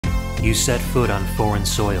You set foot on foreign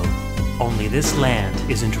soil. Only this land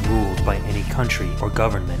isn't ruled by any country or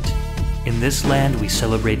government. In this land we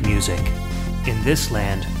celebrate music. In this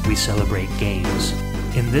land we celebrate games.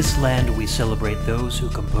 In this land we celebrate those who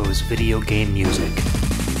compose video game music.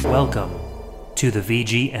 Welcome to the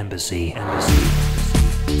VG Embassy.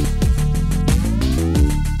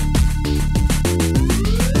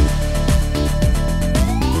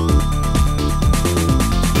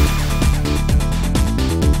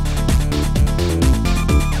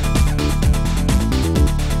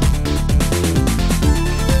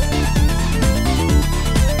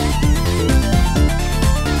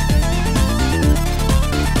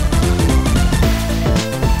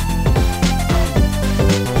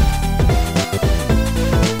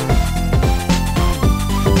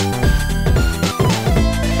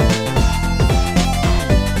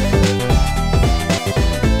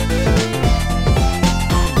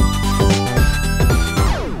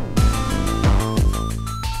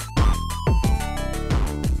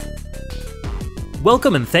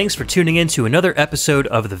 Welcome and thanks for tuning in to another episode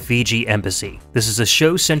of the VG Embassy. This is a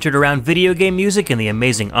show centered around video game music and the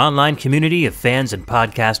amazing online community of fans and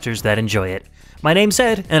podcasters that enjoy it. My name's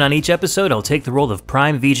Ed, and on each episode I'll take the role of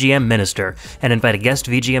Prime VGM Minister and invite a guest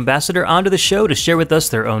VG Ambassador onto the show to share with us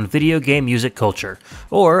their own video game music culture.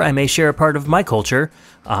 Or I may share a part of my culture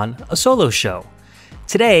on a solo show.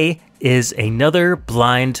 Today is another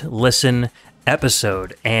Blind Listen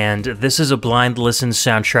episode, and this is a Blind Listen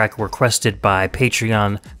soundtrack requested by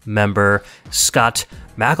Patreon member Scott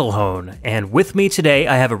McElhone. And with me today,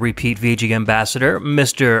 I have a repeat VG ambassador,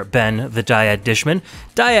 Mr. Ben the Dyad Dishman.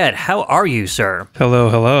 Dyad, how are you, sir? Hello,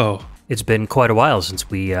 hello. It's been quite a while since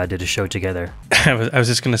we did a show together. I was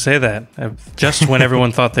just going to say that. Just when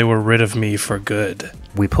everyone thought they were rid of me for good.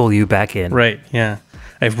 We pull you back in. Right, yeah.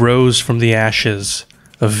 I rose from the ashes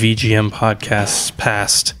of VGM podcasts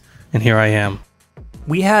past, and here I am.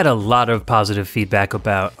 We had a lot of positive feedback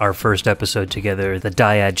about our first episode together, the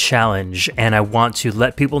Dyad Challenge, and I want to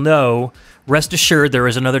let people know, rest assured there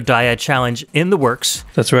is another Dyad Challenge in the works.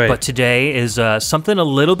 That's right. But today is something a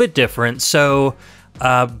little bit different. So,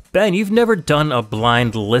 Ben, you've never done a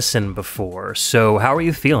blind listen before, so how are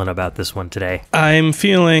you feeling about this one today? I'm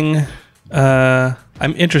feeling, I'm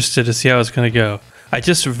interested to see how it's going to go. I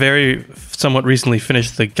just somewhat recently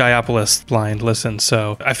finished the Gaiopolis blind listen,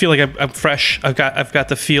 so I feel like I'm fresh. I've got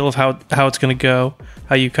the feel of how it's going to go,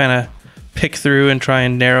 how you kind of pick through and try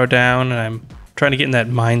and narrow down, and I'm trying to get in that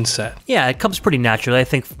mindset. Yeah, it comes pretty naturally. I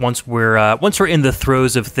think once we're in the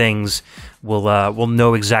throes of things, we'll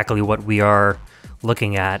know exactly what we are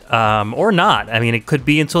looking at, or not. I mean, it could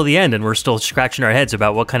be until the end and we're still scratching our heads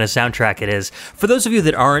about what kind of soundtrack it is. For those of you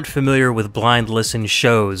that aren't familiar with Blind Listen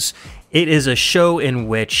shows, it is a show in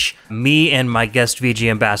which me and my guest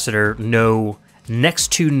VG ambassador know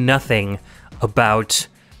next to nothing about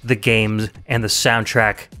the games and the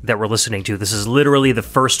soundtrack that we're listening to. This is literally the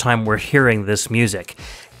first time we're hearing this music.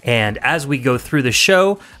 And as we go through the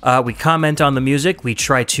show, we comment on the music. We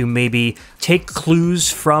try to maybe take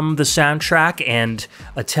clues from the soundtrack and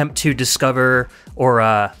attempt to discover or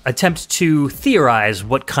attempt to theorize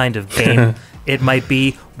what kind of game it might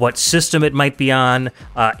be, what system it might be on,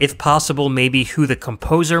 if possible, maybe who the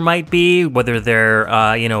composer might be, whether they're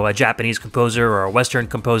a Japanese composer or a Western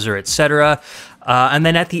composer, etc. And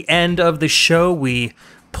then at the end of the show, we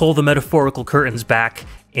pull the metaphorical curtains back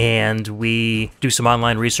and we do some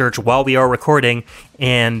online research while we are recording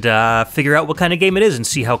and figure out what kind of game it is and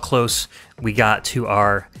see how close we got to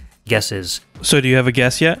our guesses. So do you have a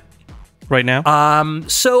guess yet? Right now?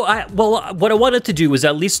 What I wanted to do was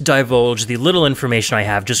at least divulge the little information I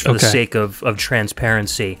have just for the sake of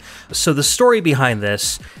transparency. So the story behind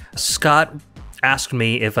this, Scott asked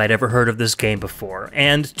me if I'd ever heard of this game before.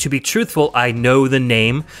 And to be truthful, I know the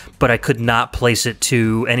name, but I could not place it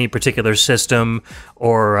to any particular system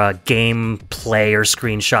or gameplay or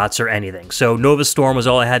screenshots or anything. So Novastorm was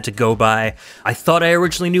all I had to go by. I thought I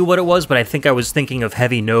originally knew what it was, but I think I was thinking of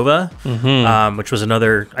Heavy Nova, which was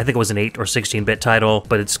another, I think it was an 8 or 16-bit title,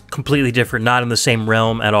 but it's completely different, not in the same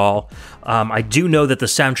realm at all. I do know that the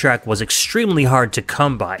soundtrack was extremely hard to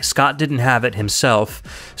come by. Scott didn't have it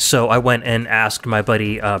himself, so I went and asked my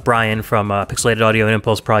buddy Brian from Pixelated Audio and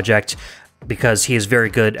Impulse Project, because he is very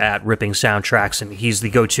good at ripping soundtracks, and he's the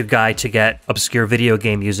go-to guy to get obscure video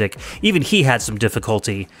game music. Even he had some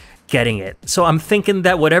difficulty getting it. So I'm thinking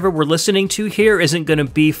that whatever we're listening to here isn't going to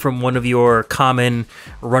be from one of your common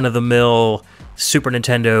run-of-the-mill Super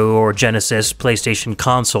Nintendo or Genesis PlayStation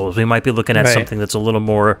consoles. We might be looking at something that's a little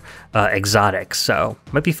more exotic, so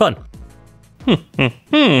might be fun.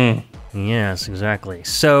 Yes, exactly.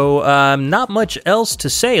 So, not much else to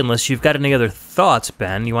say unless you've got any other thoughts,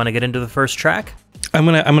 Ben. You want to get into the first track? I'm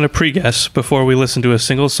gonna pre-guess before we listen to a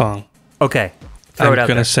single song. Okay. Throw it out I'm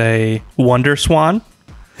gonna there. say Wonder Swan.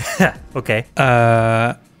 Okay.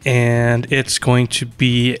 And it's going to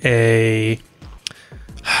be a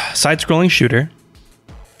side-scrolling shooter,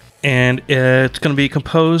 and it's going to be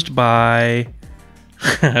composed by.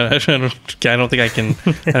 I don't think I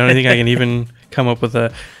can even come up with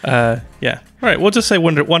a. Yeah. All right. We'll just say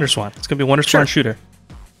Wonder Swan. It's going to be a Wonder Swan shooter.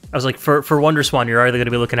 I was like, for Wonder Swan, you're either going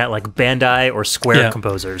to be looking at like Bandai or Square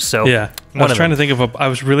composers. So yeah, I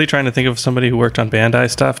was really trying to think of somebody who worked on Bandai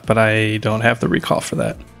stuff, but I don't have the recall for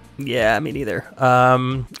that. Yeah, me neither.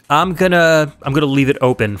 I'm gonna leave it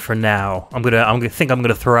open for now. I'm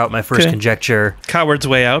gonna throw out my first conjecture. Coward's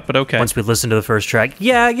way out, but okay. Once we listen to the first track,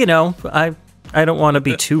 yeah, I don't want to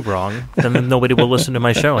be too wrong. Then nobody will listen to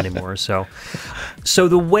my show anymore. So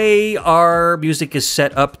the way our music is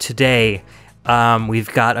set up today,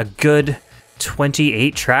 we've got a good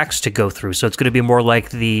 28 tracks to go through. So it's going to be more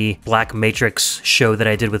like the Black Matrix show that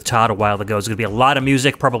I did with Todd a while ago. It's going to be a lot of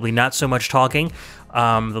music, probably not so much talking.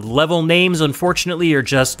 The level names, unfortunately, are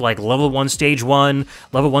just like level 1, stage 1,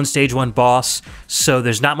 level 1, stage 1 boss. So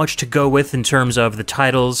there's not much to go with in terms of the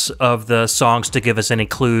titles of the songs to give us any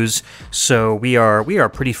clues. So we are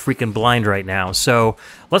pretty freaking blind right now. So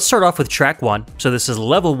let's start off with track 1. So this is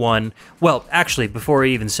level 1. Well, actually, before I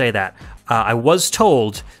even say that, I was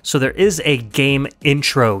told, so there is a game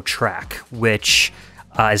intro track, which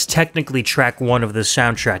is technically track 1 of the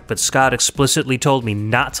soundtrack, but Scott explicitly told me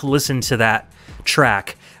not to listen to that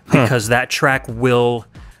track because that track will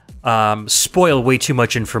spoil way too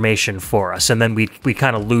much information for us, and then we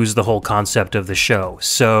kind of lose the whole concept of the show.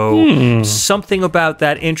 So something about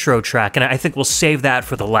that intro track, and I think we'll save that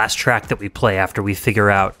for the last track that we play after we figure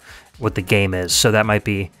out what the game is. So that might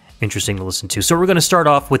be interesting to listen to. So we're going to start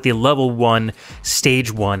off with the level 1,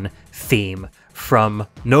 stage 1 theme from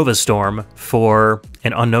Novastorm for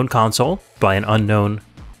an unknown console by an unknown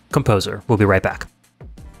composer. We'll be right back.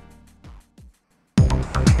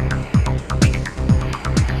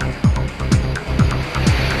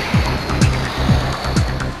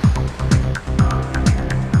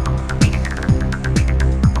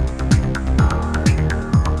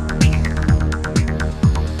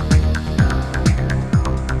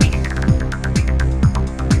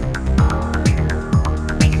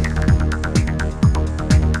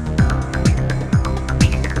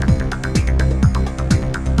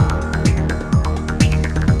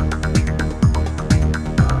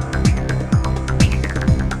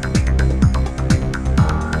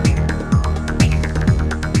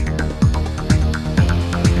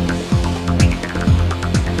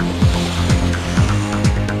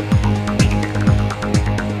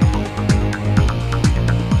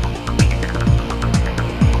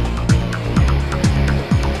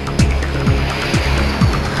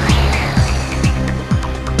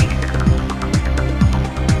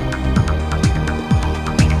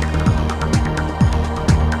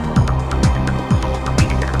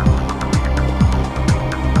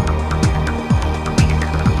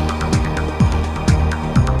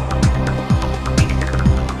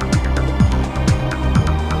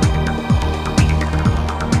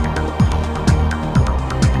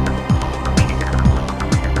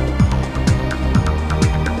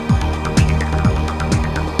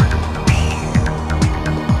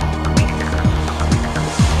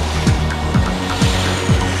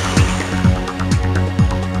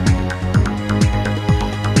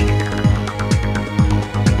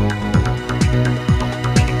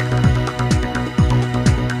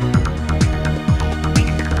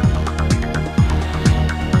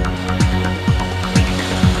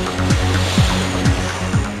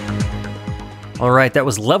 All right, that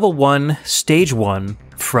was level 1, stage 1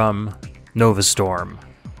 from Novastorm.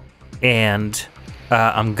 And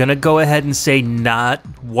I'm going to go ahead and say not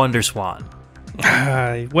Wonder Swan.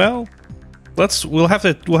 Well, we'll have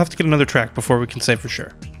to get another track before we can say for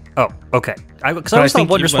sure. Oh, okay. Because I always thought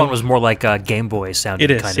Wonder Swan was more like a Game Boy sounding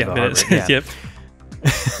kind of. It is. Yeah.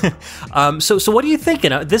 Yep. So what are you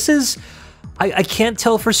thinking? This is, I can't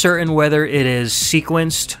tell for certain whether it is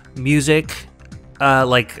sequenced music,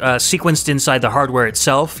 sequenced inside the hardware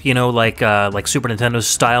itself, like Super Nintendo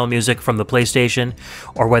style music from the PlayStation,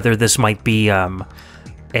 or whether this might be a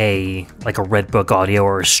Redbook audio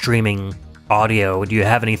or a streaming audio. Do you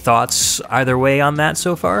have any thoughts either way on that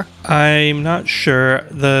so far? I'm not sure.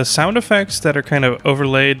 The sound effects that are kind of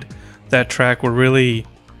overlaid that track were really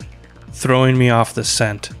throwing me off the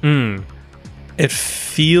scent. It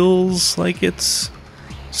feels like it's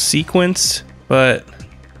sequenced, but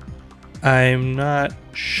I'm not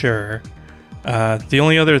sure. The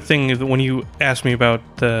only other thing that when you asked me about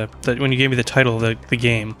when you gave me the title of the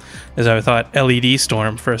game, is I thought LED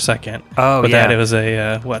Storm for a second. Oh, but yeah. that it was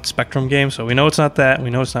a Spectrum game. So we know it's not that. We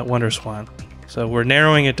know it's not WonderSwan. So we're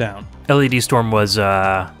narrowing it down. LED Storm was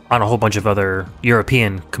on a whole bunch of other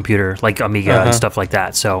European computer, like Amiga and stuff like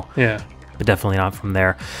that. So Yeah. but definitely not from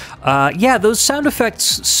there. Yeah, those sound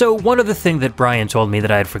effects. So one other thing that Brian told me that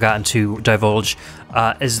I had forgotten to divulge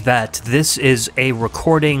is that this is a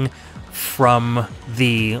recording from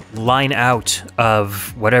the line out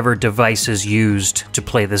of whatever device is used to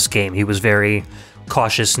play this game. He was very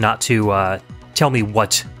cautious not to tell me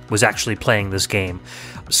what was actually playing this game.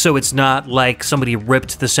 So it's not like somebody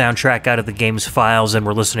ripped the soundtrack out of the game's files and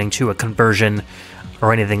we're listening to a conversion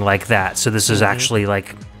or anything like that. So this is actually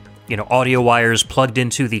like, audio wires plugged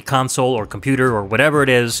into the console or computer or whatever it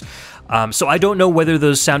is. So I don't know whether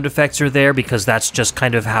those sound effects are there because that's just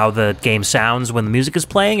kind of how the game sounds when the music is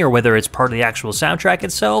playing, or whether it's part of the actual soundtrack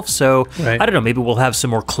itself. So Right. I don't know. Maybe we'll have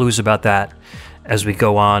some more clues about that as we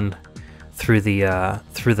go on through the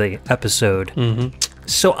episode.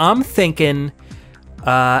 So I'm thinking,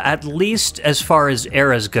 at least as far as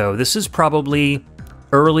eras go, this is probably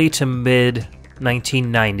early to mid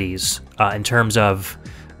 1990s in terms of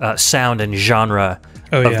sound and genre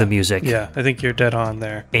of the music. Yeah, I think you're dead on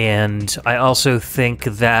there. And I also think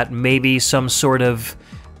that maybe some sort of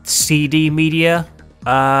CD media.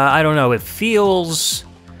 I don't know. It feels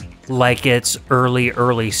like it's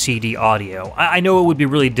early CD audio. I know it would be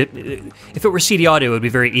really... if it were CD audio, it would be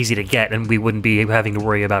very easy to get, and we wouldn't be having to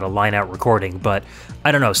worry about a line-out recording. But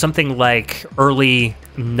I don't know. Something like early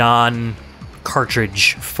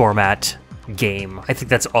non-cartridge format game. I think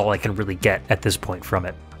that's all I can really get at this point from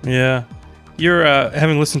it. Yeah. You're,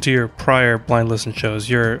 having listened to your prior Blind Listen shows,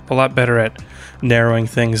 you're a lot better at narrowing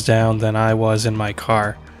things down than I was in my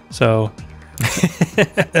car. So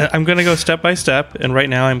I'm going to go step by step, and right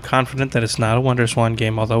now I'm confident that it's not a WonderSwan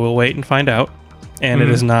game, although we'll wait and find out. And it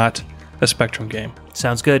is not a Spectrum game.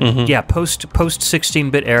 Sounds good. Yeah, post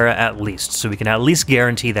 16-bit era at least, so we can at least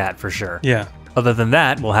guarantee that for sure. Yeah. Other than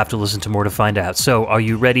that, we'll have to listen to more to find out. So are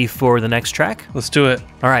you ready for the next track? Let's do it.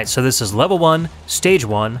 All right, so this is Level 1, Stage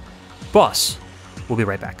 1, Boss. We'll be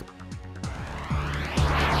right back.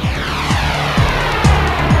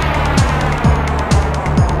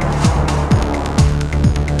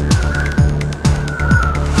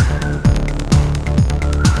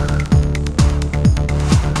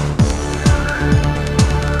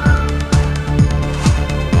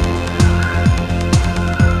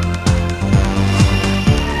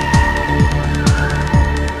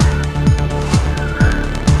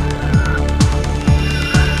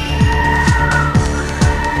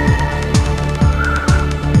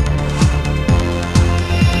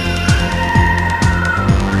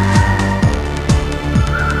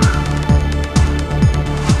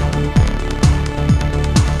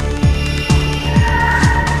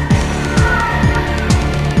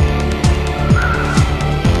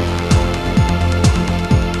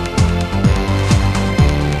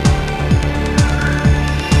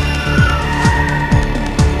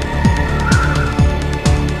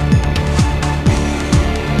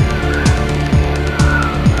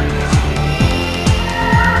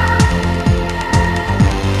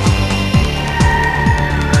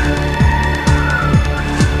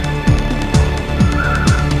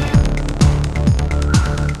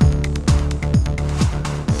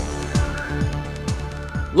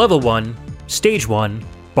 Level 1, Stage 1,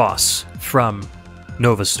 Boss from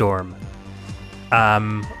Novastorm.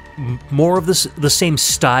 More of the same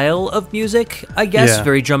style of music, I guess. Yeah.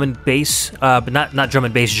 Very drum and bass, but not drum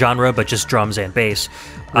and bass genre, but just drums and bass,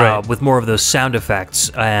 Right. with more of those sound effects.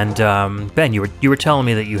 And Ben, you were telling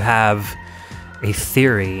me that you have a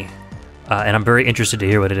theory, and I'm very interested to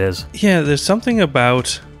hear what it is. Yeah, there's something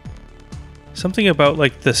about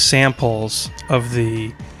like the samples of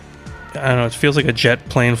the, I don't know, it feels like a jet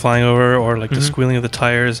plane flying over, or like the squealing of the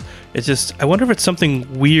tires. It's just, I wonder if it's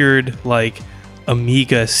something weird like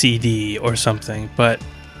Amiga CD or something, but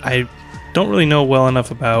I don't really know well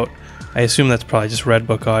enough about. I assume that's probably just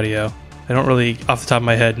Redbook audio. I don't really, off the top of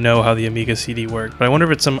my head, know how the Amiga CD worked, but I wonder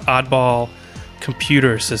if it's some oddball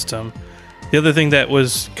computer system. The other thing that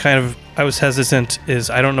was I was hesitant is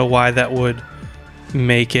I don't know why that would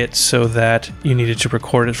make it so that you needed to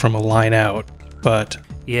record it from a line out, but...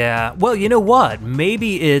 Yeah, well, you know what?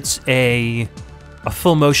 Maybe it's a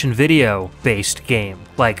full motion video based game,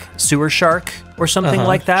 like Sewer Shark or something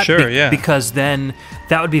like that. Sure, yeah. Because then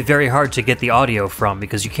that would be very hard to get the audio from,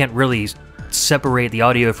 because you can't really separate the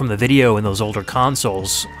audio from the video in those older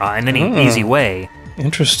consoles in any easy way.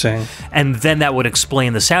 Interesting. And then that would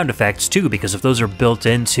explain the sound effects too, because if those are built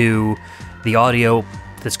into the audio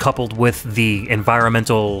that's coupled with the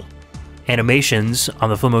environmental animations on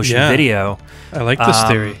the full motion video. I like this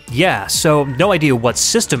theory. Yeah, so no idea what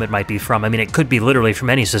system it might be from. I mean, it could be literally from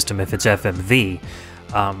any system if it's FMV.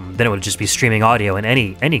 Then it would just be streaming audio, and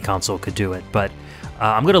any console could do it. But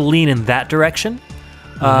I'm going to lean in that direction.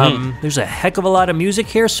 There's a heck of a lot of music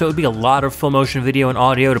here, so it would be a lot of full motion video and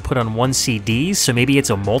audio to put on one CD. So maybe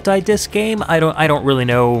it's a multi-disc game. I don't really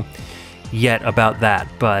know yet about that.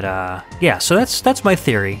 But yeah, so that's my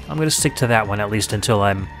theory. I'm going to stick to that one at least until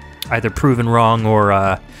I'm either proven wrong or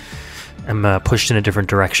I'm pushed in a different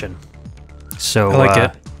direction. So I like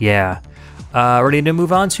it. Yeah. Ready to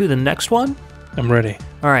move on to the next one? I'm ready.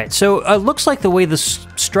 All right. So it looks like the way the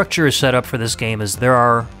structure is set up for this game is there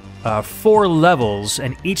are 4 levels,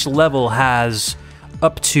 and each level has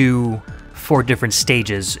up to 4 different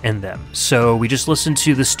stages in them. So we just listened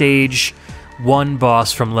to the stage 1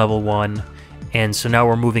 boss from level 1, and so now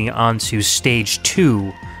we're moving on to stage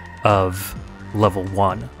 2 of level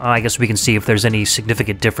 1. I guess we can see if there's any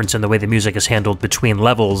significant difference in the way the music is handled between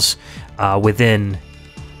levels within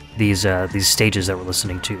these stages that we're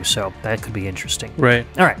listening to. So that could be interesting. Right.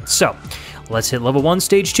 All right. So let's hit level 1,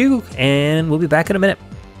 stage 2, and we'll be back in a minute.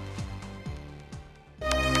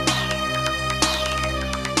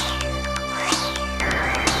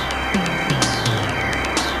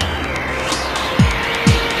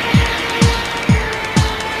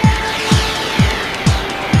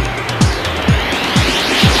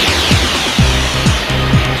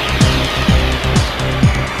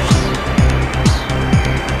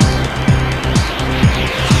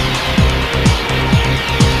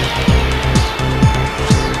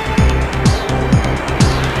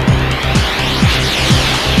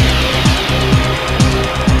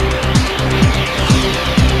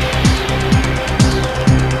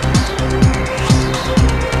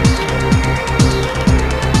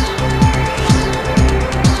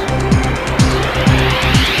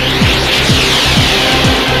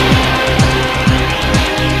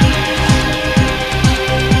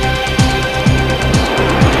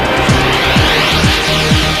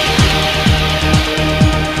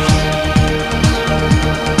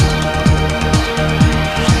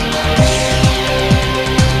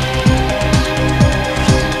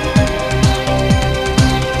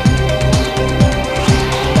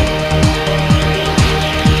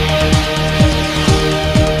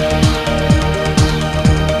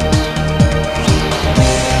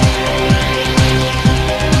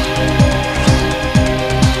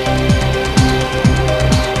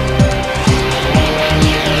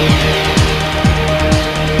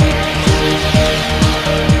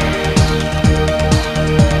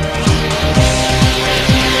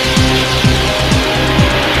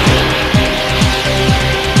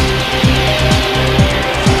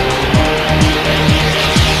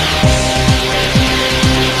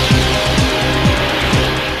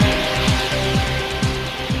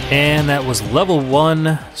 And that was level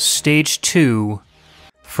 1, stage 2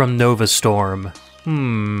 from Novastorm.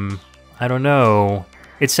 I don't know.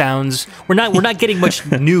 It sounds we're not getting much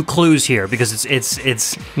new clues here because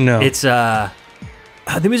the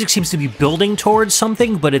music seems to be building towards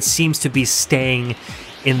something, but it seems to be staying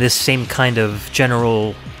in this same kind of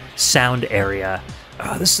general sound area.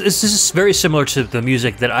 This is very similar to the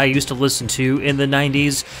music that I used to listen to in the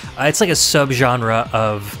 90s. It's like a subgenre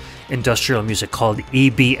of industrial music called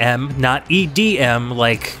EBM, not EDM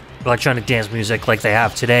like electronic dance music like they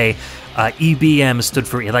have today. EBM stood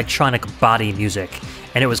for electronic body music,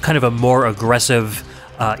 and it was kind of a more aggressive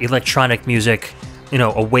electronic music,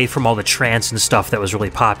 away from all the trance and stuff that was really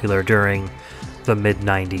popular during the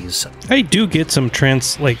mid-90s. I do get some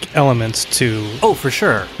trance elements to. Oh, for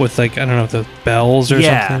sure. With I don't know, the bells or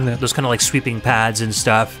something. Yeah, those kind of sweeping pads and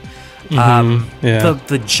stuff. Yeah.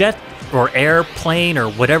 The jet or airplane or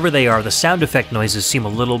whatever they are, the sound effect noises seem a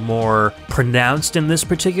little more pronounced in this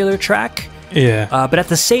particular track. Yeah. But at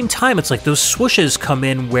the same time, it's like those swooshes come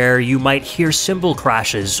in where you might hear cymbal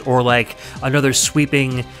crashes or another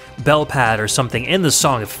sweeping bell pad or something in the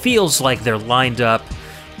song. It feels like they're lined up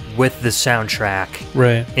with the soundtrack,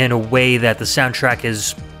 right, in a way that the soundtrack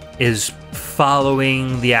is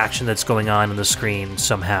following the action that's going on the screen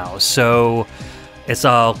somehow. So it's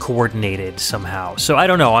all coordinated somehow. So I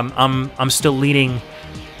don't know. I'm still leaning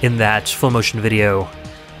in that full motion video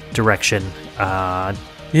direction.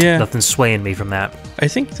 Yeah, nothing's swaying me from that. I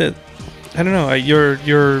think that I don't know.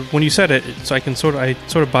 You're when you said it, so I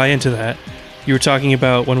sort of buy into that. You were talking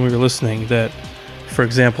about when we were listening that, for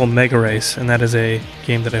example, Mega Race, and that is a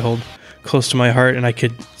game that I hold close to my heart, and I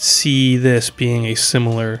could see this being a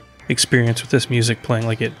similar experience with this music playing.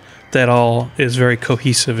 Like that all is very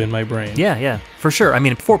cohesive in my brain. Yeah, for sure. I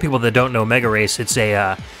mean, for people that don't know Mega Race, it's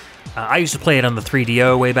a I used to play it on the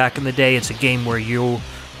 3DO way back in the day. It's a game where you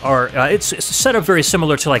are it's set up very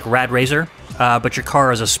similar to like Rad Racer, but your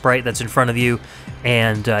car is a sprite that's in front of you,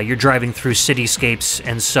 and you're driving through cityscapes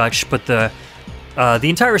and such. But the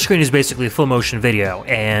entire screen is basically full motion video,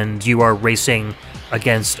 and you are racing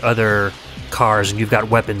against other cars, and you've got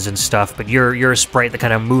weapons and stuff. But you're a sprite that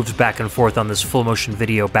kind of moves back and forth on this full motion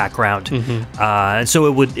video background, and so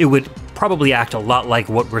it would probably act a lot like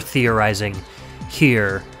what we're theorizing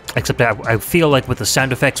here. Except I feel like with the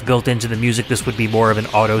sound effects built into the music, this would be more of an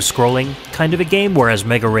auto-scrolling kind of a game, whereas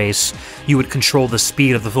Mega Race, you would control the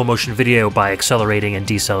speed of the full-motion video by accelerating and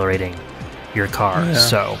decelerating your car. Yeah.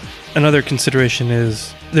 So another consideration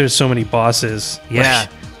is there's so many bosses. Yeah.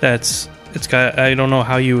 Like, I don't know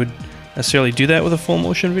how you would necessarily do that with a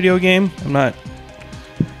full-motion video game.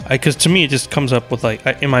 Because to me, it just comes up with, like,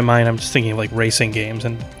 in my mind, I'm just thinking of, like, racing games,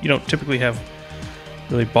 and you don't typically have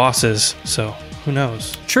really bosses, so... who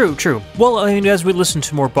knows? True. Well, I mean, as we listen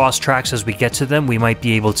to more boss tracks as we get to them, we might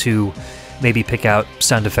be able to maybe pick out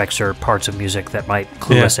sound effects or parts of music that might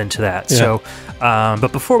clue us into that. Yeah. So,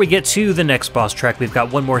 but before we get to the next boss track, we've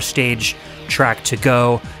got one more stage track to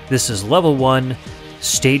go. This is level 1,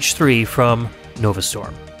 stage 3 from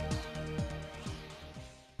Novastorm.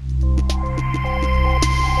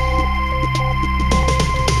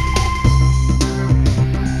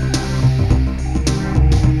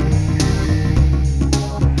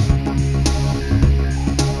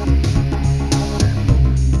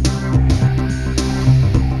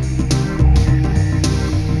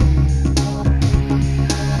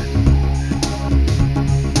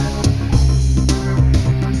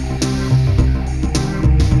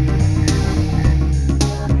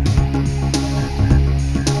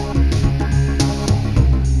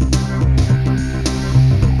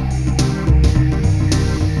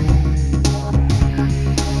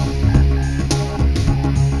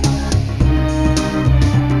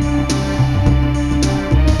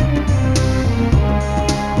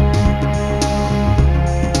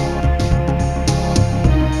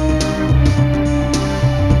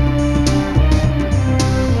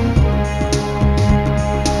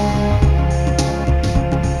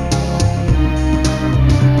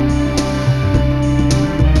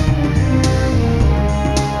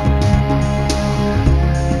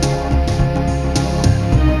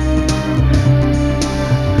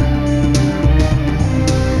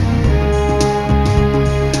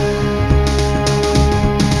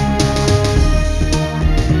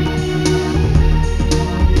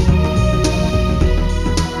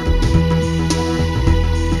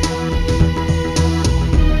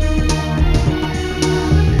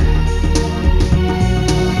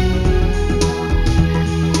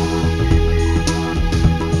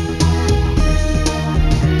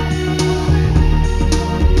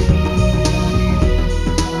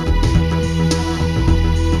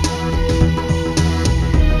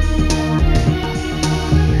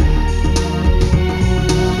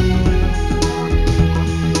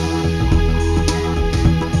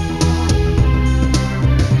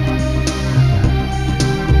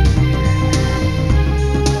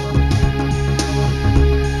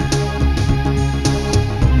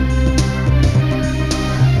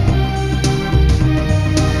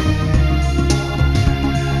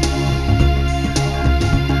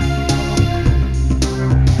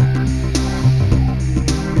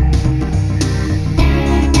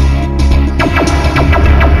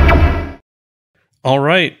 All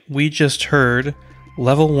right, we just heard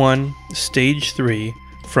level 1, stage 3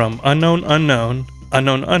 from Unknown,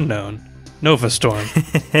 Novastorm.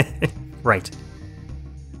 Right.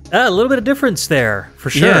 A little bit of difference there, for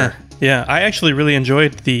sure. Yeah. I actually really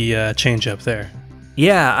enjoyed the change up there.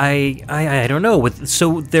 Yeah, I don't know.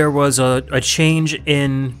 So there was a change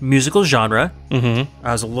in musical genre. Mm-hmm.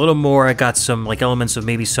 I was a little more. I got some like elements of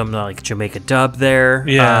maybe some like Jamaica dub there.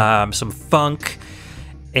 Yeah. Some funk,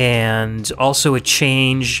 and also a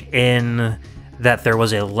change in that there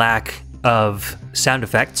was a lack of sound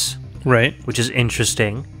effects. Right. Which is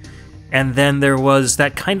interesting. And then there was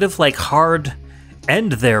that kind of like hard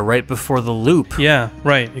end there right before the loop. Yeah,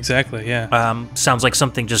 right, exactly, yeah. Sounds like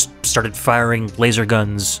something just started firing laser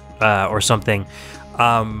guns or something.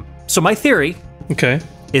 So my theory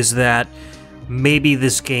is that maybe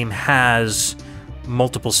this game has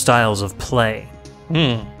multiple styles of play.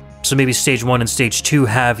 So maybe stage 1 and stage 2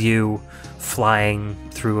 have you flying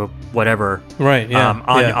through a whatever. Right, yeah.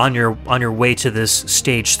 On your way to this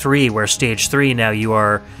stage 3, where stage 3 now you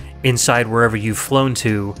are inside wherever you've flown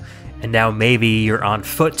to, and now maybe you're on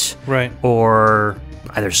foot, right, or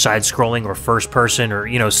either side-scrolling or first-person,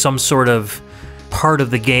 or some sort of part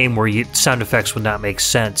of the game where sound effects would not make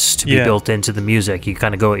sense to be built into the music. You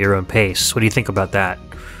kind of go at your own pace. What do you think about that?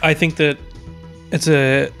 I think that it's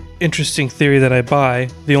a interesting theory that I buy.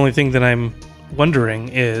 The only thing that I'm wondering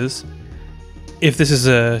is, if this is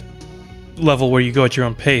a level where you go at your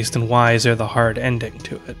own pace, then why is there the hard ending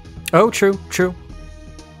to it? Oh, true.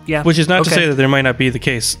 Yeah. Which is not to say that there might not be the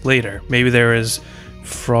case later. Maybe there is,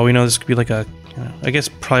 for all we know, this could be like I guess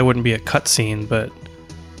probably wouldn't be a cutscene, but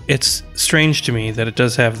it's strange to me that it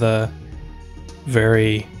does have the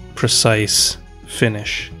very precise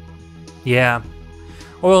finish. Yeah.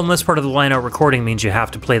 Well, unless part of the line-out recording means you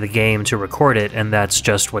have to play the game to record it, and that's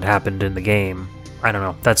just what happened in the game. I don't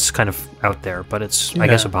know. That's kind of out there, but it's, I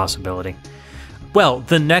guess, a possibility. Well,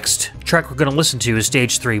 the next track we're going to listen to is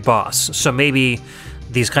Stage 3 Boss. So maybe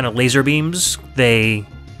these kind of laser beams, they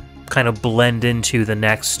kind of blend into the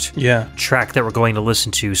next track that we're going to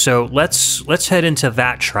listen to. So let's head into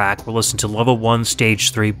that track. We'll listen to Level 1,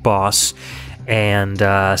 Stage 3 Boss,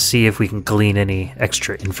 and see if we can glean any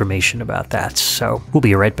extra information about that. So we'll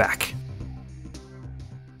be right back.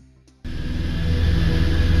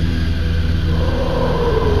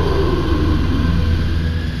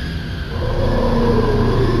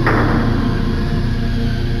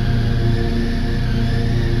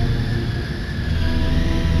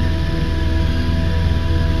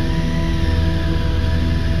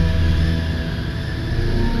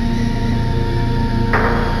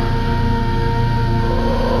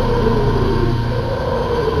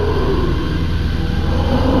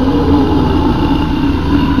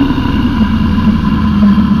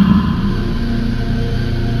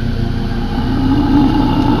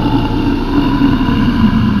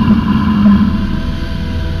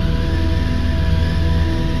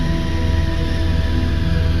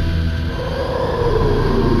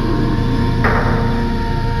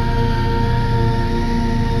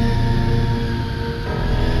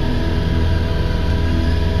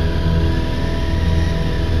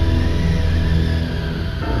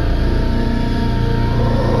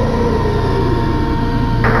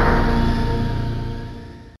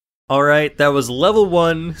 All right, that was Level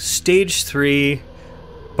 1, Stage 3,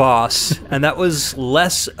 Boss, and that was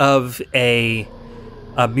less of a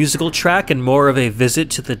musical track and more of a visit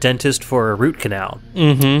to the dentist for a root canal.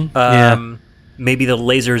 Mm-hmm. Maybe the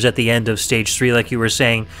lasers at the end of Stage 3, like you were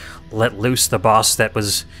saying, let loose the boss that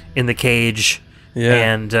was in the cage. Yeah.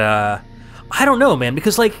 And I don't know, man,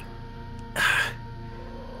 because, like,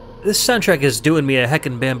 this soundtrack is doing me a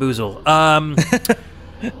heckin' bamboozle.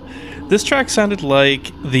 This track sounded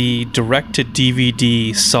like the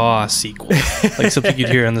direct-to-DVD Saw sequel, like something you'd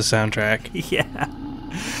hear on the soundtrack. Yeah.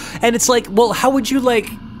 And it's like, well, how would you, like...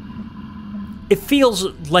 It feels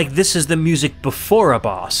like this is the music before a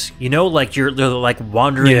boss, Like they're like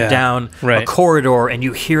wandering down a corridor and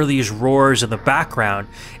you hear these roars in the background.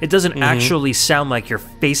 It doesn't actually sound like you're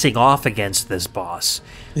facing off against this boss.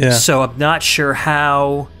 Yeah. So I'm not sure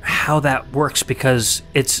how that works, because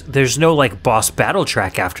there's no like boss battle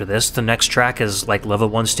track after this. The next track is like Level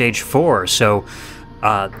 1 Stage 4. So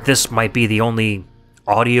this might be the only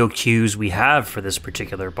audio cues we have for this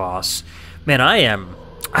particular boss. Man,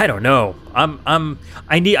 I don't know.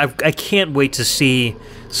 I can't wait to see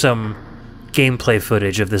some gameplay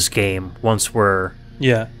footage of this game once we're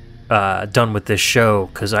done with this show,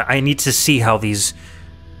 because I need to see how these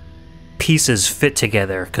pieces fit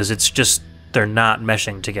together, because it's just they're not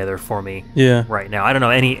meshing together for me right now. I don't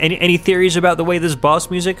know. Any theories about the way this boss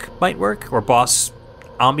music might work, or boss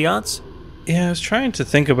ambiance? Yeah, I was trying to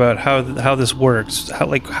think about how this works,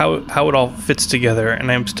 how it all fits together, and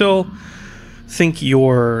I'm still think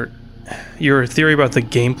your theory about the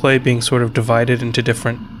gameplay being sort of divided into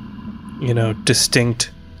different,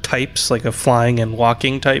 distinct types, like a flying and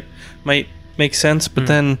walking type, might make sense, but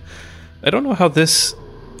then I don't know how this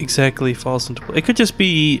exactly falls into play. It could just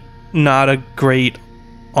be not a great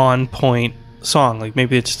on-point song. Like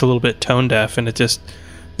maybe it's just a little bit tone deaf, and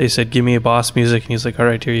they said, give me a boss music, and he's like, all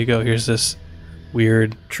right, here you go. Here's this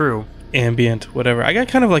weird, ambient, whatever. I got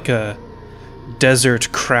kind of like a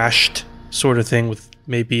desert crashed sort of thing with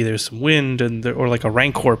maybe there's some wind or like a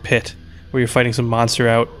rancor pit where you're fighting some monster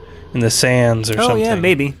out in the sands or something. Oh yeah,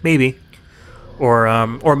 maybe.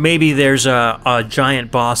 Or maybe there's a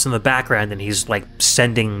giant boss in the background and he's like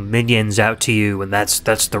sending minions out to you, and that's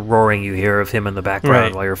the roaring you hear of him in the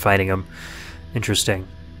background while you're fighting him. Interesting.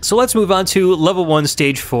 So let's move on to Level 1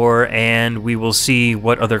 Stage 4, and we will see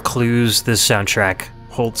what other clues this soundtrack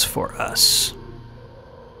holds for us.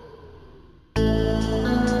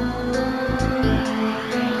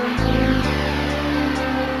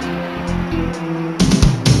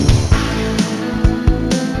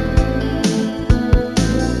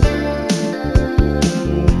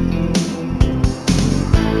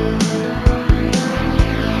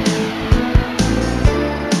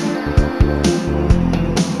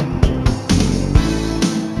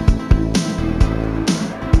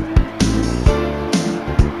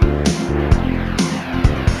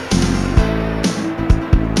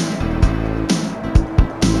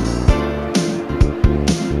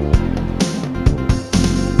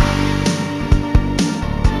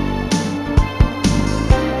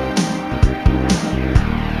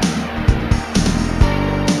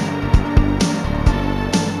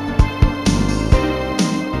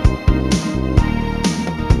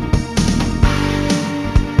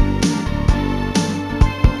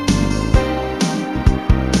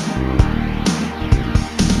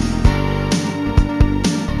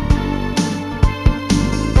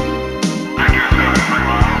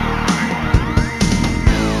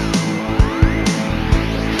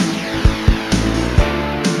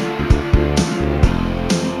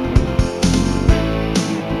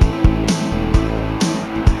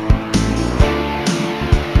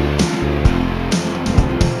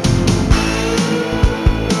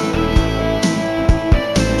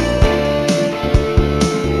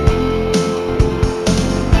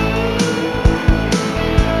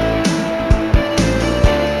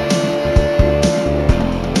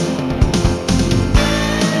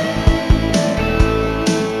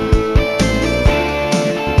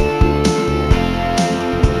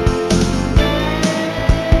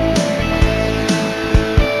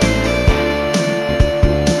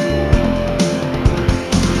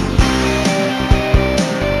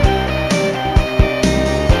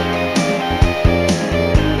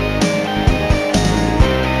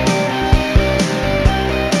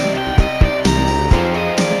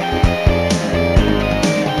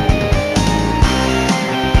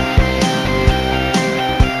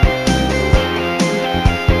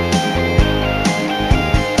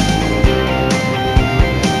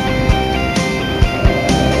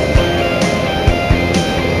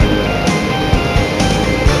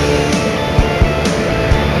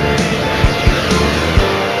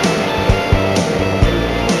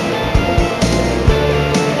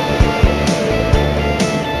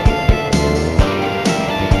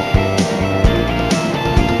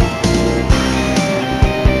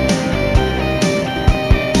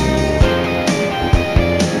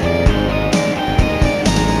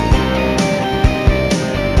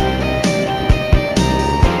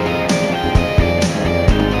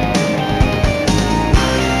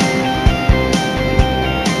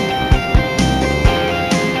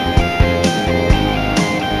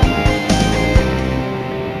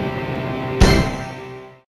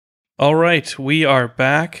 All right, we are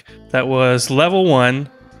back. That was level 1,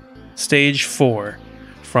 stage 4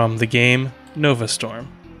 from the game Novastorm.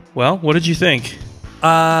 Well, what did you think?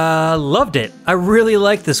 Loved it. I really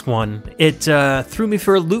like this one. It threw me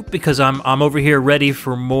for a loop because I'm over here ready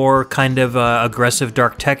for more kind of aggressive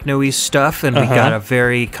dark techno-y stuff, and we got a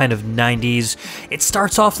very kind of 90s. It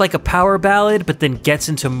starts off like a power ballad, but then gets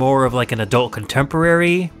into more of like an adult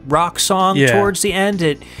contemporary rock song towards the end.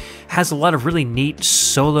 It has a lot of really neat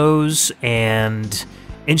solos and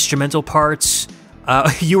instrumental parts.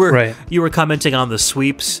 You were commenting on the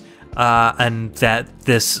sweeps. And that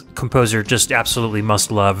this composer just absolutely must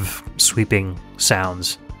love sweeping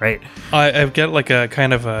sounds, right? I've got like a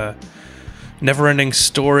kind of a never-ending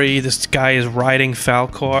story. This guy is riding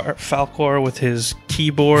Falcor with his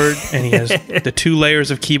keyboard, and he has the 2 layers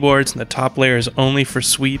of keyboards, and the top layer is only for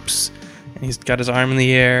sweeps, and he's got his arm in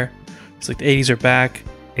the air. It's like the 80s are back.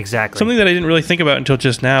 Exactly. Something that I didn't really think about until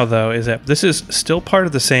just now, though, is that this is still part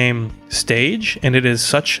of the same stage, and it is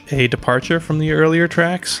such a departure from the earlier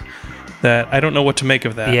tracks that I don't know what to make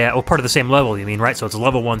of that. Yeah, well, part of the same level, you mean, right? So it's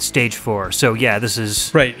level 1, stage 4. So yeah, this is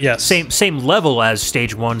right. Yes, same level as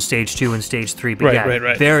stage 1, stage 2, and stage 3. But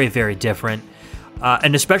right. Very, very different,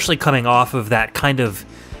 and especially coming off of that kind of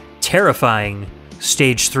terrifying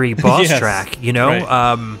stage 3 boss track. You know,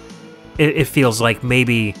 right. It feels like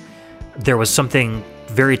maybe there was something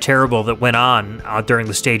very terrible that went on during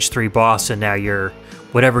the stage 3 boss, and now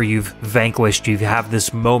whatever you've vanquished, you have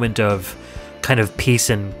this moment of kind of peace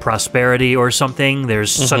and prosperity or something.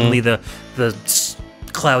 There's suddenly the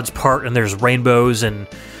clouds part, and there's rainbows and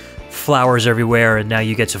flowers everywhere, and now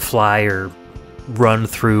you get to fly or run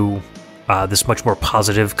through this much more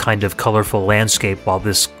positive kind of colorful landscape while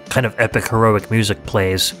this kind of epic heroic music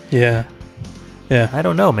plays. Yeah. I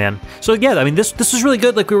don't know, man. So yeah, I mean, this is really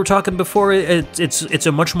good. Like we were talking before, it's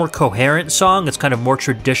a much more coherent song. It's kind of more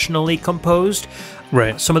traditionally composed.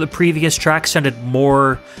 Right. Some of the previous tracks sounded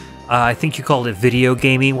more, I think you called it video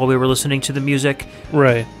gamey while we were listening to the music.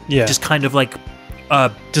 Right. Yeah. Just kind of like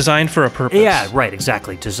designed for a purpose. Yeah. Right.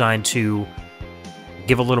 Exactly. Designed to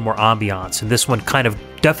give a little more ambiance, and this one kind of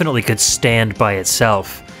definitely could stand by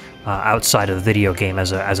itself outside of the video game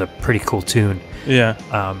as a pretty cool tune.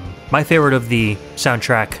 Yeah. My favorite of the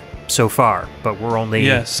soundtrack so far, but we're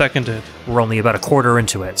only seconded. We're only about a quarter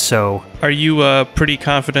into it. So, are you pretty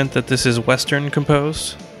confident that this is Western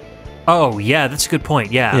composed? Oh yeah, that's a good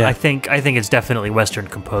point. Yeah. I think it's definitely Western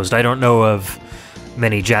composed. I don't know of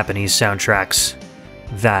many Japanese soundtracks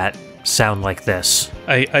that sound like this.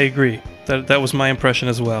 I agree. That was my impression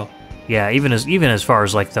as well. Yeah, even as far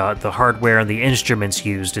as like the hardware and the instruments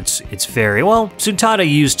used, it's very well. Tsutada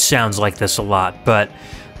used sounds like this a lot, but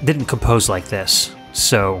didn't compose like this.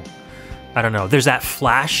 So I don't know. There's that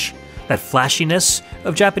flashiness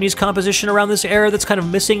of Japanese composition around this era that's kind of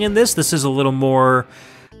missing in this. This is a little more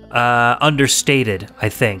understated, I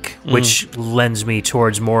think, which lends me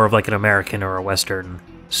towards more of like an American or a Western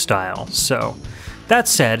style. So that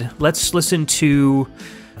said, let's listen to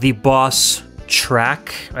the boss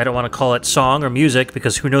track. I don't want to call it song or music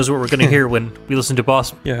because who knows what we're going to hear when we listen to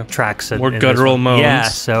boss tracks. More guttural moans. Yeah,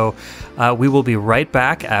 so we will be right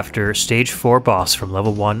back after stage 4 boss from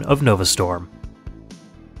level 1 of Novastorm.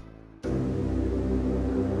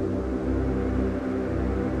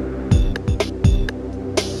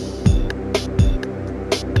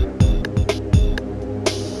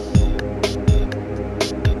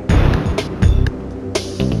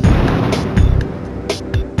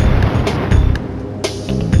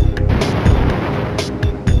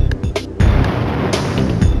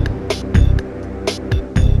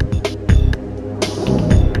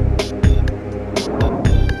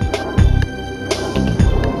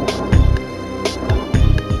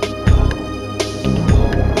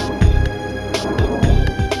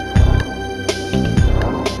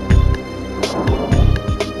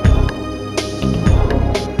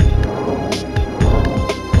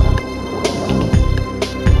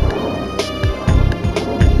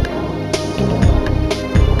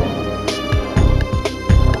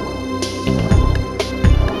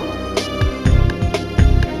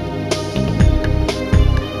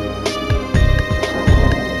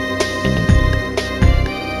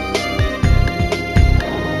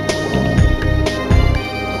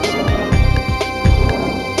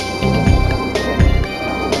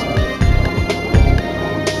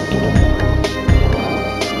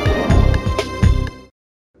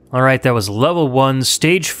 Alright, that was level 1,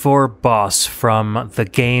 stage 4 boss from the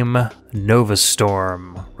game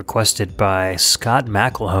Novastorm, requested by Scott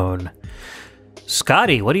McElhone.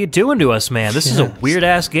 Scotty, what are you doing to us, man? This is a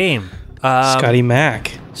weird-ass game. Scotty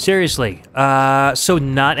Mac. Seriously. So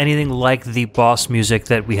not anything like the boss music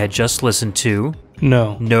that we had just listened to.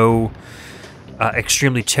 No. No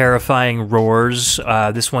extremely terrifying roars.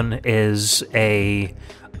 This one is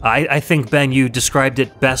I think, Ben, you described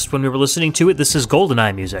it best when we were listening to it. This is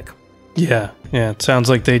GoldenEye music. Yeah. It sounds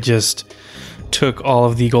like they just took all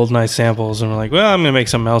of the GoldenEye samples and were like, well, I'm going to make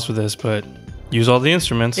something else with this, but use all the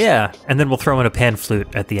instruments. Yeah, and then we'll throw in a pan flute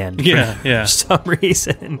at the end. Yeah. For some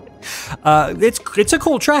reason. It's a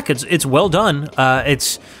cool track. It's well done.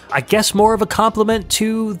 It's, I guess, more of a compliment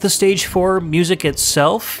to the Stage 4 music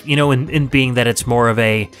itself, in being that it's more of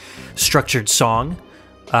a structured song.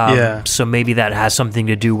 So maybe that has something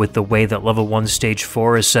to do with the way that Level 1 Stage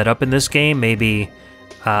 4 is set up in this game. Maybe,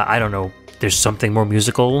 I don't know, there's something more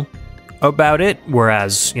musical about it,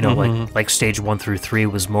 whereas, like Stage 1 through 3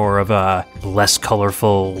 was more of a less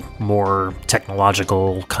colorful, more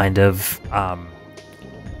technological kind of...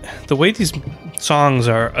 The way these songs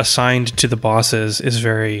are assigned to the bosses is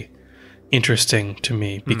very interesting to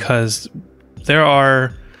me, because there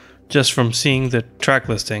are... Just from seeing the track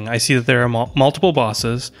listing, I see that there are multiple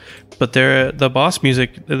bosses, but the boss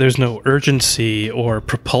music, there's no urgency or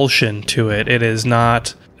propulsion to it. It is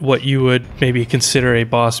not what you would maybe consider a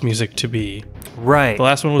boss music to be. Right. The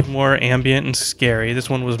last one was more ambient and scary. This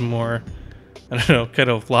one was more, I don't know, kind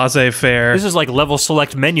of laissez-faire. This is like level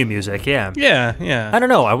select menu music, yeah. Yeah. I don't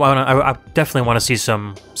know. I definitely want to see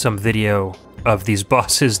some video of these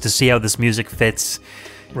bosses to see how this music fits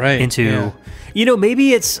into... Yeah.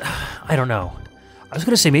 Maybe it's... I don't know. I was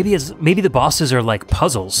going to say maybe the bosses are like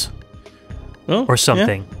puzzles or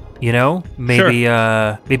something. Yeah. Maybe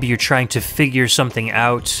maybe you're trying to figure something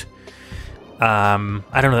out. I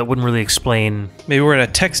don't know. That wouldn't really explain. Maybe we're at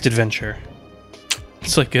a text adventure.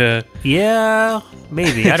 It's like a... Yeah,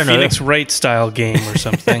 maybe. I don't know. Phoenix Wright style game or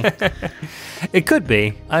something. It could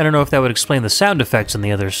be. I don't know if that would explain the sound effects in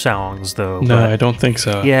the other songs, though. No, I don't think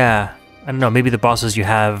so. Yeah. I don't know. Maybe the bosses you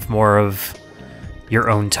have more of your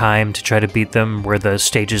own time to try to beat them, where the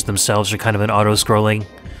stages themselves are kind of an auto-scrolling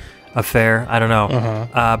affair. I don't know.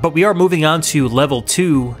 But we are moving on to level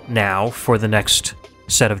 2 now for the next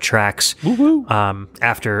set of tracks.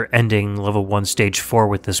 After ending level 1 stage 4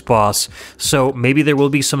 with this boss. So maybe there will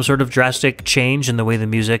be some sort of drastic change in the way the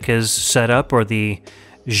music is set up or the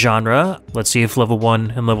genre. Let's see if level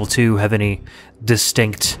 1 and level 2 have any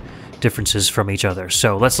distinct differences from each other.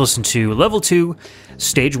 So let's listen to level 2,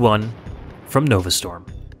 stage 1 from Novastorm.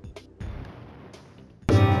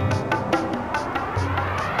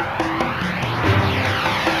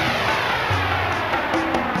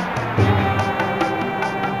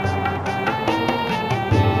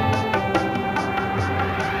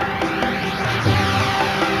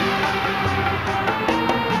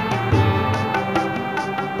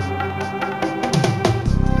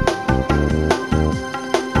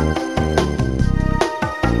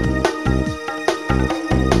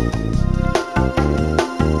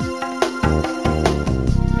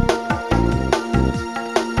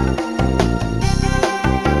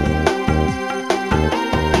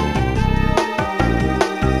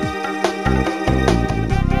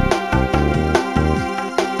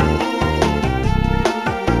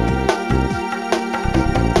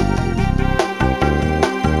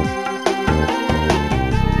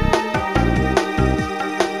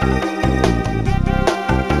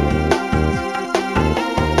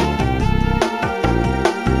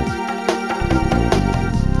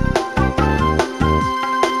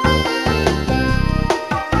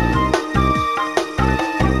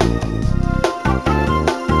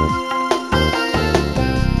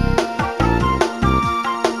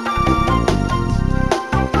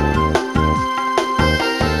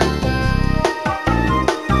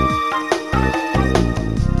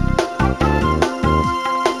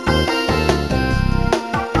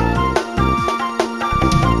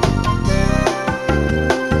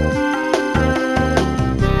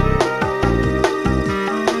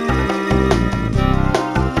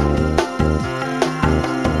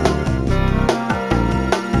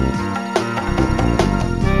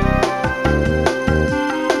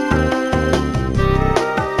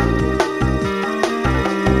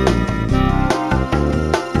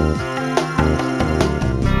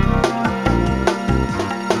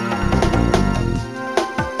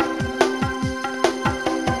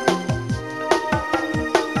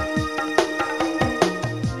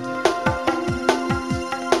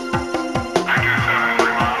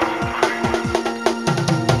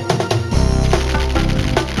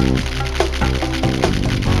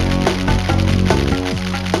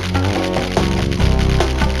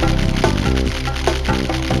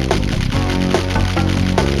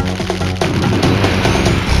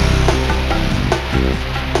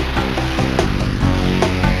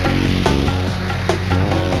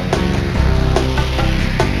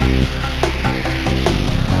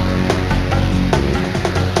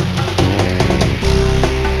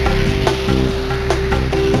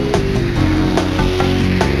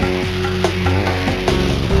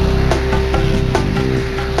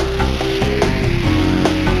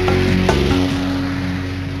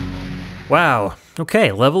 Wow.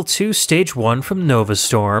 Okay, level 2, stage 1 from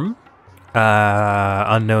Novastorm.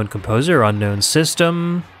 Unknown composer, unknown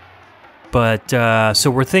system. But, so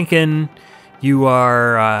we're thinking you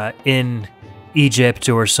are in Egypt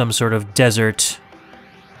or some sort of desert,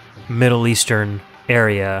 Middle Eastern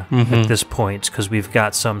area at this point, because we've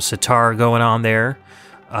got some sitar going on there.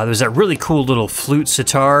 There's that really cool little flute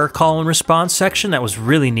sitar call and response section that was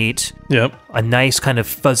really neat. Yep. A nice kind of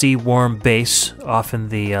fuzzy, warm bass off in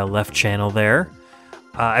the left channel there.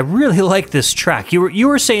 I really like this track. You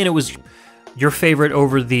were saying it was your favorite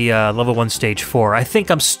over the level 1 stage 4. I think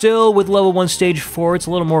I'm still with level 1 stage 4. It's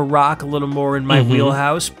a little more rock, a little more in my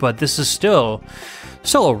wheelhouse, but this is still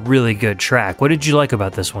a really good track. What did you like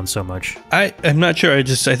about this one so much? I'm not sure. I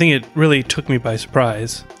think it really took me by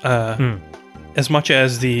surprise. As much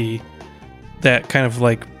as that kind of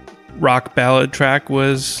like rock ballad track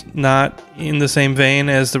was not in the same vein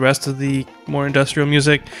as the rest of the more industrial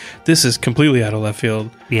music, this is completely out of left field.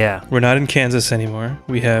 Yeah. We're not in Kansas anymore.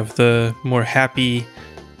 We have the more happy,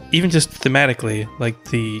 even just thematically, like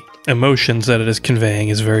the emotions that it is conveying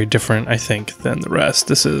is very different, I think, than the rest.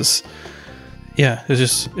 This is, yeah,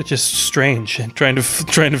 it's just strange and trying to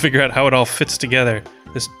figure out how it all fits together.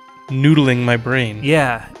 Just noodling my brain.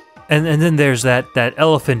 Yeah. And then there's that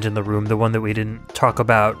elephant in the room, the one that we didn't talk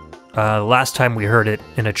about last time we heard it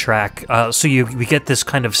in a track. So we get this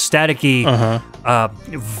kind of staticky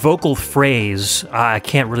vocal phrase. I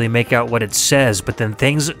can't really make out what it says, but then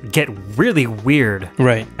things get really weird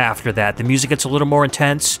right after that. The music gets a little more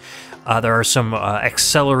intense. There are some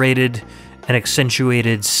accelerated and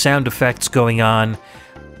accentuated sound effects going on.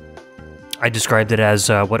 I described it as,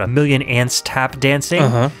 a million ants tap dancing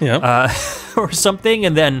or something,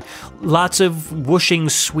 and then lots of whooshing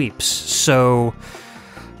sweeps. So,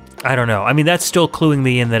 I don't know. I mean, that's still cluing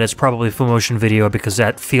me in that it's probably full motion video because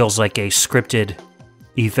that feels like a scripted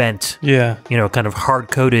event. Yeah. You know, kind of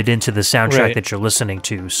hard-coded into the soundtrack that you're listening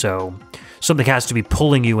to. So, something has to be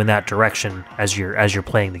pulling you in that direction as you're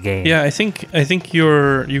playing the game. Yeah, I think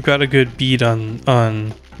you got a good beat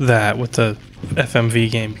on that with the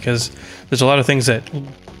FMV game, because there's a lot of things that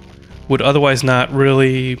would otherwise not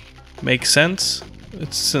really make sense.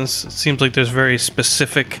 Since it seems like there's very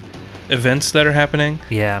specific events that are happening.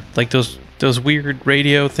 Yeah, like those weird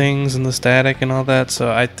radio things and the static and all that.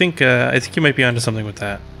 So I think you might be onto something with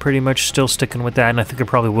that. Pretty much still sticking with that, and I think I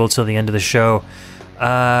probably will till the end of the show.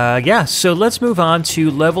 Yeah, so let's move on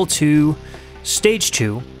to level 2, stage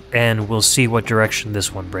 2, and we'll see what direction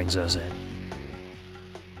this one brings us in.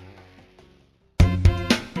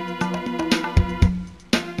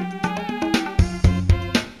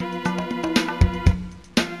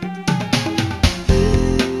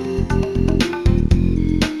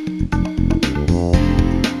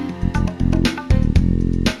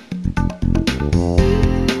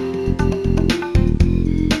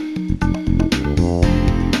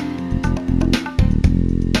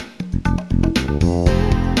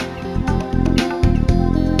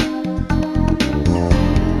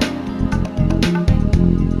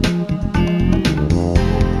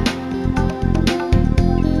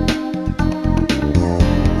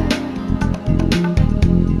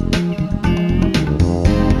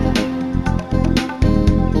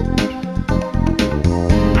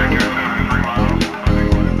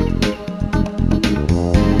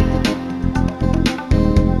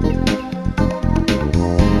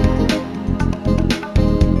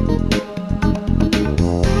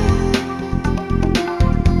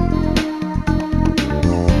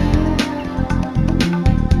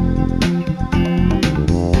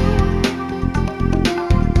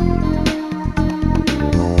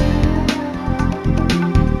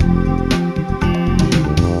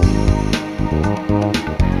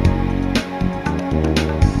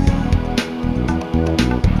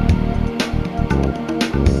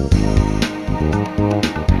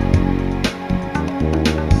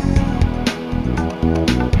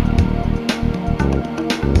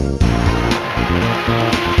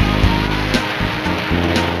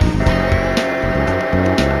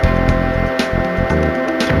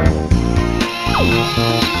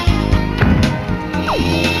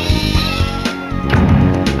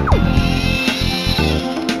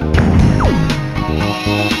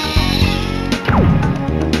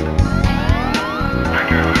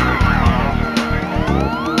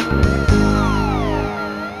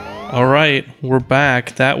 Alright, we're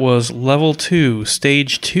back. That was level 2,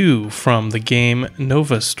 stage 2 from the game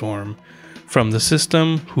Novastorm. From the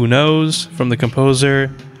system, who knows? From the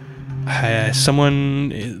composer,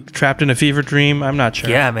 someone trapped in a fever dream. I'm not sure.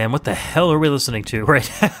 Yeah, man, what the hell are we listening to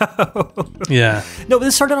right now? Yeah. No, but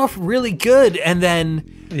this started off really good, and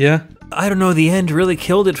then Yeah. I don't know, the end really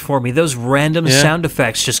killed it for me. Those random sound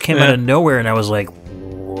effects just came out of nowhere, and I was like,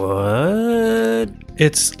 what?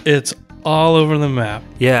 It's all over the map.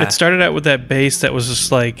 Yeah. It started out with that bass that was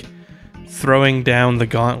just like throwing down the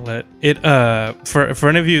gauntlet. It for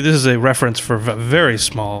any of you, this is a reference for a very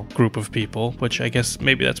small group of people, which I guess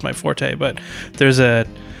maybe that's my forte, but there's a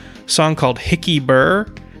song called Hickey Burr,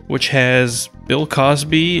 which has Bill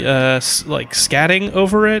Cosby like scatting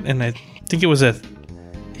over it, and I think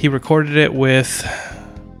he recorded it with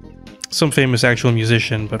some famous actual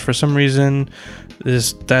musician, but for some reason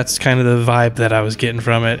that's kind of the vibe that I was getting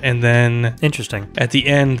from it. And then Interesting. at the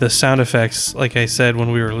end, the sound effects, like I said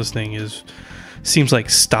when we were listening, seems like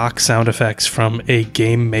stock sound effects from a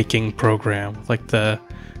game making program, like the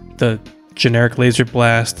generic laser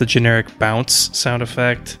blast, the generic bounce sound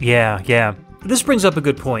effect. Yeah. This brings up a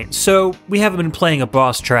good point. So we haven't been playing a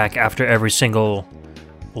boss track after every single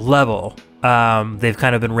level. They've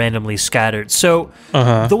kind of been randomly scattered. So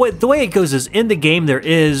the way it goes is, in the game there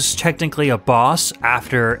is technically a boss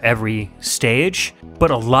after every stage, but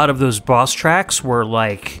a lot of those boss tracks were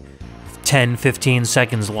like 10-15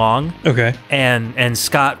 seconds long. Okay. And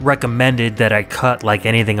Scott recommended that I cut like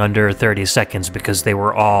anything under 30 seconds because they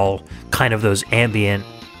were all kind of those ambient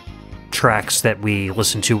tracks that we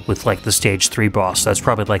listened to with like the stage 3 boss. That's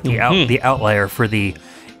probably like the outlier for the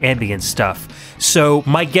ambient stuff. So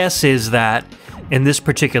my guess is that in this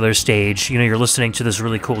particular stage, you're listening to this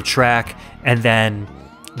really cool track, and then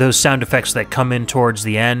those sound effects that come in towards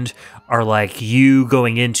the end are like you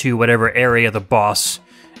going into whatever area the boss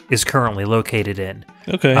is currently located in.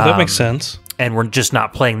 Okay, that makes sense. And we're just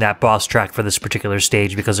not playing that boss track for this particular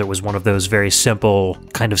stage because it was one of those very simple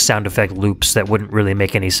kind of sound effect loops that wouldn't really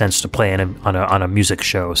make any sense to play on a music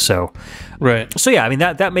show. So, right. So yeah, I mean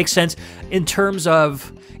that makes sense in terms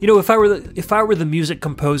of, if I were the music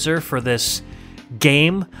composer for this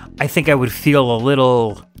game, I think I would feel a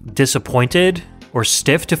little disappointed or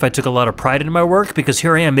stiffed if I took a lot of pride in my work, because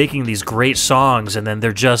here I am making these great songs and then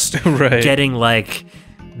they're just getting like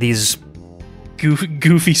these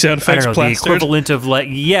goofy sound effects. I don't know, the equivalent of like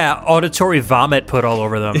auditory vomit put all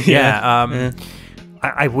over them.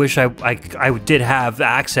 I wish I did have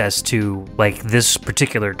access to like this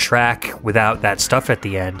particular track without that stuff at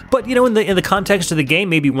the end. But in the context of the game,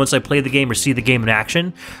 maybe once I play the game or see the game in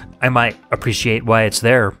action, I might appreciate why it's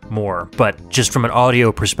there more. But just from an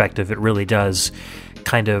audio perspective, it really does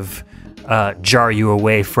kind of jar you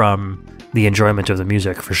away from the enjoyment of the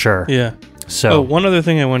music for sure. Yeah. So one other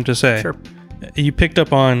thing I wanted to say. Sure. You picked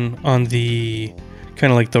up on the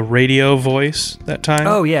kind of like the radio voice that time.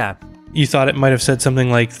 Oh yeah. You thought it might have said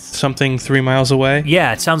something like 3 miles away.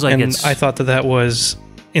 Yeah, it sounds like and I thought that was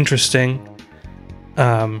interesting.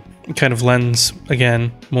 Kind of lends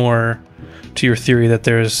again more to your theory that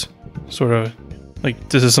there's sort of like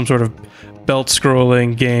this is some sort of belt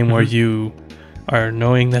scrolling game where you are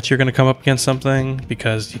knowing that you're going to come up against something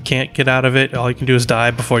because you can't get out of it. All you can do is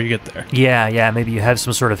die before you get there. Yeah. Maybe you have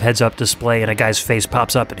some sort of heads-up display and a guy's face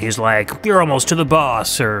pops up and he's like, "You're almost to the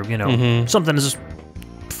boss," or something is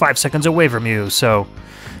 5 seconds away from you. So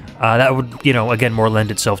that would, again, more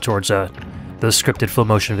lend itself towards those scripted full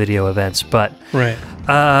motion video events. But right.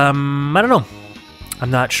 I don't know. I'm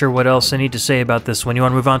not sure what else I need to say about this one. You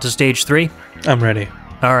want to move on to stage 3? I'm ready.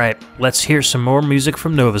 All right, let's hear some more music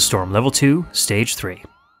from Novastorm, Level 2, Stage 3.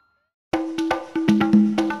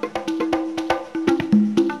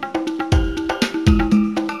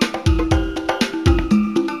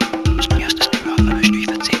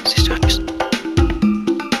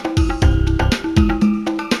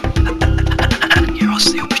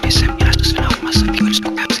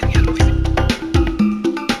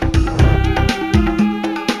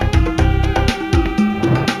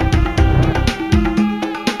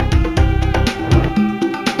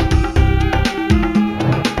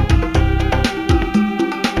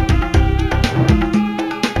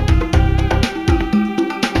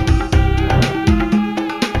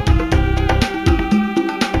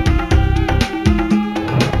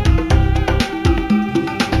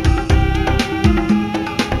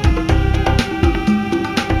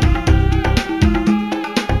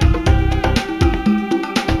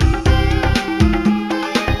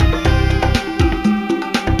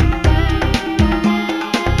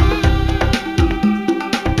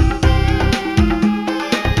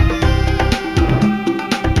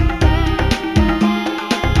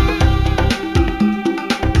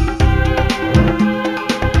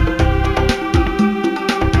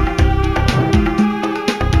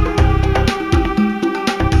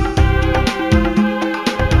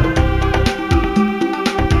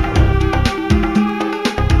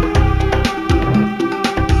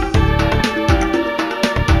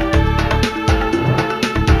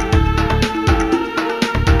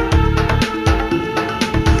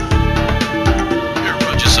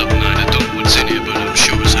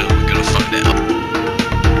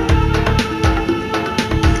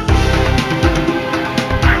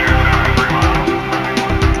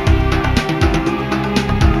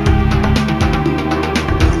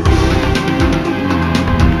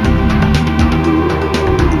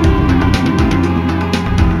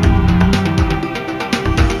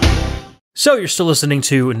 So you're still listening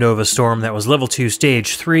to Novastorm. That was level 2,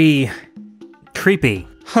 stage 3. Creepy.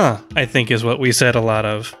 I think is what we said a lot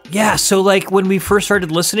of. Yeah, so like when we first started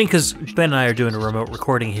listening, because Ben and I are doing a remote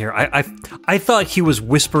recording here, I thought he was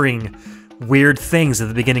whispering weird things at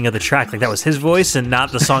the beginning of the track. Like that was his voice and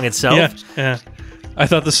not the song itself. Yeah. I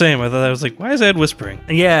thought the same. I thought I was like, why is Ed whispering?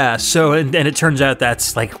 Yeah, so, and it turns out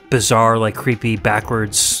that's like bizarre, like creepy,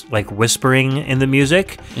 backwards, like whispering in the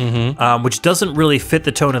music, which doesn't really fit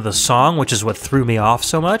the tone of the song, which is what threw me off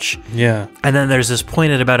so much. Yeah. And then there's this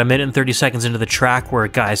point at about 1 minute and 30 seconds into the track where a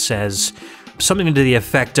guy says something to the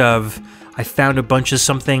effect of, I found a bunch of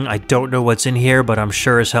something, I don't know what's in here, but I'm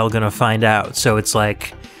sure as hell gonna find out. So it's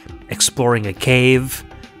like exploring a cave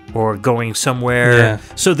or going somewhere. Yeah.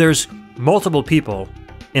 So there's multiple people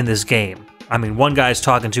in this game. I mean, one guy's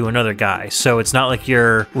talking to another guy, so it's not like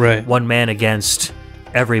you're one man against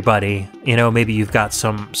everybody. You know, maybe you've got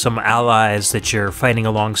some allies that you're fighting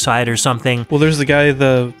alongside or something. Well, there's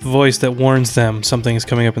the voice that warns them something is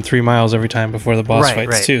coming up in 3 miles every time before the boss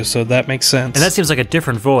fights too, so that makes sense. And that seems like a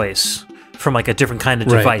different voice from like a different kind of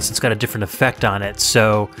device. It's got a different effect on it,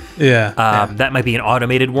 so that might be an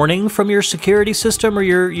automated warning from your security system or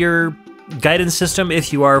your guidance system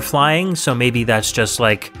if you are flying. So maybe that's just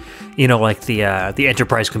like, you know, like the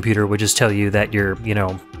enterprise computer would just tell you that you're, you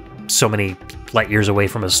know, so many light years away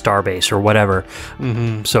from a starbase or whatever.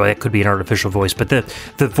 So it could be an artificial voice, but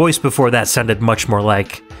the voice before that sounded much more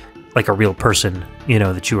like a real person, you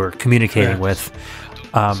know, that you were communicating with.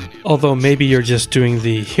 Although maybe you're just doing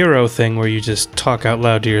the hero thing where you just talk out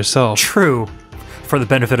loud to yourself. True. For the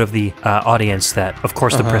benefit of the audience that, of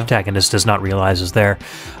course, the protagonist does not realize is there.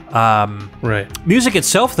 Music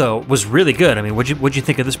itself, though, was really good. I mean, what'd you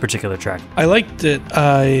think of this particular track? I liked it.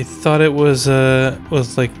 I thought it was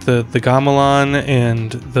like the gamelan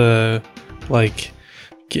and the like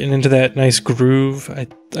getting into that nice groove.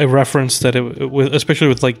 I referenced that it was, especially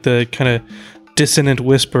with like the kind of dissonant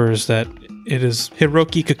whispers, that it is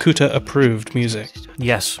Hiroki Kikuta approved music.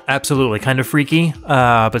 Yes, absolutely. Kind of freaky,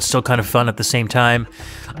 but still kind of fun at the same time.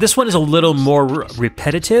 This one is a little more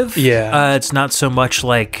repetitive. Yeah. It's not so much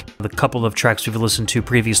like the couple of tracks we've listened to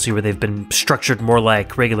previously where they've been structured more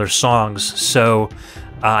like regular songs. So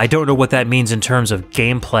I don't know what that means in terms of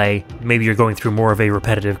gameplay. Maybe you're going through more of a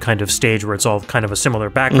repetitive kind of stage where it's all kind of a similar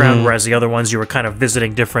background, whereas the other ones you were kind of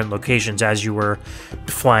visiting different locations as you were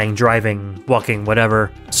flying, driving, walking,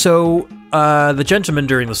 whatever. So the gentleman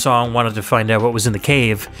during the song wanted to find out what was in the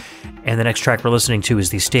cave, and the next track we're listening to is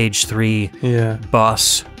the stage 3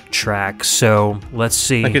 boss track. So let's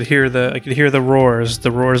see. I could hear the roars.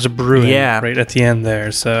 The roars of brewing right at the end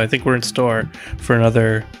there. So I think we're in store for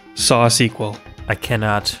another Saw sequel. I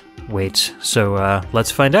cannot wait. So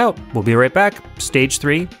let's find out. We'll be right back. Stage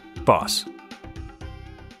 3, boss.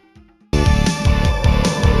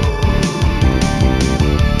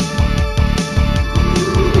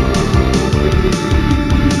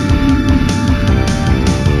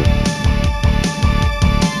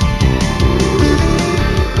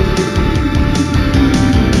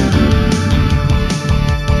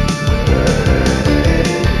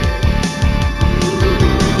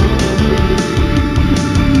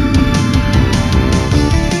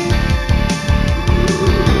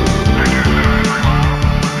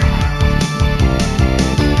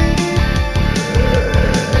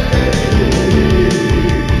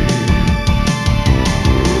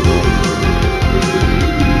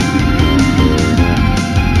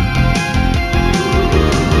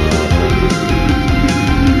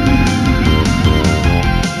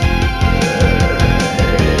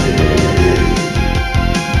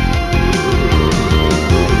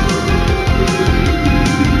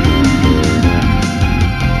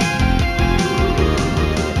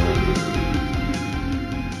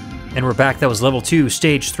 And we're back. That was level 2,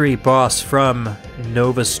 stage 3 boss from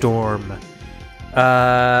Novastorm.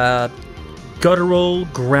 Guttural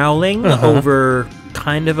growling over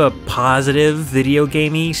kind of a positive video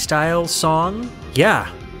gamey style song. Yeah.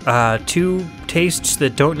 Two tastes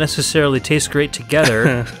that don't necessarily taste great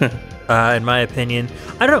together, in my opinion.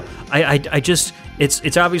 I don't know. I just...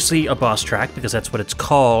 It's obviously a boss track because that's what it's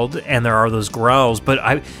called, and there are those growls.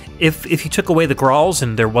 But if you took away the growls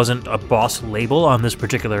and there wasn't a boss label on this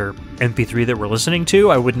particular MP3 that we're listening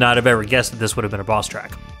to, I would not have ever guessed that this would have been a boss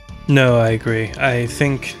track. No, I agree. I'm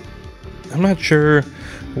not sure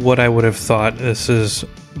what I would have thought this is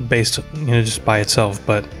based, just by itself,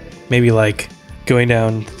 but maybe like going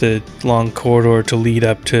down the long corridor to lead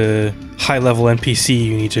up to high-level NPC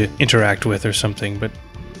you need to interact with or something, but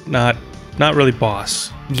not really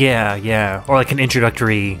boss. Yeah. Or like an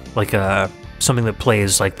introductory, like a something that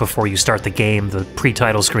plays like before you start the game. The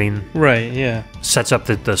pre-title screen Right, yeah. sets up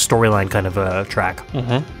the storyline kind of track.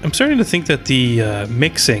 I'm starting to think that the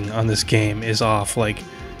mixing on this game is off. Like,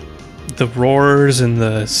 the roars and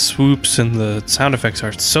the swoops and the sound effects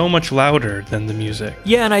are so much louder than the music.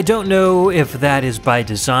 Yeah, and I don't know if that is by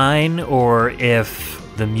design or if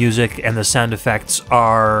the music and the sound effects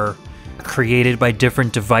are created by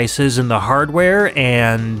different devices in the hardware,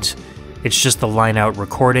 and it's just the line-out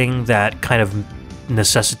recording that kind of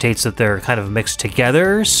necessitates that they're kind of mixed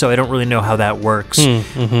together, so I don't really know how that works.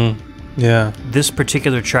 Yeah. This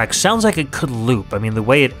particular track sounds like it could loop. I mean, the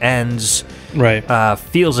way it ends Right.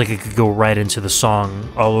 feels like it could go right into the song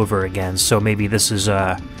all over again, so maybe this is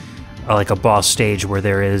like a boss stage where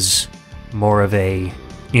there is more of a,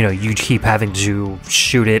 you know, you keep having to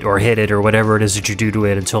shoot it or hit it or whatever it is that you do to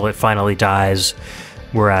it until it finally dies,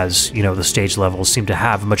 whereas, you know, the stage levels seem to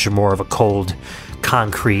have much more of a cold,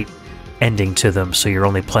 concrete ending to them, so you're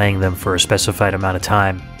only playing them for a specified amount of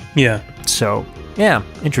time. Yeah. So, yeah,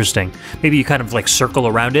 interesting. Maybe you kind of like circle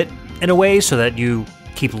around it in a way so that you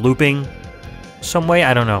keep looping some way.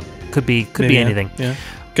 I don't know. Could be anything. Yeah.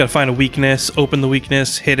 Got to find a weakness, open the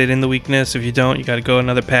weakness, hit it in the weakness. If you don't, you got to go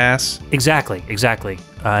another pass. Exactly.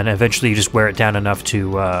 And eventually you just wear it down enough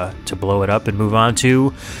to blow it up and move on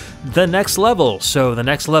to the next level. So the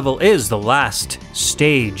next level is the last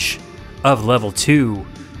stage of level 2.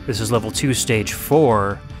 This is level 2, stage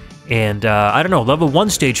 4. And I don't know, level 1,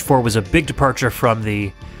 stage 4 was a big departure from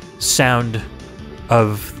the sound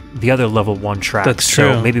of the other level 1 track. That's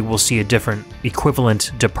so true. Maybe we'll see a different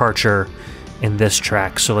equivalent departure in this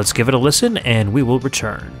track. So let's give it a listen and we will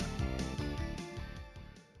return.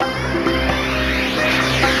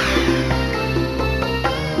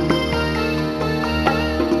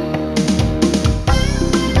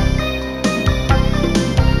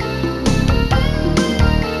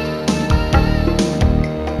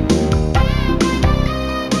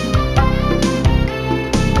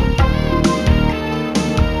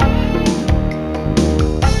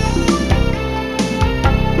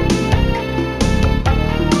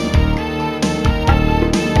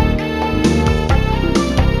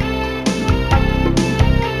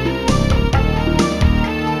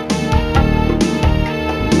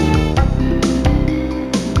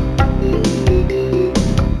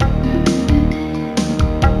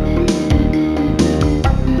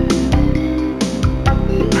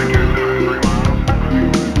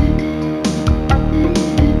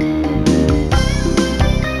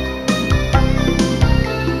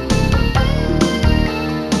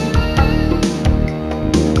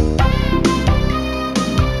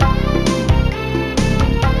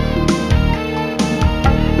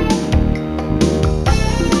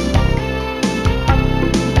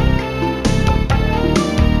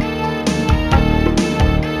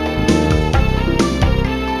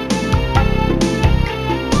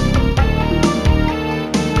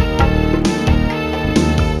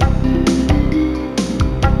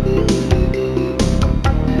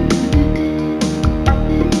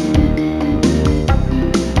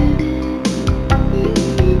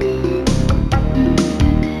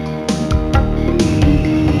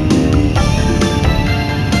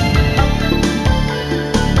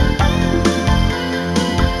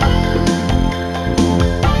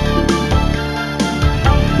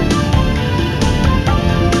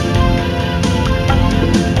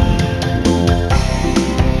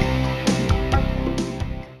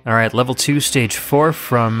 All right, level 2, stage 4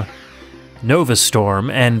 from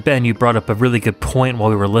Novastorm. And Ben, you brought up a really good point while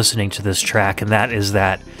we were listening to this track, and that is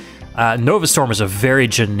that Novastorm is a very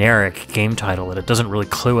generic game title, and it doesn't really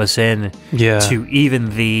clue us in to even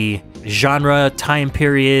the genre, time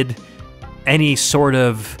period, any sort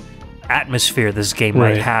of atmosphere this game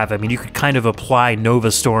might have. I mean, you could kind of apply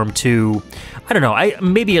Novastorm to, I don't know,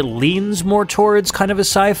 maybe it leans more towards kind of a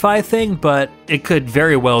sci-fi thing, but it could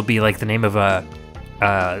very well be like the name of a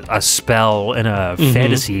spell in a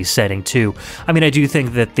fantasy setting too. I mean, I do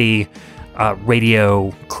think that the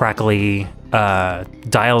radio crackly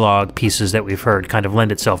dialogue pieces that we've heard kind of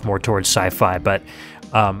lend itself more towards sci-fi, but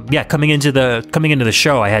yeah, coming into the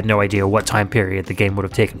show, I had no idea what time period the game would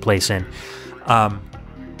have taken place in.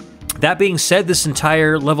 That being said, this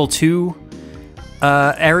entire level 2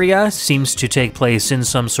 area seems to take place in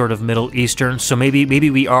some sort of Middle Eastern, so maybe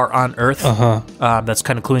we are on Earth. That's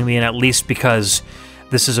kind of cluing me in, at least because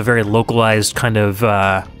this is a very localized kind of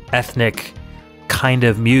ethnic kind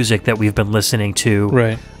of music that we've been listening to.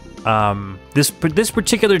 Right. This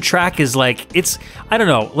particular track is like, it's, I don't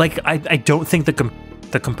know, like I don't think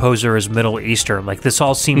the composer is Middle Eastern. Like, this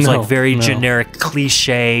all seems like very generic,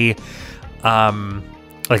 cliche,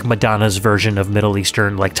 like Madonna's version of Middle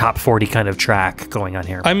Eastern, like top 40 kind of track going on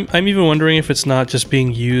here. I'm even wondering if it's not just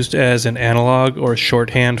being used as an analog or a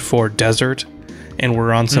shorthand for desert, and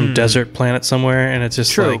we're on some desert planet somewhere, and it's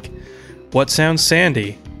just like, what sounds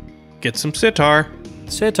sandy? Get some sitar.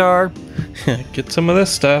 Sitar. Get some of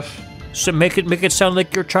this stuff. So make it sound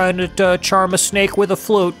like you're trying to charm a snake with a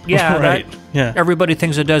flute. Yeah, right. Yeah. Everybody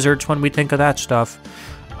thinks of deserts when we think of that stuff.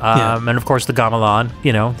 And of course the gamelan,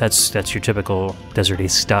 you know, that's your typical deserty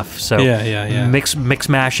stuff. So mix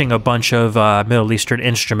mashing a bunch of Middle Eastern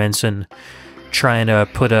instruments and trying to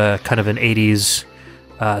put a kind of an 80s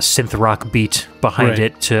synth rock beat behind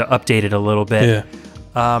it to update it a little bit.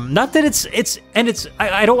 Yeah. Not that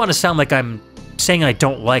I don't want to sound like I'm saying I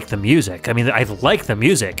don't like the music. I mean, I like the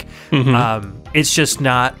music. It's just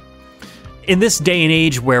not in this day and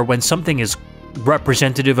age where when something is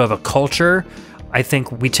representative of a culture, I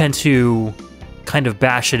think we tend to kind of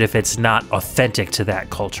bash it if it's not authentic to that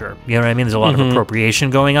culture. You know what I mean? There's a lot of appropriation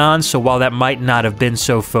going on. So while that might not have been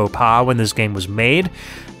so faux pas when this game was made,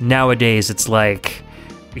 nowadays it's like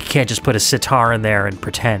you can't just put a sitar in there and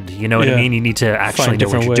pretend. You know what I mean? You need to actually know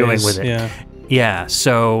what you're doing with it. Yeah.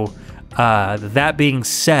 So that being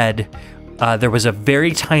said, there was a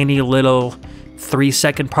very tiny little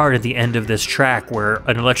 3-second part at the end of this track where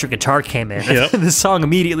an electric guitar came in and the song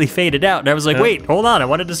immediately faded out. And I was like, wait, hold on. I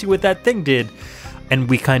wanted to see what that thing did. And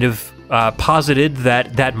we kind of posited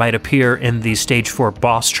that might appear in the stage 4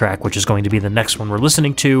 boss track, which is going to be the next one we're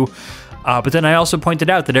listening to. But then I also pointed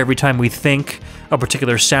out that every time we think a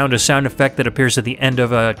particular sound, a sound effect that appears at the end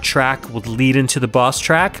of a track would lead into the boss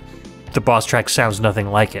track sounds nothing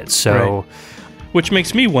like it. So, which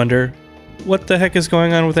makes me wonder, what the heck is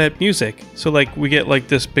going on with that music? So like we get like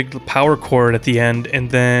this big power chord at the end, and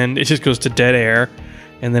then it just goes to dead air,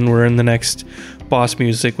 and then we're in the next boss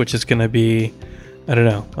music, which is going to be, I don't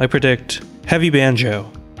know, I predict heavy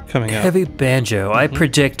banjo coming out. Heavy banjo. I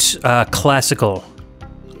predict classical,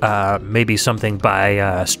 maybe something by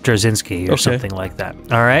Straczynski or something like that.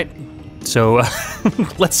 All right. So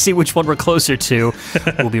let's see which one we're closer to.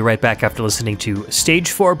 We'll be right back after listening to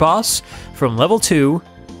Stage 4 Boss from Level 2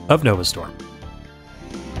 of Novastorm.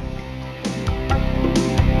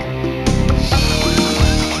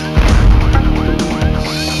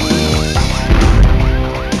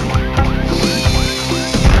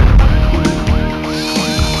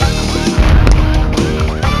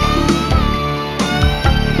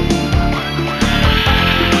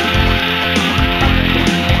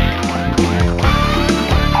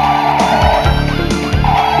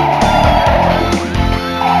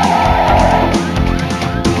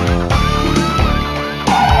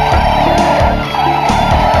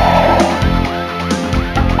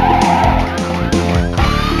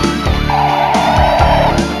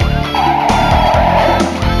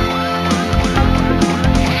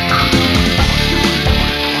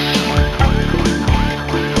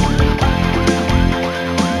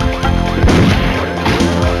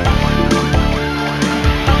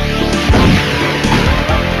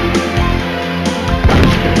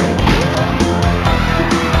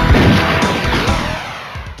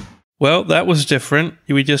 Well, that was different.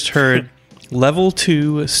 We just heard Level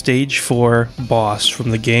 2 Stage 4 Boss from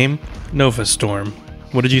the game Novastorm.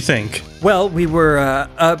 What did you think? Well, we were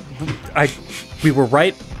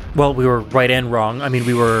right. Well, we were right and wrong. I mean,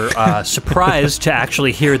 we were surprised to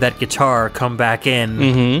actually hear that guitar come back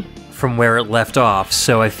in from where it left off.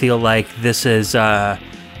 So I feel like this is these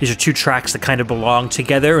are two tracks that kind of belong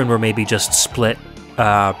together and were maybe just split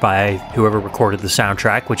by whoever recorded the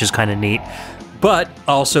soundtrack, which is kind of neat. But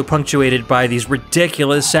also punctuated by these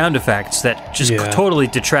ridiculous sound effects that just totally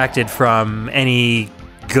detracted from any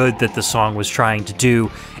good that the song was trying to do.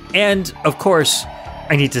 And, of course,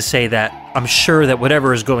 I need to say that I'm sure that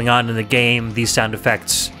whatever is going on in the game, these sound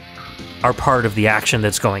effects are part of the action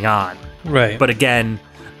that's going on. Right. But again,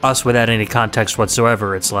 us without any context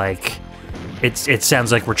whatsoever, it's like, it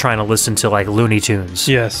sounds like we're trying to listen to, like, Looney Tunes.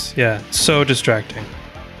 Yes, yeah. So distracting.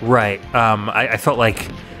 Right. I felt like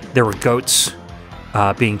there were goats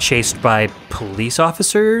being chased by police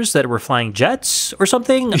officers that were flying jets or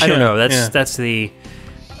something. I don't know. That's the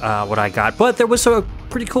what I got. But there was a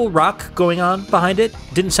pretty cool rock going on behind it.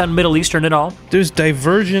 Didn't sound Middle Eastern at all. There's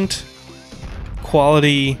divergent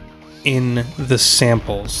quality in the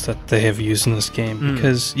samples that they have used in this game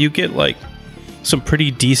because you get like some pretty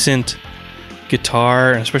decent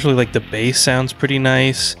guitar, and especially like the bass sounds pretty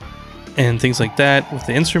nice and things like that with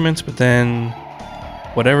the instruments, but then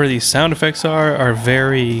whatever these sound effects are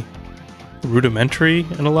very rudimentary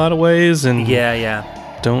in a lot of ways, and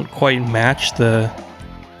don't quite match the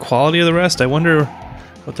quality of the rest. I wonder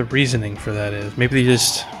what the reasoning for that is. Maybe they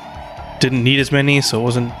just didn't need as many, so it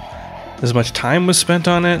wasn't as much time was spent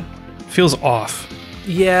on it. Feels off.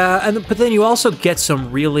 Yeah, but then you also get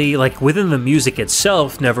some really, like, within the music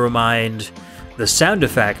itself, never mind the sound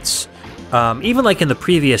effects. Even like in the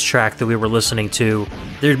previous track that we were listening to,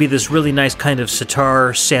 there'd be this really nice kind of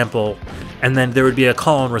sitar sample, and then there would be a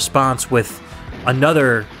call and response with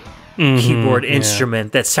another keyboard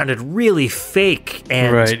instrument that sounded really fake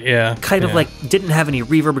and kind of like didn't have any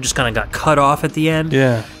reverb, or just kind of got cut off at the end.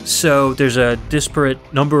 Yeah. So there's a disparate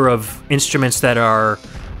number of instruments that are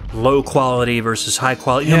low quality versus high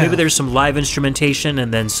quality. You know, maybe there's some live instrumentation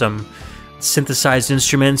and then some synthesized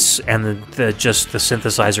instruments, and the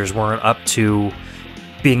synthesizers weren't up to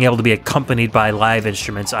being able to be accompanied by live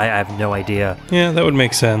instruments. I have no idea. Yeah, that would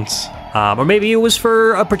make sense. Or maybe it was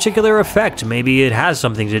for a particular effect. Maybe it has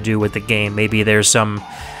something to do with the game. Maybe there's some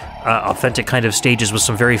authentic kind of stages with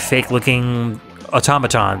some very fake-looking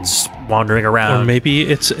automatons wandering around. Or maybe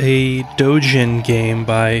it's a doujin game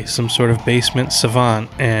by some sort of basement savant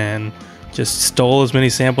and just stole as many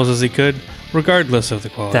samples as he could, regardless of the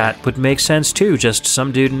quality. That would make sense too. Just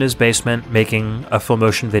some dude in his basement making a full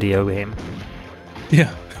motion video game.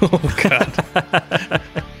 Yeah. Oh, God.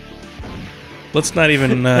 Let's not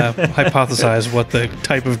even hypothesize what the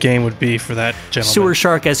type of game would be for that gentleman. Sewer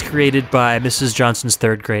Shark as created by Mrs. Johnson's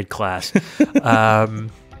third grade class.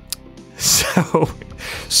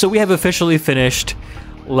 So we have officially finished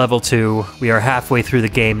level 2. We are halfway through the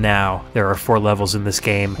game now. There are 4 levels in this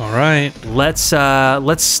game. All right. Let's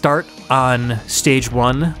start on stage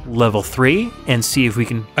 1, level 3, and see if we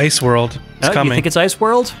can... Ice World. It's coming. You think it's Ice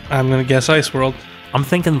World? I'm going to guess Ice World. I'm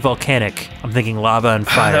thinking volcanic. I'm thinking lava and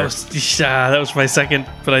fire. That was my second,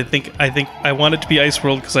 but I think I want it to be Ice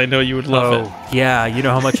World because I know you would love it. Yeah, you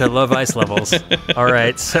know how much I love ice levels. All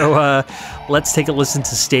right, so let's take a listen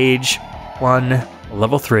to stage 1,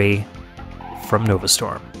 level 3 from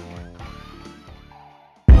Novastorm.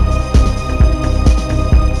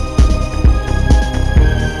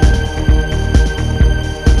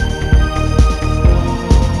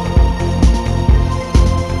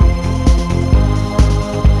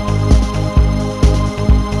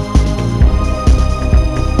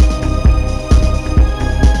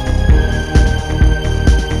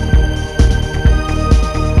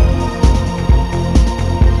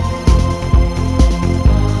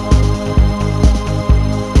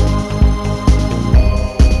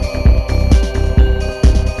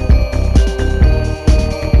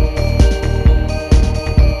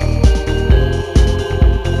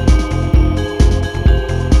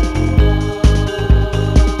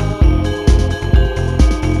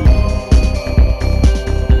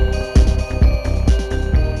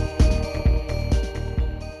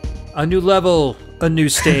 A new level, a new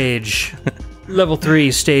stage. Level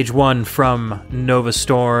 3, stage 1 from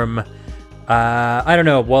Novastorm. I don't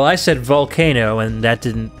know. Well, I said volcano, and that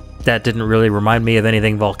didn't really remind me of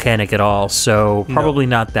anything volcanic at all. So probably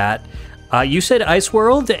not that. You said Ice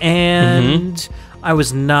World, and I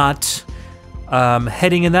was not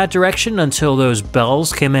heading in that direction until those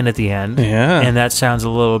bells came in at the end. Yeah, and that sounds a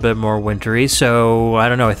little bit more wintry. So I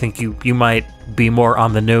don't know. I think you might be more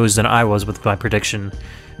on the nose than I was with my prediction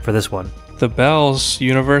for this one. The bells,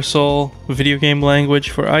 universal video game language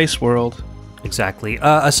for Ice World. Exactly.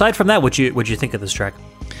 Aside from that, what'd you think of this track?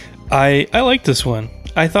 I like this one.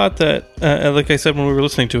 I thought that, like I said when we were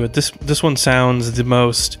listening to it, this one sounds the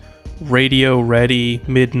most radio-ready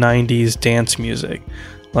mid-90s dance music.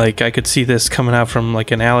 Like, I could see this coming out from like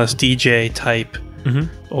an Alice DJ type,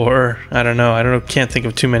 or I don't know, can't think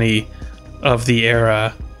of too many of the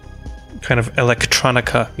era kind of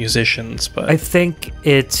electronica musicians, but I think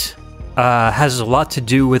it has a lot to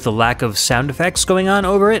do with the lack of sound effects going on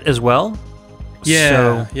over it as well. Yeah,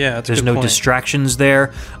 so that's there's a good no point. distractions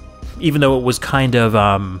there. Even though it was kind of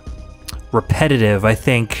repetitive, I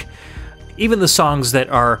think even the songs that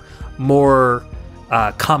are more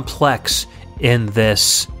complex in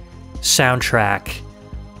this soundtrack,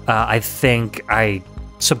 I think I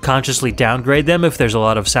subconsciously downgrade them if there's a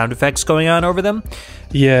lot of sound effects going on over them.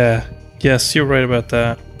 Yeah. Yes, you're right about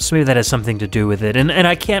that. So maybe that has something to do with it. And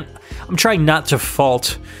I'm trying not to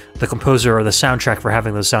fault the composer or the soundtrack for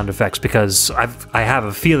having those sound effects, because I have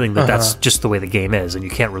a feeling that that's just the way the game is, and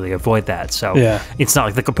you can't really avoid that. So it's not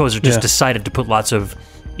like the composer just decided to put lots of,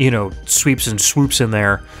 sweeps and swoops in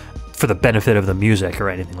there for the benefit of the music or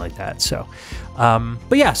anything like that. So,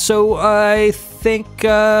 but yeah, so I think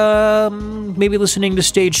maybe listening to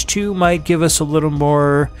stage 2 might give us a little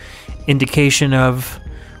more indication of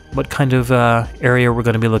what kind of area we're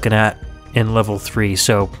going to be looking at in level 3.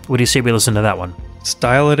 So what do you say we listen to that one?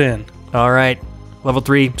 Style it in. All right. Level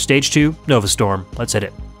 3, stage 2, Novastorm. Let's hit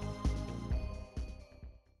it.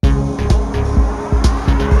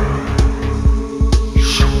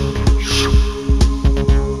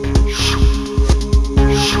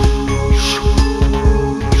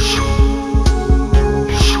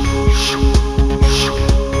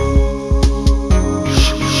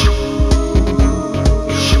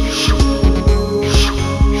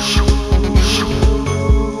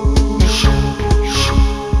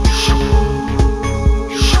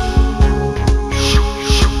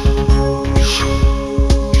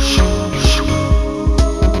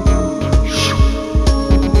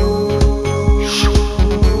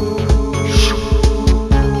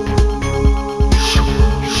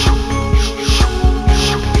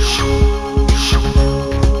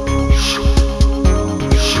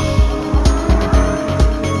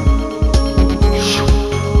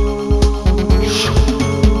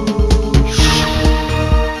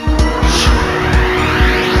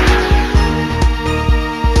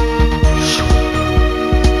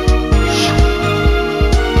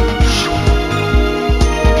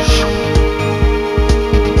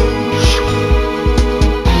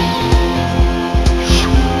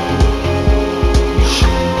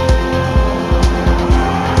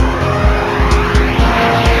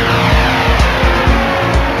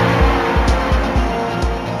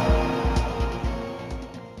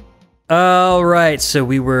 right, so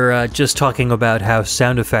we were just talking about how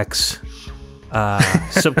sound effects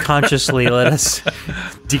subconsciously let us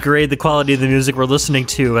degrade the quality of the music we're listening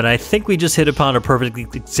to, and I think we just hit upon a perfect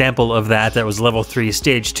example of that. That was level 3,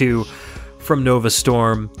 stage 2 from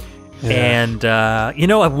Novastorm. Yeah. And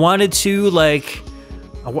I wanted to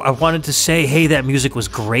say, hey, that music was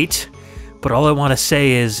great, but all I want to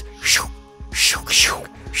say is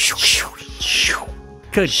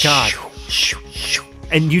good God.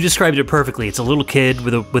 And you described it perfectly. It's a little kid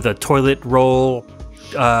with a toilet roll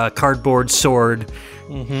cardboard sword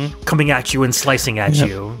coming at you and slicing at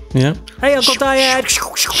you. Yeah. Hey, Uncle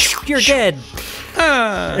Dyad, you're dead.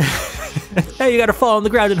 Now you gotta fall on the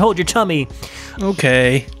ground and hold your tummy.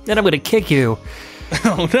 Okay. Then I'm gonna kick you.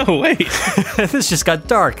 Oh, no, wait. This just got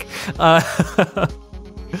dark.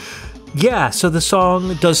 Yeah, so the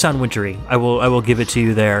song does sound wintry. I will give it to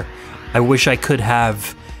you there. I wish I could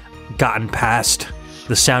have gotten past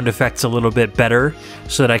the sound effects a little bit better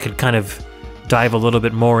so that I could kind of dive a little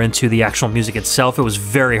bit more into the actual music itself. It was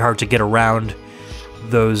very hard to get around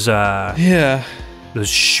those those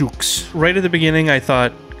shooks. Right at the beginning, I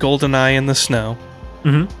thought GoldenEye in the snow.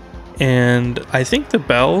 Mm-hmm. And I think the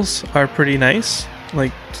bells are pretty nice.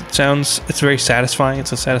 Like, it's very satisfying.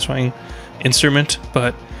 It's a satisfying instrument,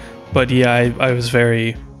 but yeah, I was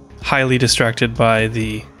very highly distracted by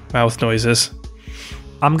the mouth noises.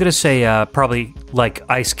 I'm gonna say probably like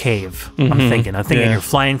Ice Cave. I'm thinking you're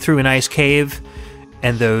flying through an ice cave,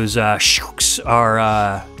 and those shooks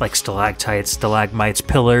are like stalactites, stalagmites,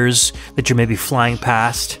 pillars that you're maybe flying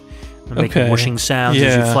past, making whooshing sounds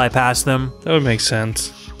as you fly past them. That would make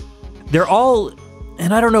sense. They're all,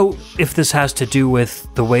 and I don't know if this has to do with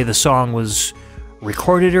the way the song was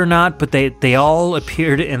recorded or not, but they all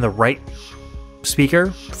appeared in the right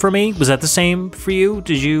speaker for me. Was that the same for you?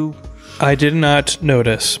 Did you? I did not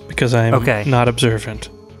notice because I'm not observant.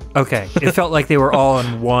 Okay. It felt like they were all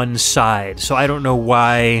on one side. So I don't know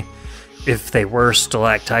why, if they were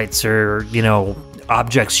stalactites or,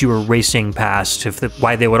 objects you were racing past,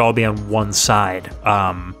 why they would all be on one side.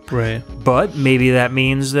 Right. But maybe that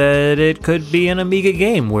means that it could be an Amiga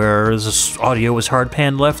game where the audio was hard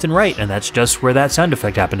panned left and right, and that's just where that sound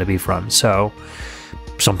effect happened to be from. So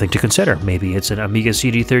something to consider. Maybe it's an Amiga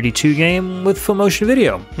CD32 game with full motion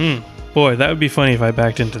video. Boy, that would be funny if I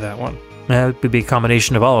backed into that one. That would be a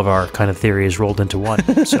combination of all of our kind of theories rolled into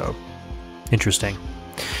one. So, interesting.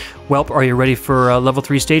 Well, are you ready for level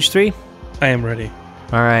 3, stage 3? I am ready.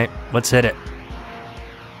 All right, let's hit it.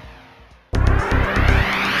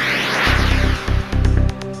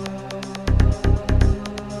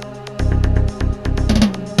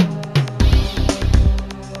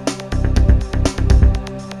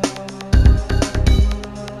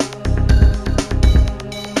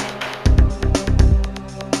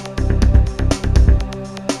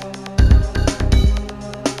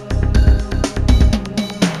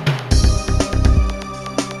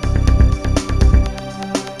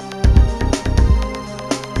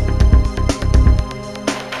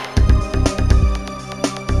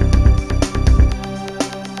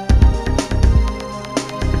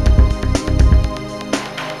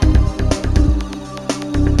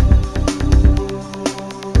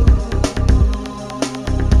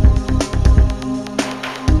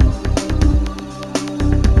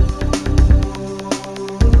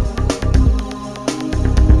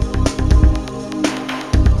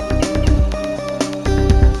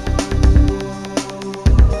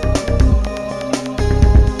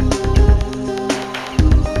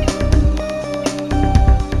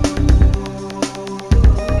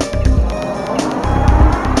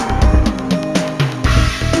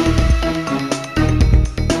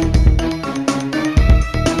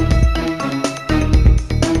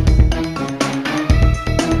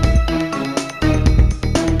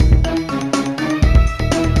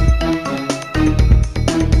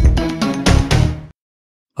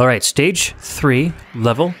 All right, stage 3,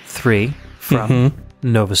 level 3 from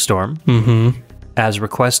Novastorm, as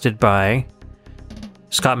requested by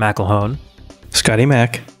Scott McElhone. Scotty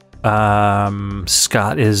Mac.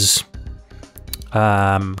 Scott is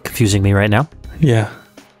confusing me right now. Yeah.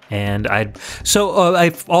 And I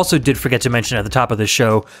also did forget to mention at the top of the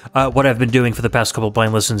show, what I've been doing for the past couple of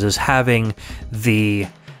blind listens is having the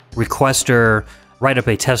requester write up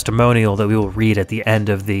a testimonial that we will read at the end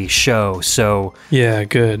of the show. So yeah,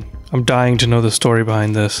 good. I'm dying to know the story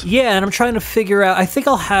behind this. Yeah, and I'm trying to figure out. I think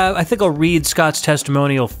I'll read Scott's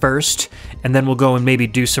testimonial first, and then we'll go and maybe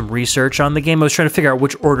do some research on the game. I was trying to figure out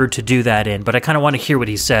which order to do that in, but I kind of want to hear what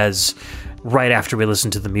he says right after we listen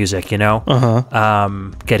to the music, you know?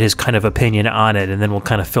 Get his kind of opinion on it, and then we'll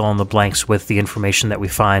kind of fill in the blanks with the information that we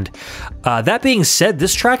find. That being said,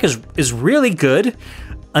 this track is really good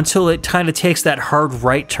until it kind of takes that hard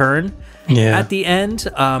right turn at the end.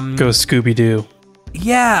 Goes Scooby-Doo.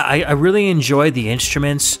 Yeah, I really enjoyed the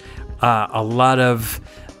instruments. A lot of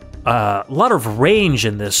range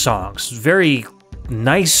in this song. It's very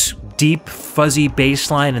nice, deep, fuzzy bass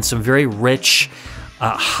line and some very rich,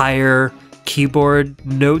 higher keyboard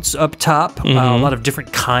notes up top. A lot of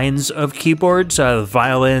different kinds of keyboards,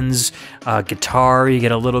 violins, guitar. You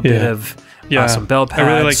get a little bit of some bell pads. I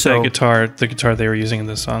really like the guitar they were using in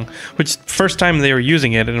this song, which first time they were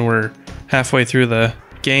using it, and we're halfway through the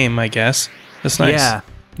game, I guess. That's nice.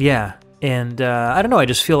 Yeah. And I don't know, I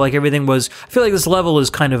just feel like I feel like this level is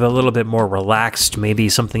kind of a little bit more relaxed, maybe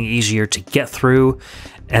something easier to get through.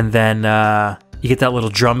 And then you get that little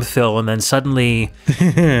drum fill, and then suddenly,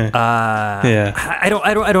 I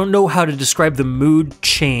don't know how to describe the mood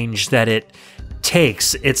change that it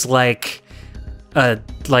takes. It's like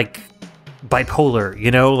bipolar,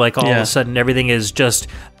 you know, like all of a sudden everything is just,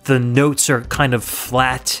 the notes are kind of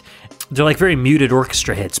flat. They're like very muted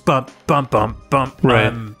orchestra hits, bump, bump, bump, bump,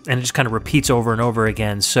 right. And it just kind of repeats over and over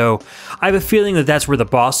again. So I have a feeling that that's where the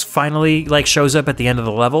boss finally like shows up at the end of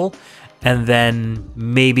the level, and then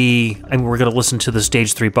maybe we're going to listen to the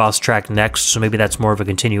stage 3 boss track next, so maybe that's more of a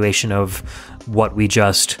continuation of what we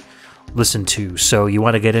just listened to. So you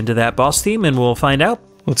want to get into that boss theme, and we'll find out.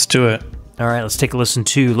 Let's do it. All right, let's take a listen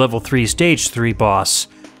to level 3, stage 3 boss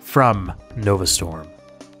from Novastorm.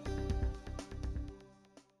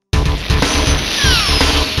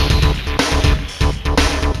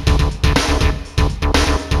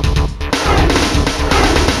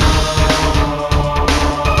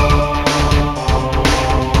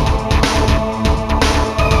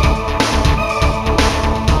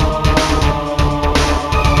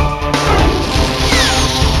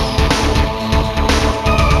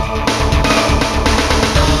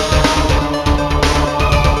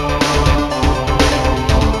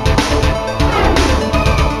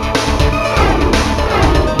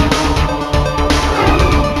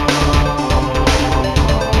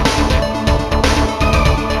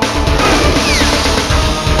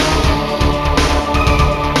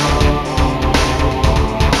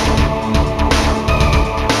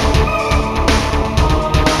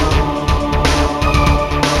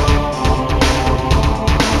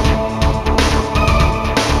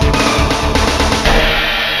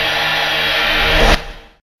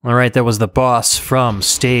 Alright, that was the boss from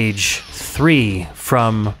stage 3,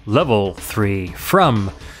 from level 3,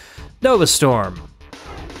 from Novastorm,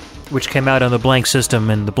 which came out on the blank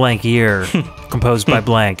system in the blank year, composed by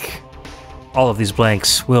blank. All of these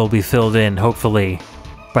blanks will be filled in, hopefully,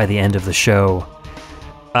 by the end of the show.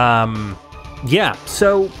 Yeah,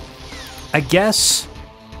 so I guess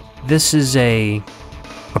this is a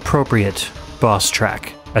appropriate boss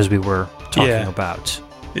track, as we were talking about.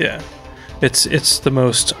 Yeah. It's the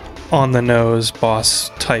most on-the-nose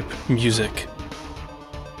boss-type music.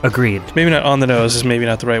 Agreed. Maybe not on the nose is maybe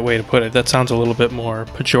not the right way to put it. That sounds a little bit more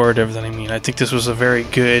pejorative than I mean. I think this was a very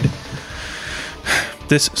good...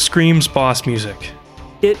 This screams boss music.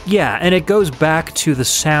 Yeah, and it goes back to the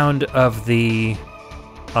sound of the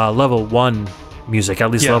level 1 music, at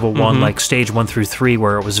least level 1, like stage 1 through 3,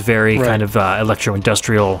 where it was very kind of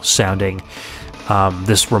electro-industrial sounding.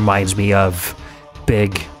 This reminds me of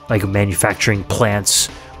big... like manufacturing plants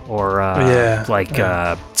or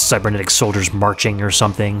cybernetic soldiers marching or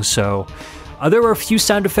something. So there were a few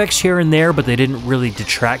sound effects here and there, but they didn't really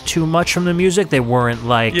detract too much from the music. They weren't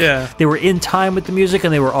like... They were in time with the music,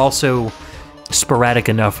 and they were also sporadic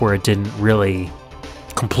enough where it didn't really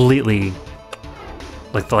completely...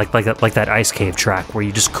 like that Ice Cave track where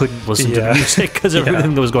you just couldn't listen to the music because of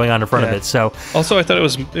everything that was going on in front of it. So also, I thought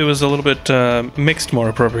it was a little bit mixed more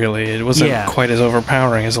appropriately. It wasn't quite as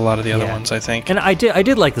overpowering as a lot of the other ones, I think. And I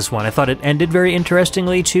did like this one. I thought it ended very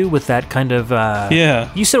interestingly too, with that kind of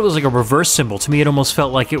You said it was like a reverse symbol. To me, it almost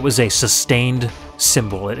felt like it was a sustained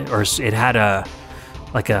symbol, it had a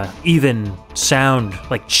even sound,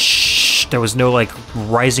 like shh. There was no like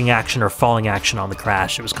rising action or falling action on the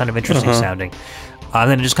crash. It was kind of interesting sounding. And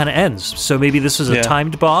then it just kind of ends. So maybe this is a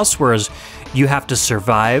timed boss, whereas you have to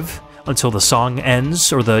survive until the song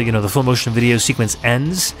ends, or the full motion video sequence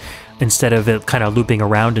ends, instead of it kind of looping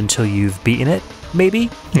around until you've beaten it. Maybe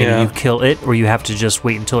you kill it, or you have to just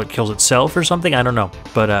wait until it kills itself or something. I don't know,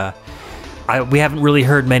 but we haven't really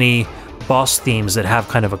heard many boss themes that have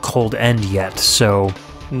kind of a cold end yet. So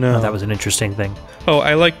that was an interesting thing. Oh,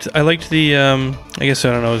 I liked the I guess,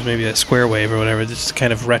 I don't know, it was maybe a square wave or whatever. This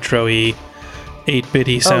kind of retro-y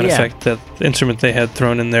 8-bitty sound yeah. effect, that instrument they had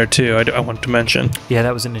thrown in there too. I wanted to mention. Yeah,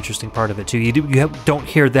 that was an interesting part of it too. Don't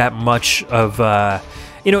hear that much of,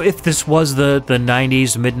 if this was the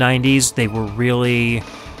 90s, mid 90s, they were really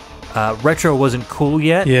retro wasn't cool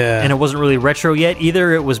yet. Yeah, and it wasn't really retro yet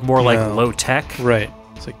either. It was more like low tech. Right.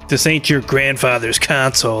 It's like, this ain't your grandfather's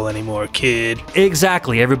console anymore, kid.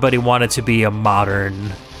 Exactly. Everybody wanted to be a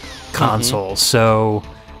modern console, so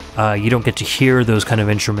you don't get to hear those kind of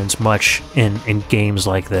instruments much in games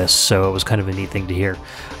like this, so it was kind of a neat thing to hear.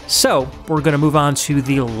 So we're going to move on to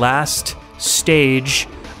the last stage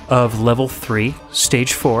of level 3,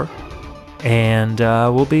 stage 4, and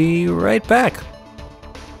we'll be right back.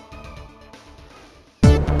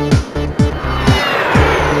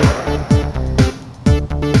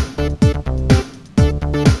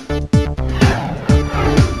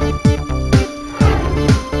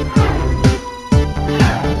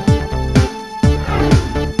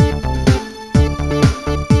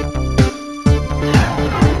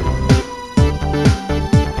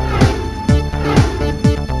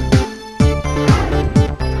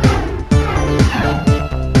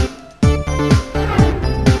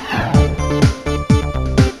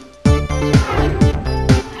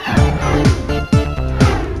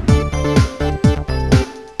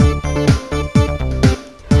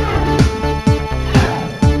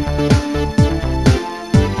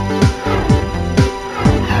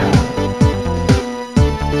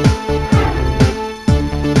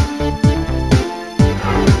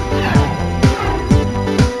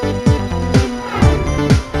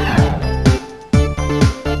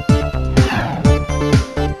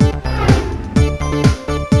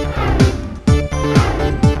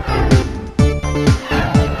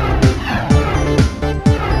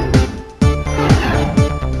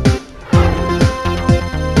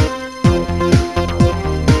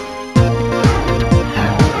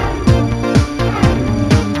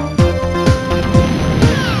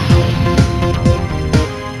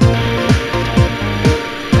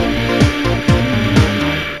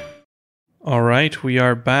 right, we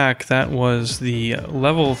are back. That was the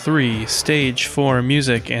level 3, stage 4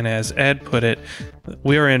 music, and as Ed put it,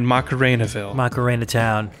 we are in Macarenaville. Macarena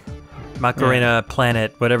Town. Macarena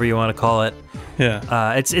Planet, whatever you want to call it.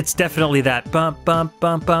 Yeah. It's definitely that bump, bump,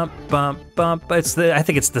 bump, bump, bump, bump. I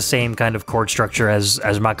think it's the same kind of chord structure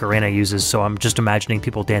as Macarena uses, so I'm just imagining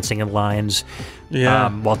people dancing in lines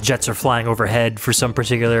while jets are flying overhead for some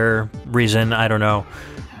particular reason. I don't know.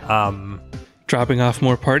 Dropping off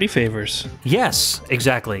more party favors. Yes,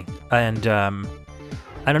 exactly. And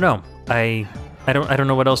I don't know. I don't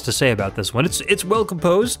know what else to say about this one. It's well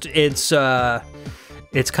composed. It's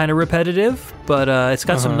kind of repetitive, but it's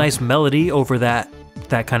got some nice melody over that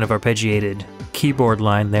kind of arpeggiated keyboard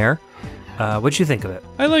line there. What'd you think of it?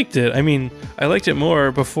 I liked it. I mean, I liked it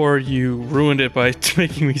more before you ruined it by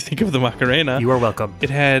making me think of the Macarena. You are welcome. It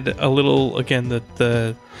had a little, again,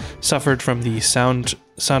 the suffered from the sound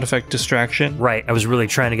effect distraction. Right. I was really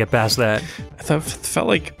trying to get past that. I thought it felt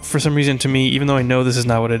like, for some reason to me, even though I know this is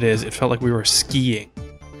not what it is, it felt like we were skiing.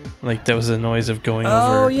 Like that was the noise of going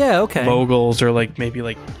over moguls, or like maybe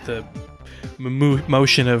like the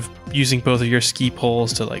motion of using both of your ski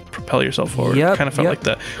poles to like propel yourself forward. It kind of felt like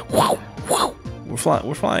the wow, wow, we're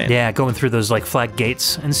flying. Yeah, going through those like flat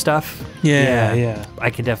gates and stuff. Yeah.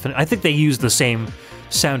 I think they use the same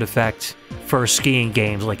sound effect for skiing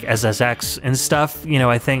games like SSX and stuff. You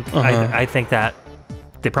know, I think I think that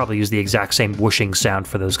they probably use the exact same whooshing sound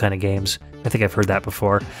for those kind of games. I think I've heard that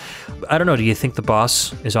before. I don't know. Do you think the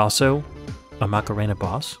boss is also a Macarena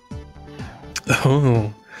boss?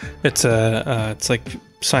 Oh, it's like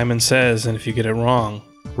Simon Says, and if you get it wrong,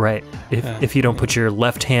 right? If you don't put your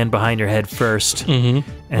left hand behind your head first, and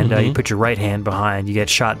you put your right hand behind, you get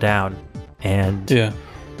shot down. And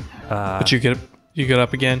but you get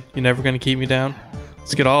up again. You're never gonna keep me down.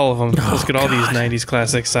 Let's get all of them. Let's get all these '90s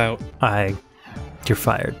classics out. You're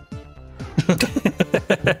fired.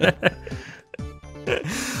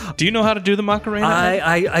 Do you know how to do the Macarena?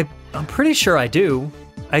 I'm pretty sure I do.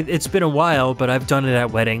 It's been a while, but I've done it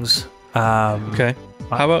at weddings. Okay.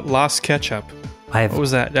 How about Lost Ketchup? What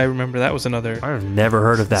was that? I remember that was another. I've never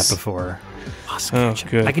heard of that before. Lost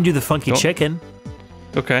Ketchup. Good. I can do the Funky Chicken.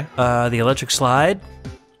 Okay. The Electric Slide.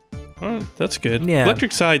 Oh, that's good. Yeah.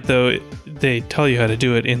 Electric Slide, though, they tell you how to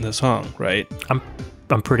do it in the song, right?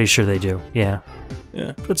 I'm pretty sure they do. Yeah.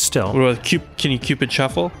 Yeah. But still. What about can you Cupid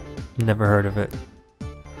Shuffle? Never heard of it.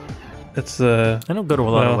 That's the. I don't go to a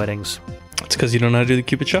lot of weddings. It's because you don't know how to do the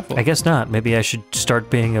Cupid Shuffle. I guess not. Maybe I should start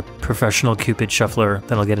being a professional Cupid Shuffler.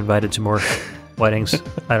 Then I'll get invited to more weddings.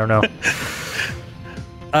 I don't know.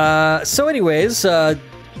 So anyways, do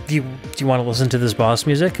you want to listen to this boss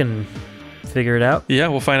music and figure it out. Yeah,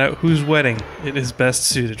 we'll find out whose wedding it is best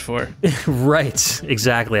suited for. Right,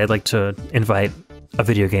 exactly. I'd like to invite a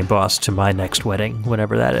video game boss to my next wedding,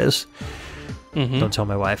 whenever that is. Mm-hmm. Don't tell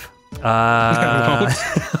my wife.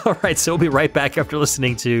 All right, so we'll be right back after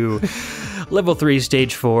listening to Level 3,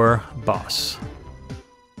 Stage 4, Boss.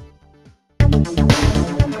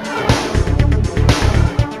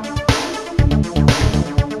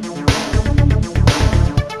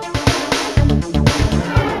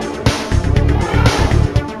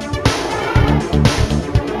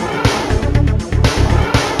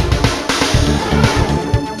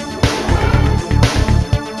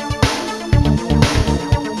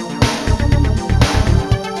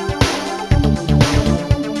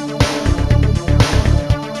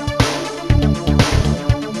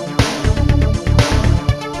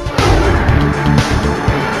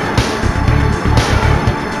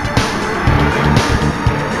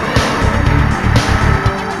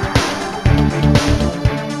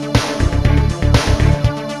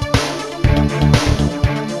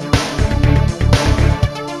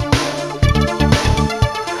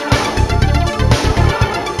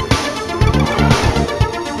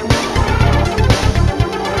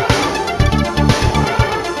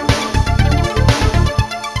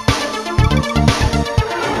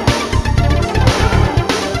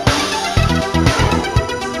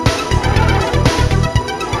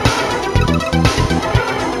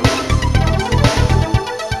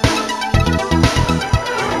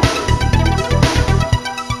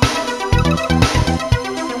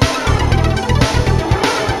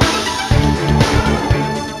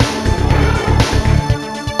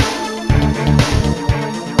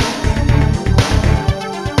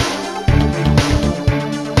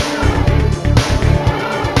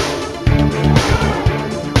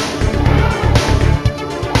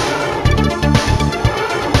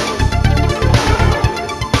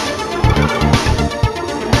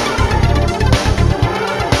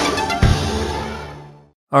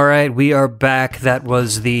 All right, we are back. That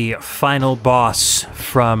was the final boss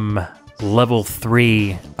from Level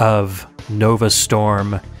 3 of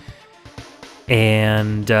Novastorm.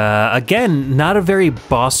 And again, not a very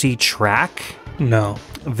bossy track. No.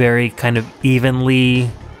 Very kind of evenly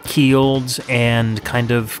keeled and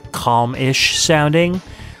kind of calm-ish sounding.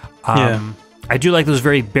 Yeah. I do like those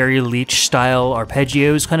very Barry Leach style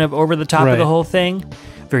arpeggios kind of over the top of the whole thing.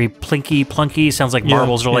 Very plinky, plunky. Sounds like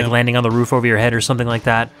marbles are like landing on the roof over your head or something like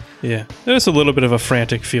that. Yeah. There's a little bit of a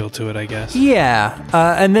frantic feel to it, I guess. Yeah.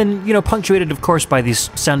 And then, punctuated, of course, by these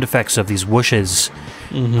sound effects of these whooshes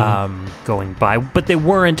going by. But they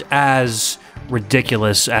weren't as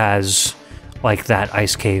ridiculous as, like, that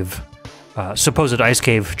Ice Cave, supposed Ice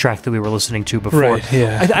Cave track that we were listening to before. Right,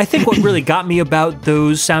 yeah. I think what really got me about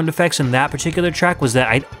those sound effects in that particular track was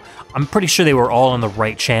that I'm pretty sure they were all on the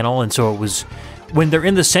right channel, and so it was... When they're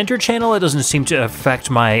in the center channel, it doesn't seem to affect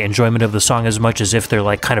my enjoyment of the song as much as if they're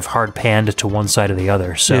like kind of hard panned to one side or the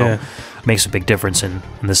other. So it makes a big difference in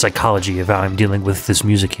the psychology of how I'm dealing with this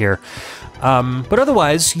music here. But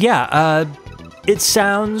otherwise, it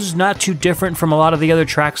sounds not too different from a lot of the other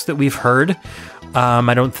tracks that we've heard.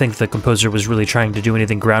 I don't think the composer was really trying to do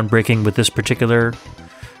anything groundbreaking with this particular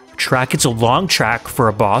track. It's a long track for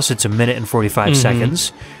a boss. It's 1 minute and 45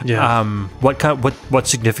 seconds. Yeah. What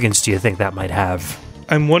significance do you think that might have?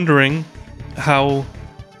 I'm wondering how,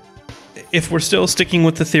 if we're still sticking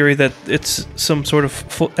with the theory that it's some sort of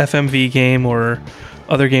FMV game or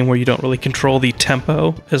other game where you don't really control the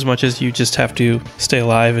tempo as much as you just have to stay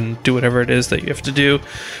alive and do whatever it is that you have to do.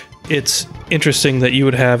 It's interesting that you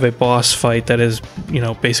would have a boss fight that is,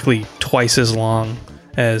 basically twice as long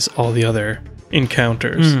as all the other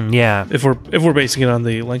encounters. If we're basing it on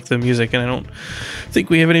the length of the music, and I don't think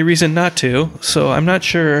we have any reason not to, so I'm not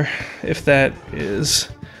sure if that is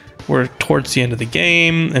we're towards the end of the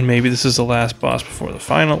game and maybe this is the last boss before the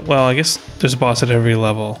final. Well, I guess there's a boss at every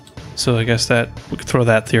level, so I guess that we could throw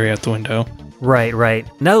that theory out the window. Right.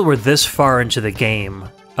 Now that we're this far into the game,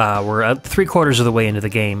 we're at 3/4 of the way into the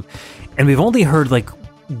game, and we've only heard like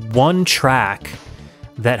one track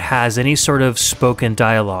that has any sort of spoken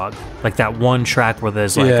dialogue, like that one track where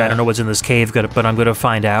there's like, I don't know what's in this cave, but I'm going to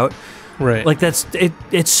find out. Right. Like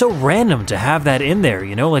it's so random to have that in there,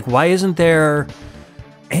 Like, why isn't there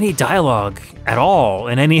any dialogue at all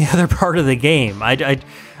in any other part of the game? Do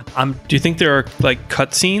you think there are like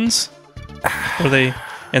cutscenes?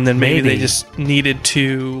 And then maybe they just needed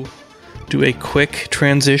to do a quick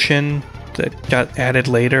transition that got added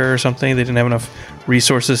later or something? They didn't have enough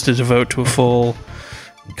resources to devote to a full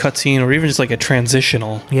cutscene or even just like a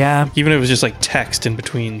transitional. Yeah. Even if it was just like text in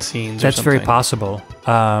between scenes. That's or something. very possible.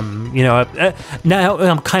 Now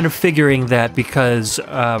I'm kind of figuring that because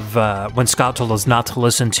of when Scott told us not to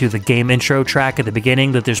listen to the game intro track at the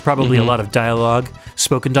beginning, that there's probably a lot of dialogue,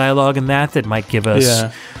 spoken dialogue in that might give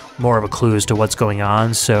us more of a clue as to what's going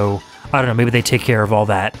on. So I don't know, maybe they take care of all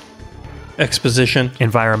that exposition,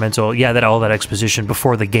 all that exposition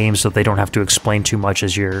before the game, so they don't have to explain too much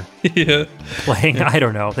as you're playing. I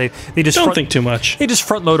don't know. They just don't think too much. They just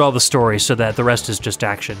front load all the story so that the rest is just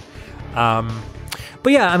action.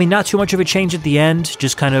 But yeah, I mean, not too much of a change at the end.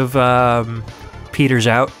 Just kind of peters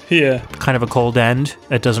out. Yeah. Kind of a cold end.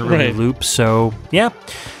 It doesn't really loop. So yeah.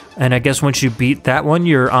 And I guess once you beat that one,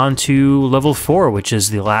 you're on to level 4, which is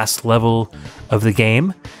the last level of the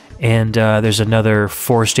game. And there's another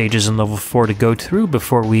 4 stages in level 4 to go through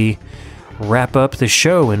before we wrap up the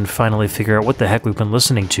show and finally figure out what the heck we've been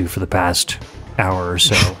listening to for the past hour or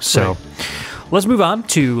so. So let's move on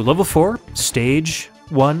to level 4, stage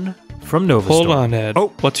 1 from Novastorm. Hold on, Ed. Oh,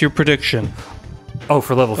 what's your prediction? Oh,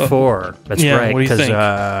 for level 4. That's right. What do you think?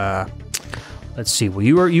 Let's see. Well,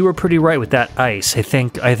 you were pretty right with that ice. I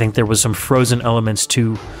think there was some frozen elements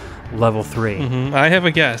to level 3. I have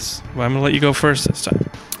a guess. Well, I'm gonna let you go first this time.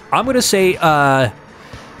 I'm going to say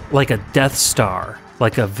like a Death Star,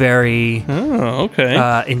 like a very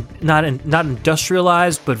not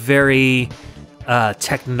industrialized, but very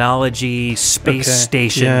technology space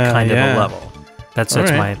station kind of a level. That's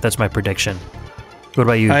my prediction. What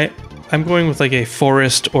about you? I'm going with like a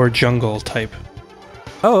forest or jungle type.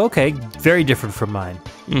 Oh, okay. Very different from mine.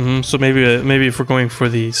 So maybe if we're going for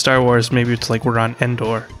the Star Wars, maybe it's like we're on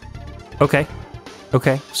Endor. Okay.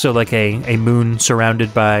 So like a moon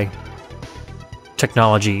surrounded by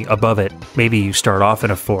technology above it. Maybe you start off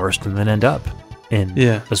in a forest and then end up in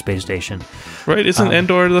a space station. Right? Isn't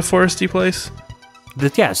Endor the foresty place?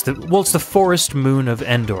 It's the forest moon of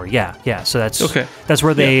Endor. Yeah. So that's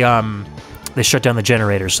where they shut down the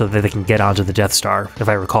generators so that they can get onto the Death Star, if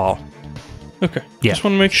I recall. Okay. Yeah. Just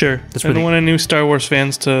want to make sure. I don't want any new Star Wars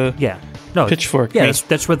fans to pitchfork me.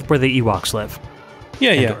 That's where the Ewoks live.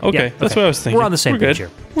 Yeah. Okay. That's what I was thinking. We're on the same page here.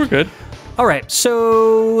 We're good. All right.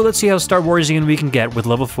 So let's see how Star Warsian we can get with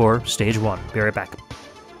level 4, stage 1. Be right back.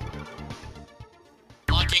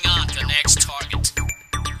 Locking on to next target.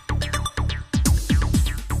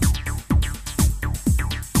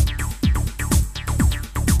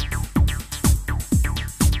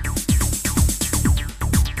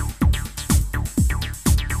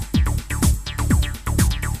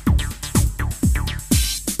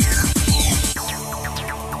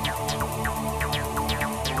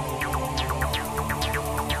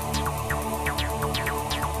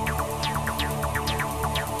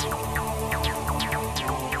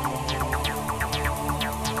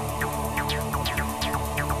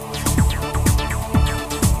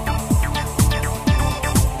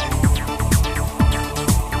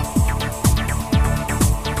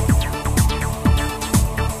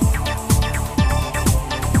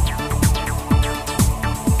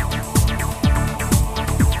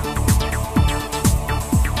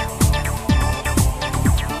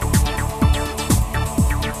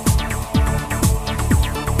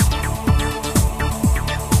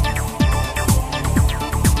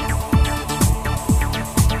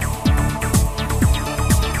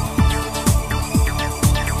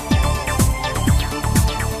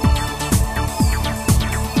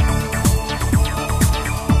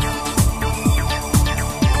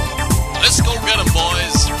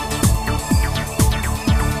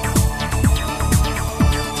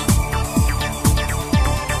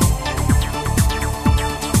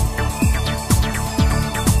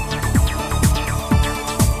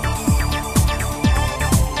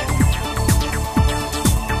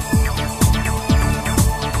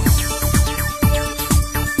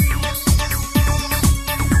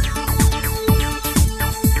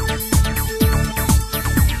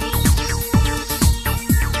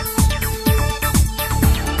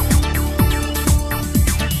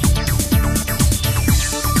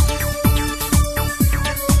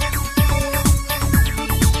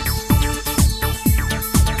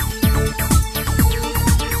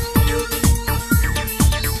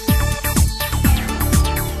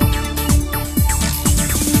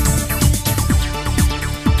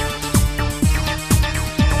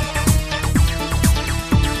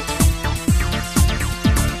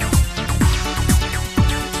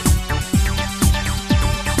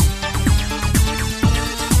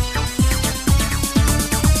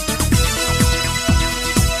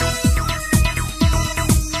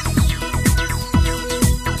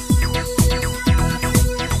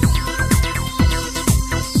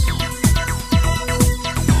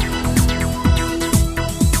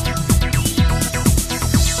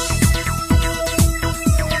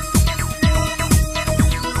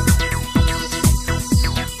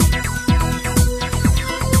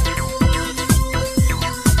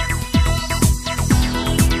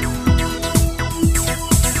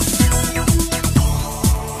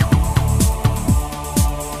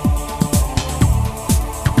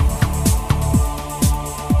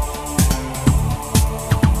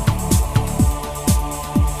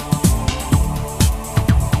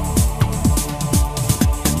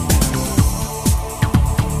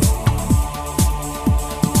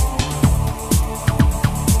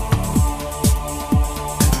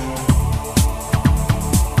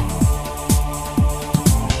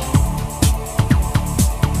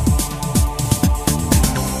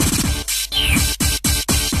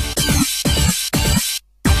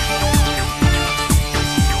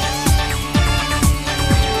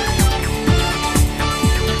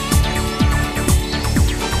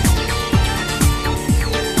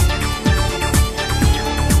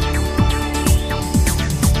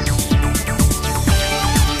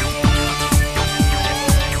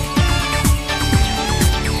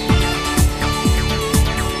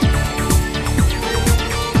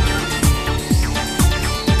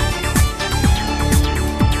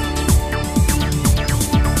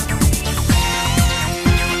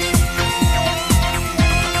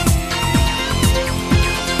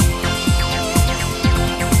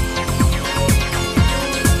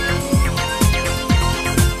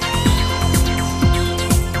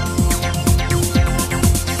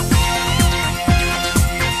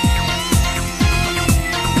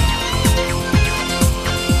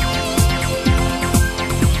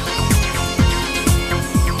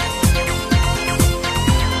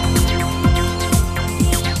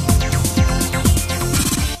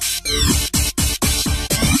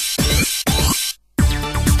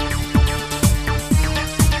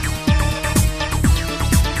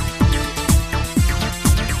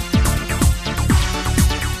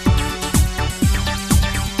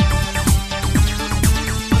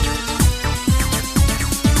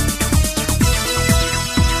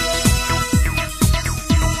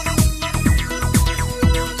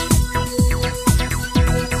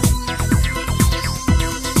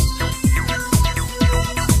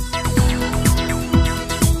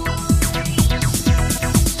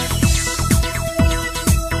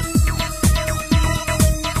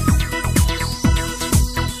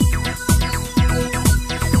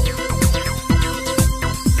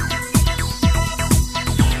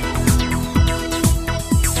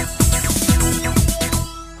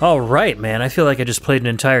 All right, man. I feel like I just played an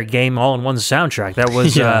entire game all in one soundtrack. That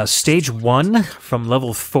was stage 1 from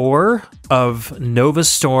level 4 of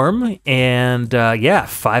Novastorm. And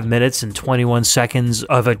 5 minutes and 21 seconds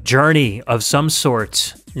of a journey of some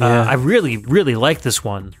sort. Yeah. I really, really like this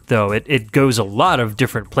one, though. It goes a lot of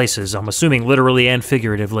different places. I'm assuming literally and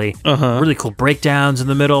figuratively. Really cool breakdowns in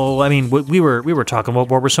the middle. I mean, we were talking. What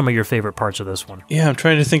were some of your favorite parts of this one? Yeah, I'm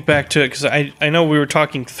trying to think back to it because I know we were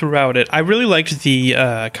talking throughout it. I really liked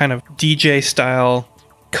the kind of DJ style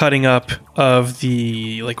cutting up of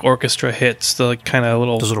the like orchestra hits, the like, kind of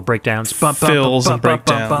Those little breakdowns, fills and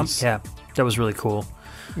breakdowns. Yeah, that was really cool.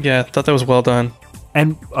 Yeah, I thought that was well done.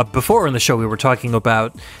 And before in the show, we were talking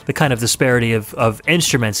about the kind of disparity of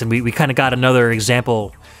instruments, and we kind of got another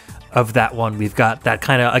example of that one. We've got that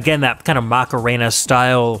kind of Macarena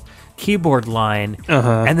style keyboard line,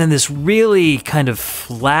 and then this really kind of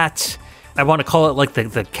flat, I want to call it like the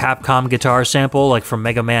Capcom guitar sample, like from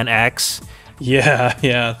Mega Man X.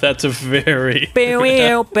 Yeah, that's a very...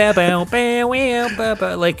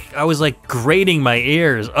 like, I was like grating my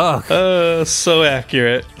ears. Ugh. So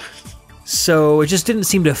accurate. So it just didn't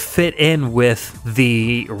seem to fit in with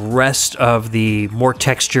the rest of the more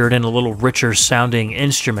textured and a little richer sounding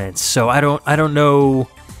instruments. So I don't know.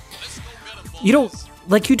 You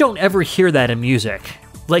don't ever hear that in music.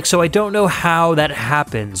 Like, so I don't know how that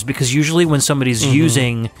happens, because usually when somebody's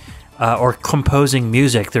using or composing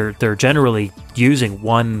music, they're generally using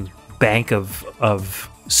one bank of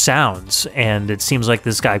sounds, and it seems like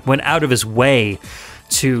this guy went out of his way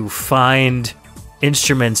to find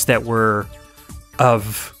instruments that were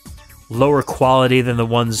of lower quality than the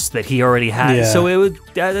ones that he already had. Yeah. So it was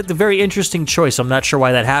a very interesting choice. I'm not sure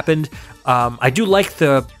why that happened. I do like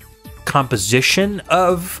the composition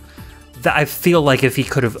of that. I feel like if he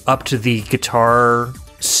could have upped the guitar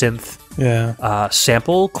synth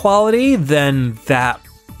sample quality, then that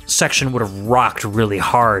section would have rocked really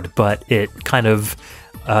hard, but it kind of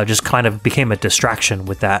just kind of became a distraction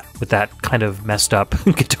with that kind of messed up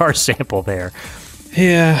guitar sample there.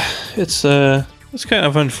 Yeah, it's kind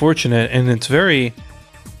of unfortunate, and it's very...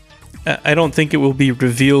 I don't think it will be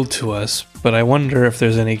revealed to us, but I wonder if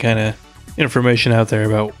there's any kind of information out there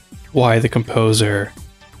about why the composer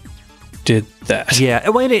did that. Yeah,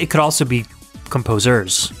 well, it could also be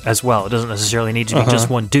composers as well. It doesn't necessarily need to be just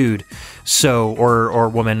one dude, so or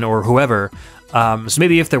woman or whoever. So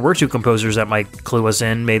maybe if there were two composers, that might clue us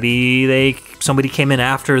in. Maybe somebody came in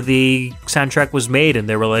after the soundtrack was made, and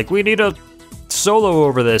they were like, "We need a solo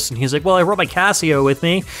over this," and he's like, "Well, I brought my Casio with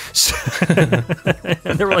me,"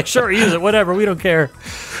 and they were like, "Sure, use it, whatever, we don't care,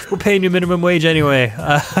 we're paying you minimum wage anyway."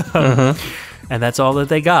 And that's all that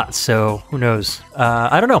they got, so who knows.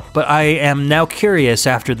 I don't know, but I am now curious,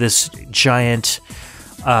 after this giant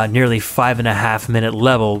nearly 5.5 minute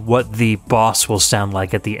level, what the boss will sound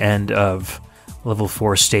like at the end of level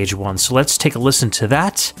 4 stage 1. So let's take a listen to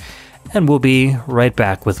that, and we'll be right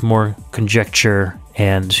back with more conjecture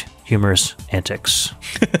and humorous antics.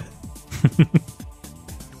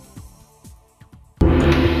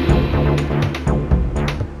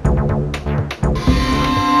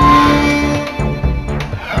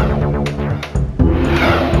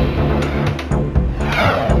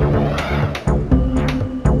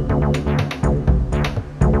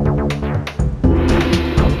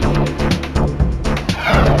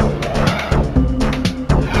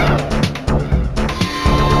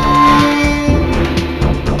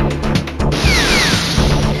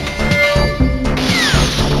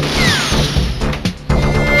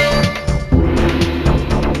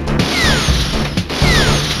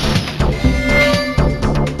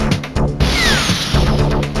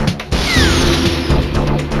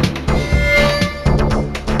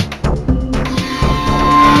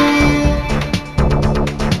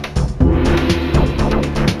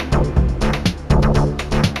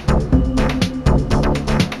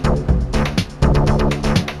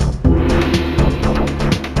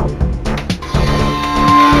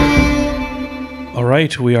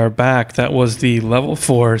 Right, we are back. That was the level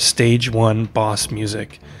 4 stage 1 boss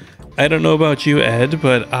music. I don't know about you, Ed,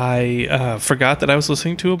 but I forgot that I was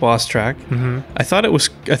listening to a boss track. I thought it was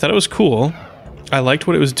cool. I liked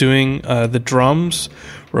what it was doing. The drums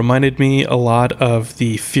reminded me a lot of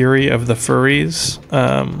the Fury of the Furries.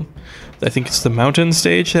 I think it's the mountain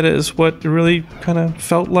stage that is what it really kind of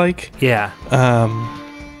felt like. Yeah.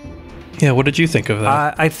 Yeah, what did you think of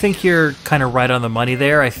that? I think you're kind of right on the money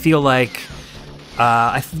there. I feel like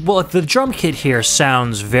the drum kit here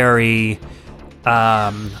sounds very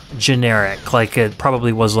generic. Like it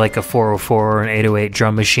probably was like a 404 or an 808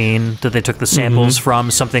 drum machine that they took the samples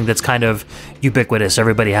from, something that's kind of ubiquitous.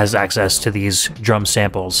 Everybody has access to these drum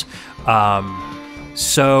samples.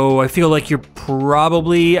 So I feel like you're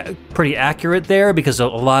probably pretty accurate there, because a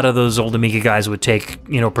lot of those old Amiga guys would take,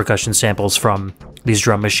 percussion samples from these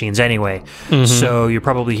drum machines anyway. So you're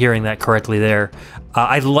probably hearing that correctly there.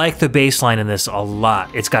 I like the bass line in this a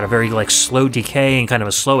lot. It's got a very slow decay and kind of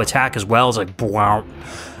a slow attack as well. It's like bwomp,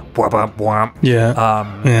 bwomp, bwomp.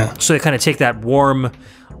 Yeah. So they kind of take that warm,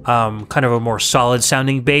 kind of a more solid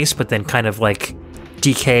sounding bass, but then kind of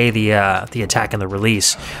decay the attack and the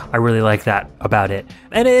release. I really like that about it,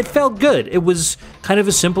 and it felt good. It was kind of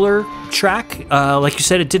a simpler track. Like you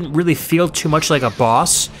said, it didn't really feel too much like a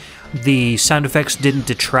boss. The sound effects didn't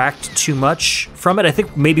detract too much from it. I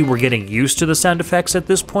think maybe we're getting used to the sound effects at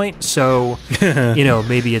this point, so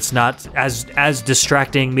maybe it's not as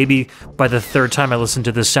distracting. Maybe by the third time I listen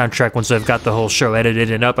to this soundtrack, once I've got the whole show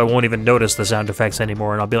edited and up, I won't even notice the sound effects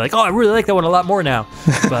anymore, and I'll be like, oh, I really like that one a lot more now.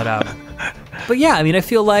 But yeah, I mean, I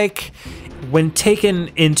feel like when taken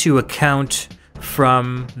into account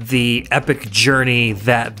from the epic journey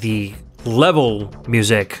that the level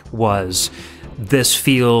music was, this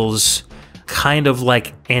feels kind of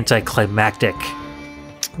anticlimactic.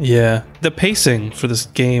 Yeah. The pacing for this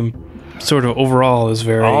game sort of overall is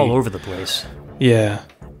very... all over the place. Yeah.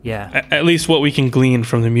 Yeah. At least what we can glean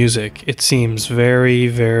from the music, it seems very,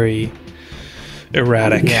 very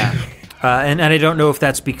erratic. Yeah. And I don't know if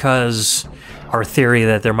that's because our theory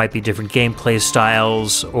that there might be different gameplay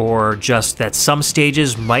styles, or just that some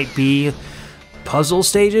stages might be puzzle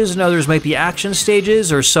stages and others might be action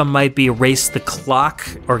stages, or some might be race the clock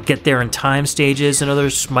or get there in time stages, and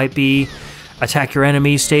others might be attack your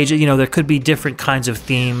enemy stages. There could be different kinds of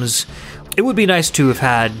themes. It would be nice to have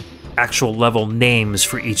had actual level names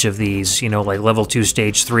for each of these, like level 2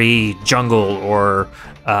 stage 3 jungle, or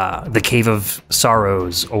the Cave of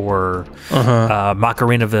Sorrows, or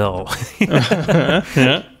Macarinaville.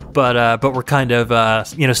 Yeah. But we're kind of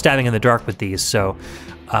stabbing in the dark with these, so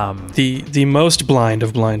the most blind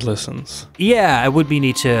of blind listens. Yeah, it would be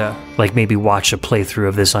neat to maybe watch a playthrough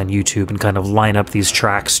of this on YouTube and kind of line up these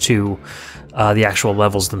tracks to the actual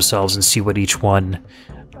levels themselves and see what each one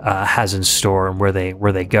has in store and where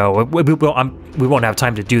they go. We won't have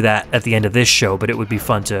time to do that at the end of this show, but it would be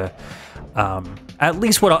fun to at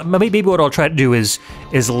least maybe what I'll try to do is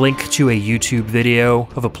link to a YouTube video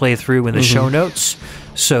of a playthrough in the show notes,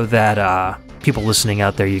 so that people listening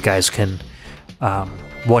out there, you guys can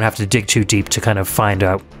won't have to dig too deep to kind of find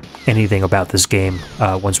out anything about this game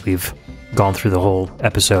once we've gone through the whole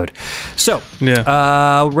episode. So,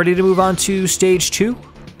 ready to move on to stage 2?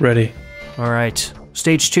 Ready. All right.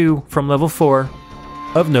 Stage 2 from level 4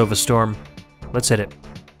 of Novastorm. Let's hit it.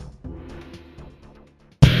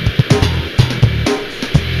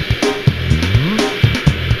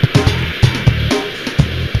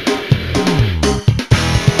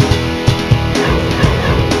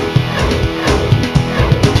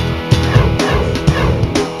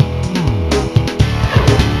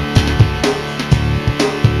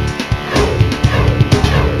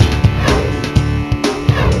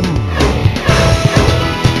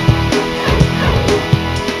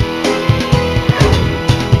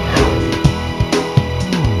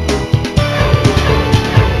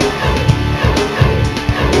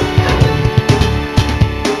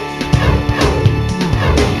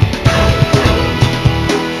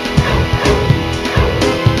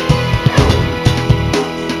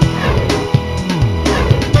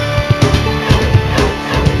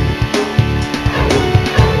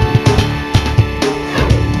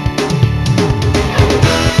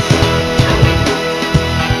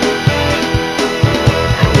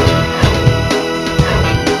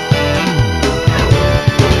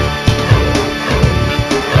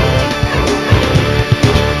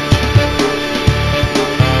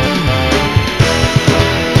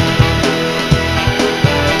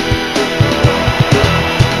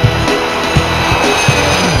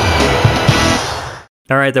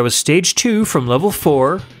 All right, that was stage 2 from level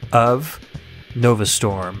 4 of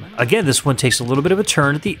Novastorm. Again, this one takes a little bit of a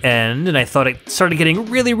turn at the end, and I thought it started getting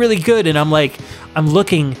really, really good, and I'm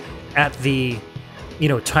looking at the,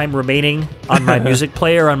 time remaining on my music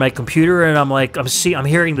player on my computer, and I'm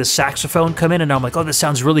hearing the saxophone come in, and I'm like, oh, this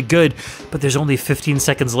sounds really good, but there's only 15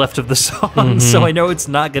 seconds left of the song, so I know it's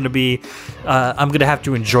not going to be, I'm going to have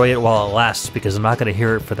to enjoy it while it lasts, because I'm not going to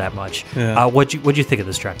hear it for that much. Yeah. What'd you think of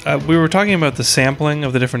this track? We were talking about the sampling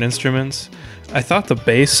of the different instruments. I thought the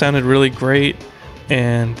bass sounded really great,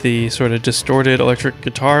 and the sort of distorted electric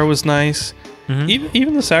guitar was nice.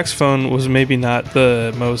 Even the saxophone was maybe not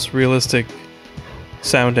the most realistic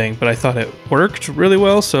sounding, but I thought it worked really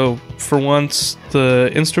well. So for once,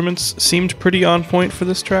 the instruments seemed pretty on point for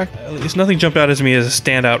this track. At least nothing jumped out as me as a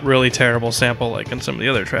standout, really terrible sample like in some of the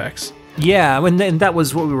other tracks. Yeah, and that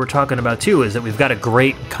was what we were talking about too, is that we've got a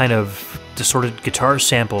great kind of distorted guitar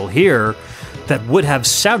sample here that would have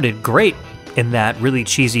sounded great in that really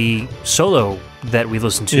cheesy solo that we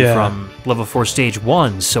listened to from Level 4 Stage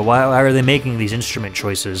 1. So why are they making these instrument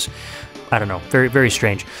choices? I don't know. Very, very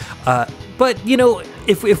strange. But, you know,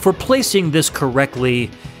 if we're placing this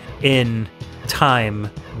correctly in time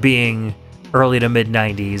being early to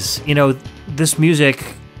mid-90s, you know, this music,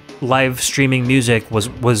 live streaming music,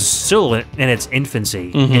 was still in its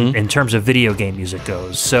infancy in terms of video game music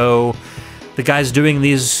goes. So the guys doing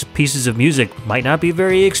these pieces of music might not be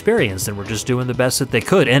very experienced, and we're just doing the best that they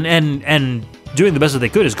could. And doing the best that they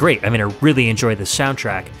could is great. I mean, I really enjoy the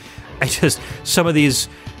soundtrack. I just, some of these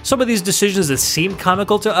decisions that seem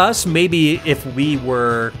comical to us, maybe if we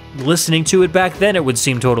were listening to it back then, it would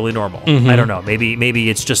seem totally normal. I don't know. Maybe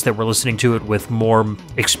it's just that we're listening to it with more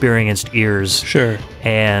experienced ears. Sure.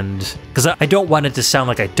 And because I don't want it to sound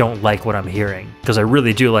like I don't like what I'm hearing, because I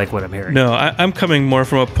really do like what I'm hearing. No, I'm coming more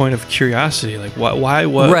from a point of curiosity. Like, what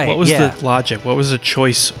was the logic? What was the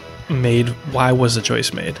choice made? Why was the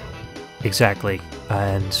choice made? Exactly.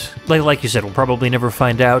 And like you said, we'll probably never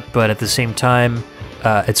find out, but at the same time,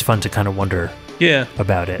 it's fun to kind of wonder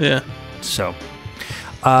about it. Yeah. So,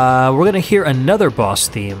 we're going to hear another boss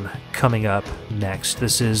theme coming up next.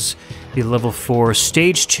 This is the Level 4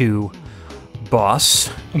 Stage 2 boss.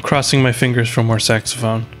 I'm crossing my fingers for more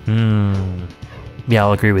saxophone. Yeah,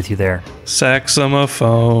 I'll agree with you there.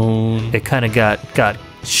 Saxophone. It kind of got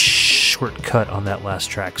shortcut on that last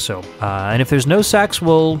track. So, and if there's no sax,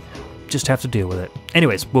 we'll just have to deal with it.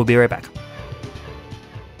 Anyways, we'll be right back.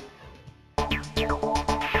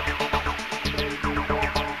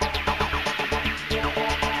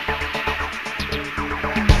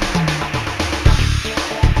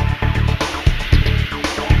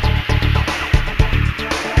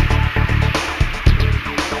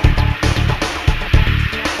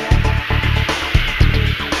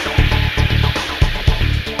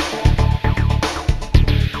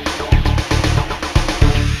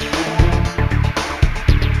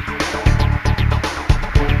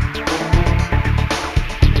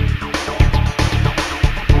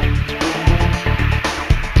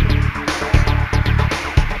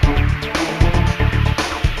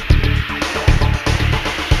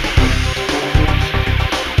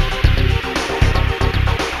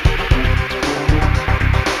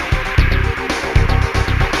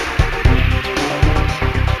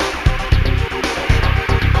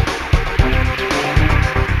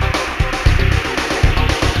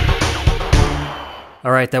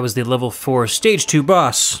 Alright, that was the Level 4 Stage 2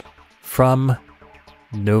 boss from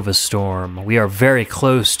Novastorm. We are very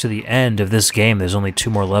close to the end of this game. There's only 2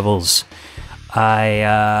 more levels.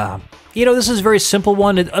 This is a very simple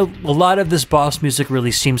one. A lot of this boss music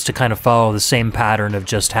really seems to kind of follow the same pattern of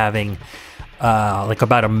just having like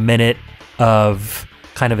about a minute of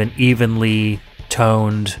kind of an evenly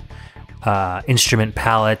toned instrument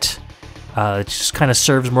palette. It just kind of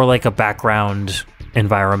serves more like a background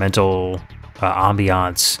environmental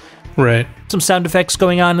ambiance. Right. Some sound effects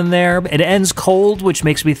going on in there. It ends cold, which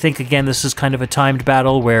makes me think, again, this is kind of a timed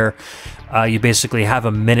battle where you basically have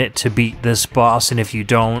a minute to beat this boss, and if you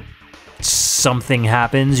don't, something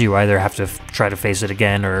happens. You either have to try to face it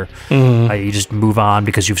again, or you just move on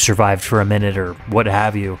because you've survived for a minute, or what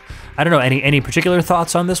have you. I don't know, any particular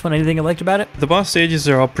thoughts on this one? Anything you liked about it? The boss stages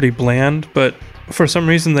are all pretty bland, but for some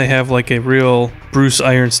reason they have like a real Bruce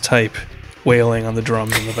Irons type wailing on the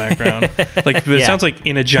drums in the background. It sounds like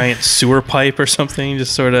in a giant sewer pipe or something,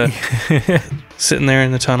 just sort of sitting there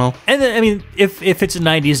in the tunnel. And then, I mean, if it's a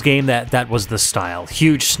 90s game, that was the style.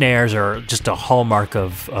 Huge snares are just a hallmark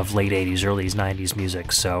of late 80s, early 90s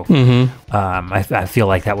music. So I feel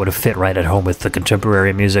like that would have fit right at home with the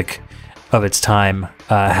contemporary music of its time,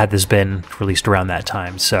 had this been released around that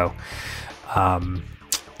time. So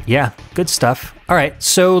yeah, good stuff. All right,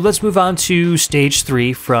 so let's move on to Stage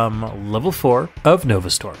 3 from Level 4 of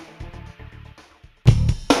Novastorm.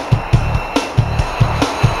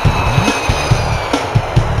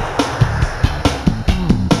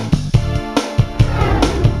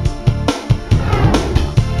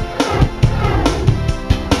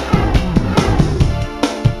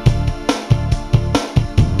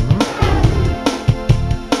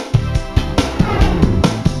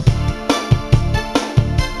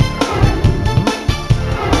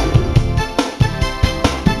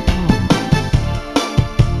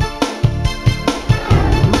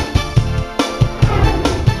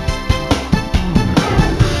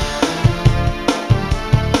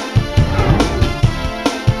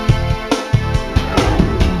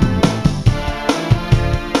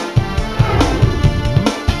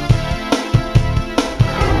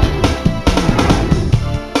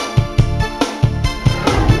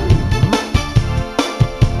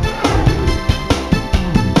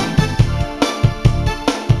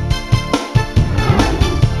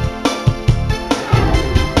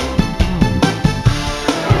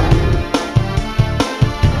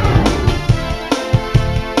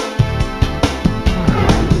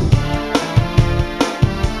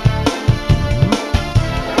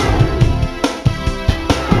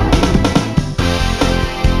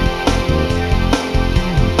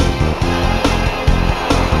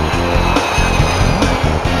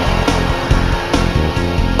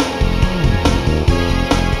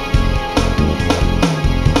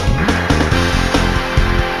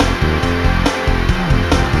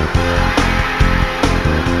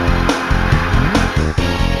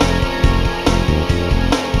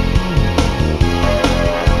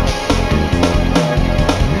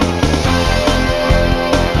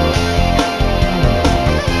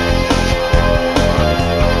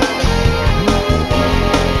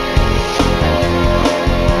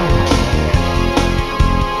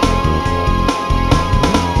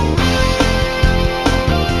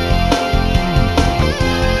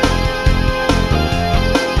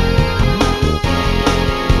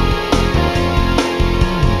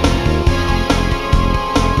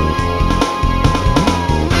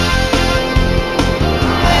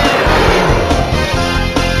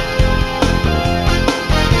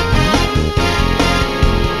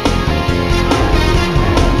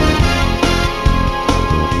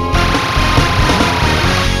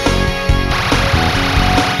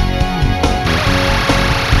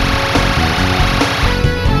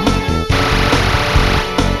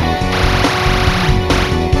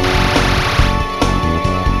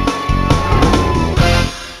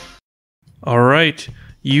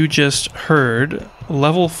 You just heard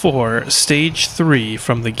Level 4, Stage 3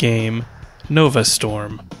 from the game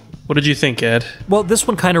Novastorm. What did you think, Ed? Well, this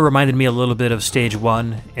one kind of reminded me a little bit of Stage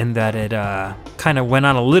 1 in that it kind of went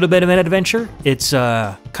on a little bit of an adventure. It's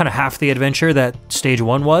kind of half the adventure that Stage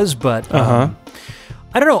 1 was, but I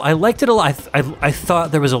don't know. I liked it a lot. I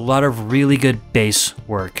thought there was a lot of really good bass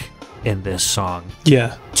work in this song.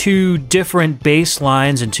 Yeah. 2 different bass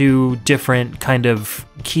lines and 2 different kind of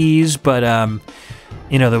keys, but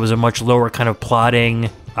there was a much lower kind of plodding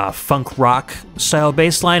funk rock style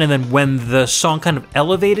bass line, and then when the song kind of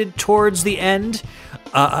elevated towards the end,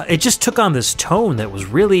 it just took on this tone that was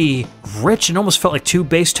really rich and almost felt like 2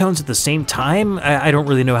 bass tones at the same time. I don't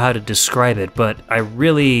really know how to describe it, but I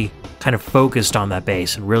really kind of focused on that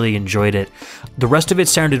bass and really enjoyed it. The rest of it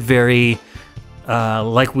sounded very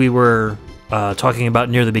like we were talking about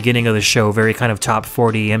near the beginning of the show, very kind of top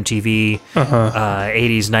 40 MTV,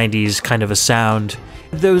 80s, 90s kind of a sound.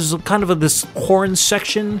 There was kind of this horn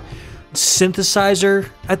section synthesizer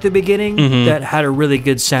at the beginning that had a really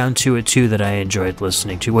good sound to it too that I enjoyed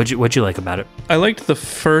listening to. What'd you like about it? I liked the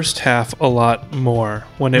first half a lot more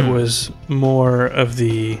when it was more of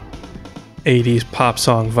the 80s pop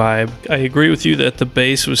song vibe. I agree with you that the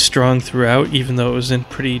bass was strong throughout, even though it was in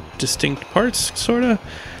pretty distinct parts, sort of.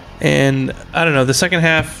 And I don't know, the second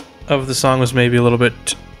half of the song was maybe a little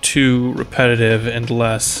bit too repetitive and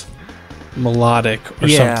less melodic or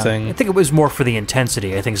something. I think it was more for the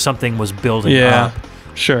intensity. I think something was building up. Yeah,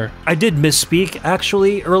 sure. I did misspeak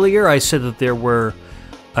actually earlier. I said that there were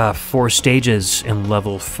 4 stages in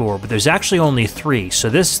level 4, but there's actually only 3. So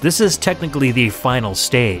this is technically the final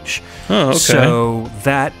stage. Oh, okay. So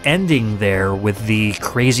that ending there with the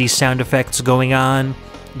crazy sound effects going on,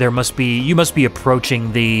 you must be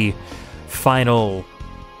approaching the final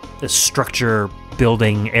structure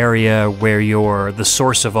building area where the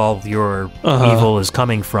source of all of your evil is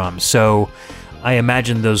coming from. So I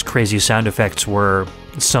imagine those crazy sound effects were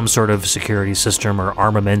some sort of security system or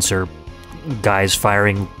armaments or guys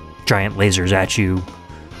firing giant lasers at you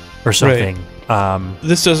or something. Right.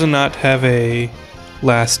 This does not have a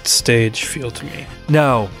last stage feel to me.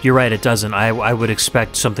 No, you're right, it doesn't. I would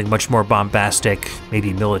expect something much more bombastic,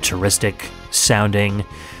 maybe militaristic sounding.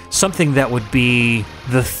 Something that would be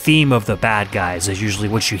the theme of the bad guys is usually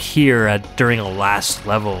what you hear during a last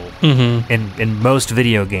level in most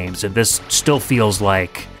video games, and this still feels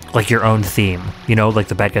like your own theme, like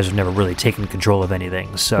the bad guys have never really taken control of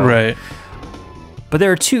anything. So right. But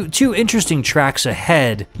there are two interesting tracks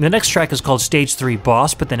ahead. The next track is called Stage 3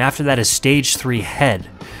 Boss, but then after that is Stage 3 Head.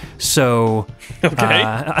 So okay.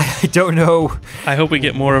 I don't know. I hope we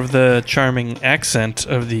get more of the charming accent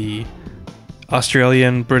of the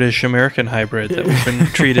Australian, British, American hybrid that we've been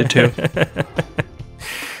treated to.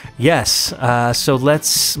 Yes, so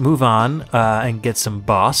let's move on and get some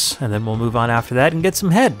Boss, and then we'll move on after that and get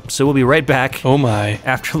some Head. So we'll be right back. Oh my.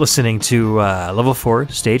 After listening to Level 4,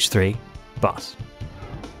 Stage 3, Boss.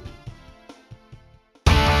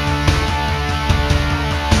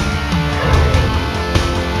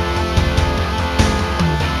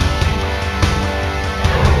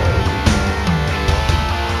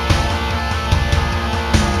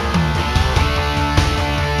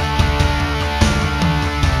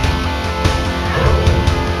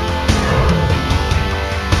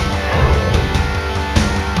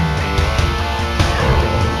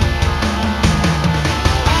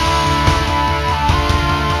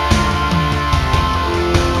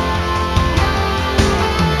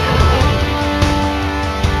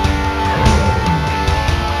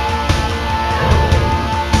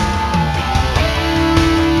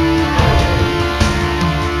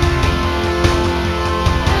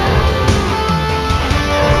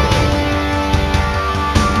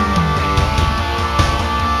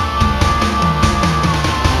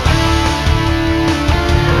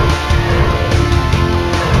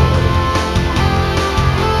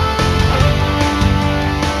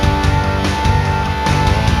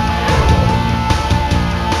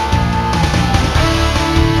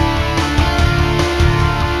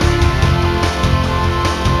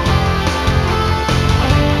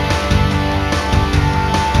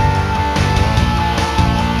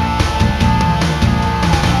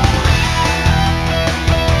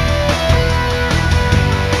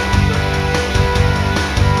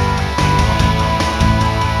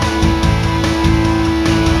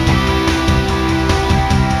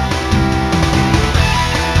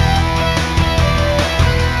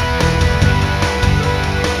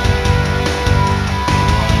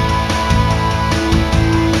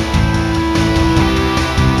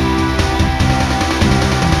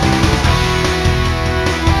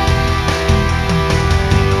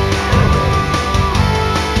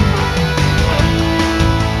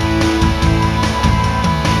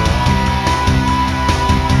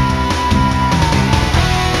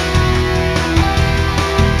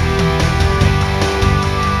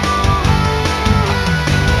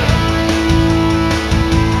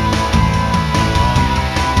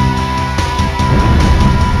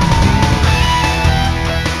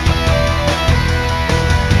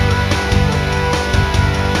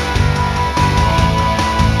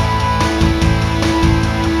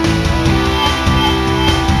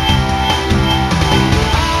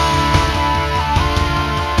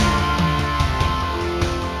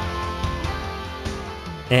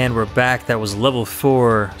 And we're back. That was level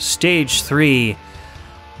 4, stage 3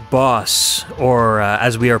 boss, or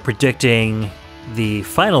as we are predicting, the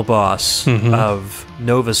final boss of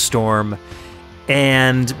Novastorm.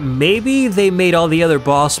 And maybe they made all the other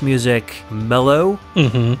boss music mellow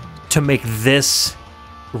to make this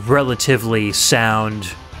relatively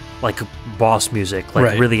sound like boss music,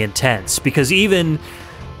 like really intense. Because even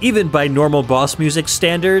by normal boss music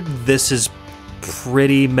standard, this is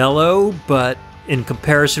pretty mellow, but in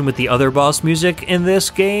comparison with the other boss music in this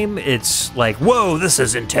game, it's like, whoa, this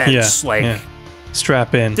is intense.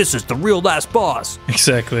 Strap in. This is the real last boss.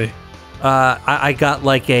 Exactly. I got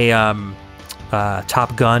like a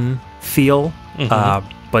Top Gun feel,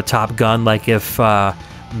 but Top Gun like if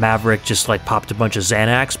Maverick just like popped a bunch of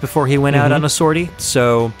Xanax before he went out on a sortie.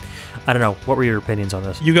 So I don't know. What were your opinions on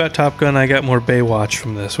this? You got Top Gun, I got more Baywatch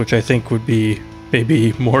from this, which I think would be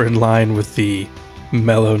maybe more in line with the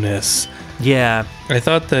mellowness. Yeah. I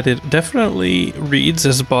thought that it definitely reads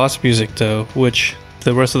as boss music, though, which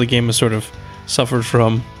the rest of the game has sort of suffered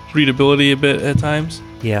from readability a bit at times.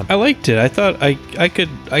 Yeah. I liked it. I thought I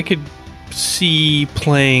could see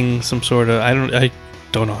playing some sort of... I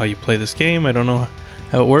don't know how you play this game. I don't know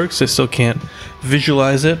how it works. I still can't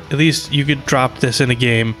visualize it. At least you could drop this in a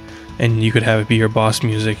game and you could have it be your boss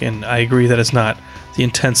music. And I agree that it's not the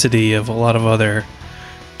intensity of a lot of other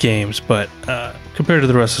games, but compared to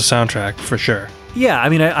the rest of the soundtrack, for sure. Yeah, I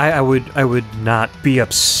mean, I would not be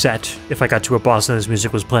upset if I got to a boss and this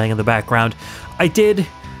music was playing in the background. I did,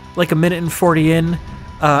 like a minute and 40 in,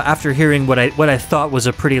 after hearing what I thought was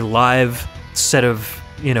a pretty live set of,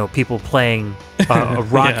 people playing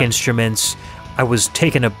rock instruments. I was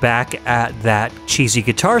taken aback at that cheesy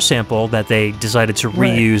guitar sample that they decided to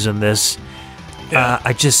reuse in this. Yeah.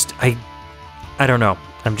 I don't know.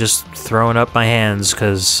 I'm just throwing up my hands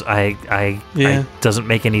because it doesn't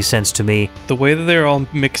make any sense to me. The way that they're all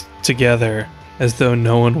mixed together as though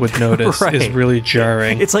no one would notice is really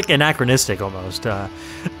jarring. It's like anachronistic almost. Yeah,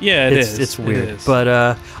 it is. It's weird. It is. But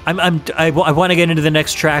I want to get into the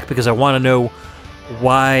next track because I want to know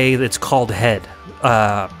why it's called Head.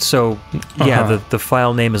 The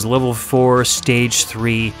file name is level 4, stage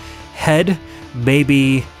 3, Head.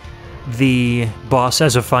 Maybe the boss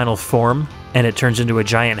has a final form and it turns into a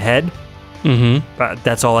giant head.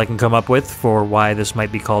 That's all I can come up with for why this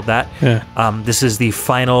might be called that. Yeah. This is the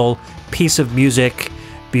final piece of music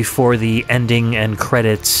before the ending and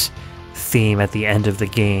credits theme at the end of the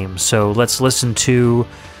game. So let's listen to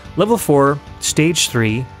level 4, stage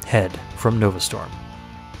 3, Head from Novastorm.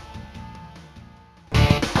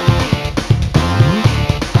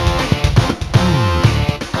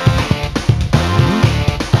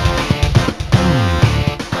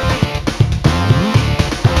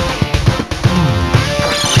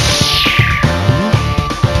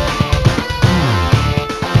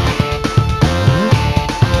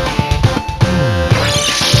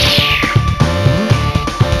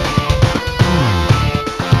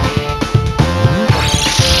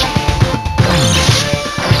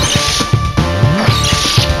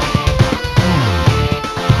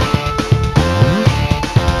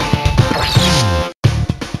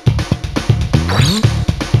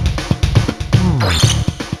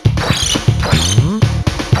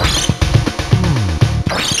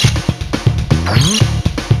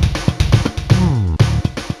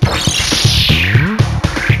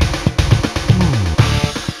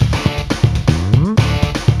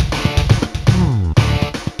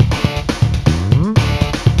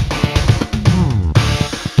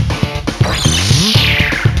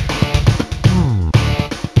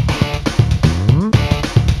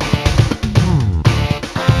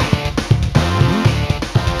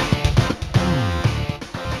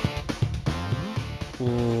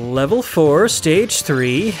 Level 4, stage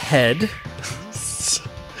 3, Head.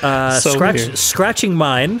 Scratching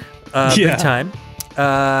mine big time.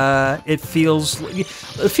 It feels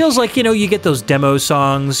like, you get those demo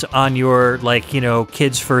songs on your,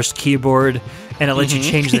 kid's first keyboard, and it lets you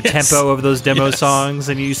change the tempo of those demo songs,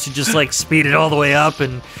 and you used to just, speed it all the way up,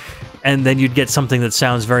 and then you'd get something that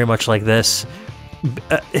sounds very much like this.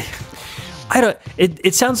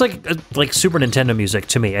 It sounds like Super Nintendo music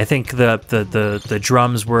to me. I think the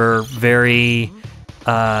drums were very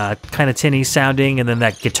kind of tinny sounding, and then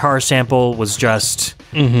that guitar sample was just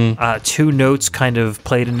two notes kind of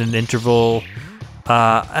played in an interval,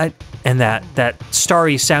 and that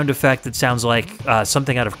starry sound effect that sounds like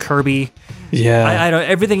something out of Kirby. Yeah, I don't.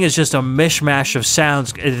 Everything is just a mishmash of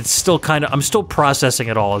sounds. It's still kind of. I'm still processing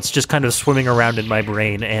it all. It's just kind of swimming around in my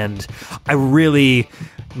brain, and I really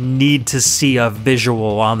need to see a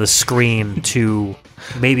visual on the screen to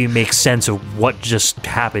maybe make sense of what just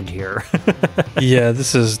happened here. Yeah,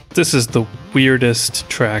 this is the weirdest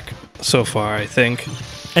track so far, I think.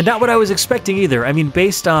 And not what I was expecting either. I mean,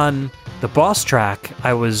 based on the boss track,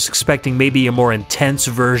 I was expecting maybe a more intense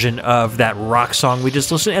version of that rock song we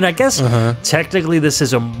just listened to. And I guess technically this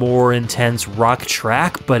is a more intense rock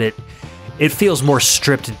track, but it feels more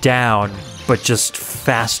stripped down, but just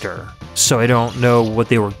faster. So I don't know what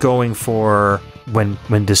they were going for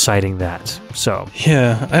when deciding that. So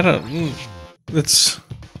yeah, it's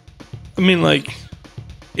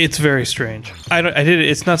very strange.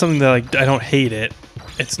 It's not something that like I don't hate it.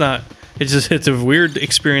 It's not. It's a weird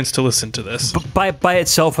experience to listen to this. By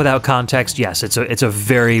itself, without context, yes, it's a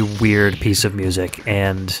very weird piece of music,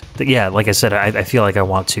 and yeah, like I said, I feel like I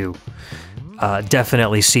want to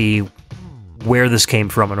definitely see where this came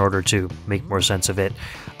from in order to make more sense of it.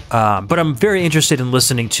 But I'm very interested in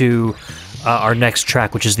listening to our next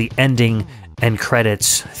track, which is the ending and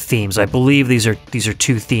credits themes. I believe these are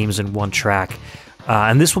two themes in one track,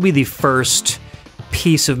 and this will be the first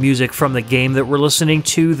piece of music from the game that we're listening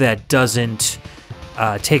to that doesn't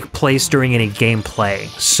take place during any gameplay.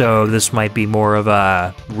 So this might be more of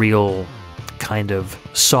a real kind of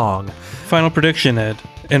song. Final prediction, Ed.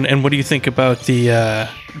 And what do you think about the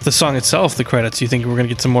song itself, the credits? Do you think we're going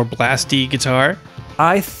to get some more blasty guitar?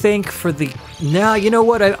 I think you know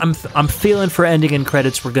what? I'm feeling for ending and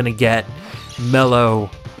credits we're going to get mellow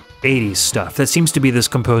 80s stuff. That seems to be this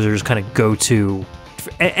composer's kind of go-to.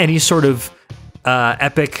 Any sort of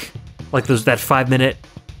epic, like that 5-minute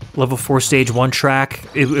level 4 stage 1 track.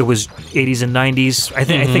 It was 80s and 90s. I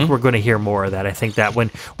think we're going to hear more of that. I think that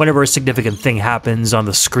whenever a significant thing happens on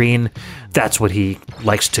the screen, that's what he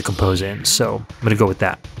likes to compose in. So I'm going to go with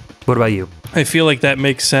that. What about you? I feel like that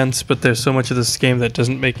makes sense, but there's so much of this game that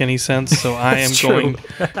doesn't make any sense. So I am going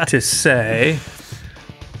to say,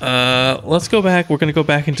 let's go back. We're going to go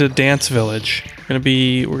back into Dance Village. We're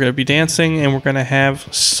going to be dancing, and we're going to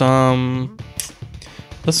have some.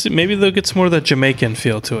 Let's see. Maybe they'll get some more of that Jamaican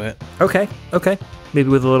feel to it. Okay. Maybe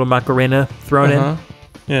with a little Macarena thrown in.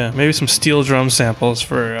 Yeah, maybe some steel drum samples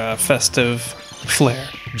for festive flair.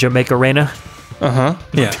 Jamaica-rena.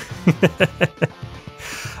 Yeah.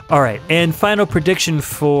 All right, and final prediction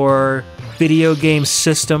for video game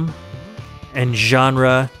system and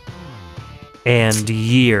genre and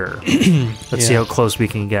year. Let's see how close we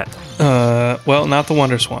can get. Well, not the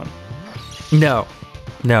WonderSwan.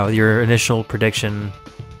 No, your initial prediction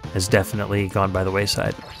has definitely gone by the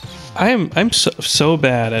wayside. I'm so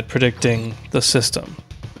bad at predicting the system.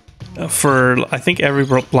 For I think every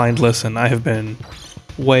blind listen, I have been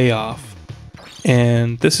way off.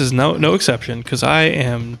 And this is no exception, because I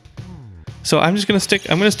am. So I'm just gonna stick.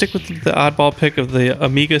 I'm gonna stick with the oddball pick of the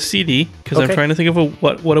Amiga CD, because I'm trying to think of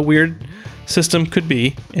what a weird system could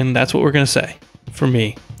be, and that's what we're gonna say for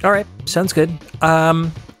me. All right, sounds good.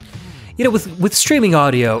 You know, with streaming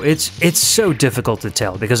audio, it's so difficult to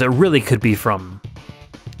tell because it really could be from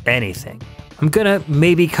anything. I'm gonna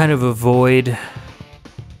maybe kind of avoid.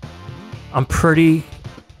 I'm pretty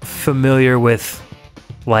familiar with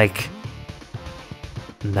like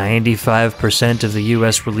 95% of the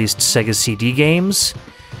US released Sega CD games.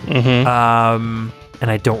 And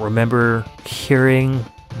I don't remember hearing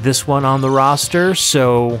this one on the roster,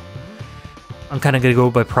 so I'm kind of going to go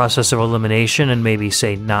by process of elimination and maybe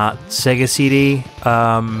say not Sega CD.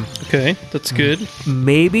 Okay, that's good.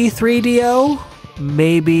 Maybe 3DO?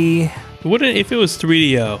 Maybe... If it was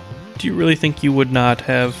 3DO, do you really think you would not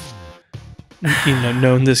have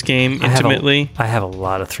known this game intimately? I have a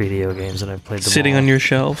lot of 3DO games and I've played them sitting all. on your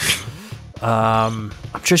shelf. I'm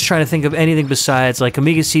just trying to think of anything besides, like,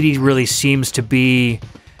 Amiga CD really seems to be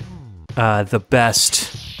the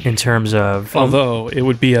best in terms of... Although, it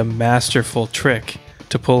would be a masterful trick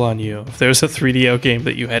to pull on you if there's a 3DO game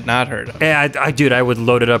that you had not heard of. Yeah, I would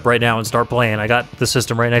load it up right now and start playing. I got the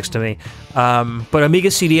system right next to me. But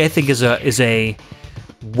Amiga CD, I think, is a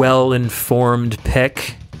well-informed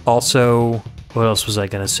pick. Also, what else was I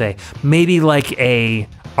going to say? Maybe like a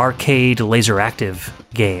arcade laser active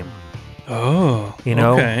game. Oh,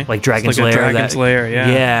 okay. Like Dragon's like Lair. Dragon's Lair,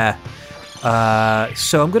 yeah. Yeah.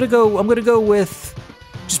 So I'm gonna go with,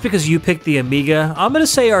 just because you picked the Amiga, I'm gonna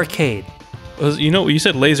say arcade. Well, you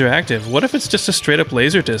said laser active. What if it's just a straight up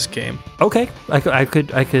Laserdisc game? Okay, I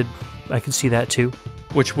could see that too.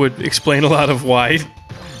 Which would explain a lot of why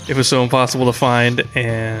it was so impossible to find,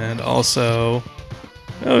 and also,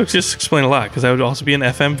 just explain a lot, because that would also be an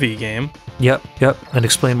FMV game. Yep, and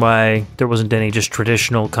explain why there wasn't any just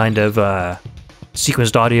traditional kind of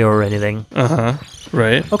sequenced audio or anything.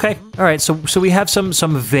 Right. Okay, all right. So we have some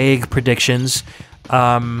vague predictions.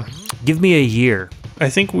 Give me a year. I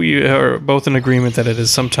think we are both in agreement that it is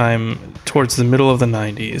sometime towards the middle of the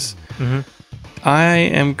 90s. I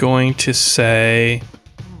am going to say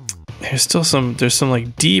there's some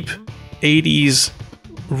like deep 80s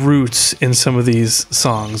roots in some of these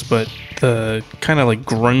songs, but the kind of like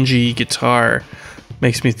grungy guitar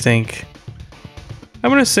makes me think I'm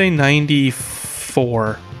going to say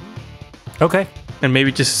 94. Okay. And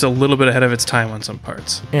maybe just a little bit ahead of its time on some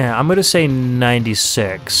parts. Yeah, I'm going to say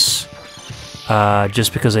 96.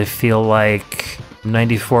 Just because I feel like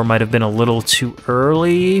 94 might have been a little too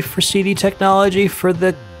early for CD technology for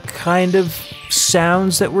the kind of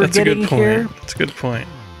sounds that we're getting here. That's a good point.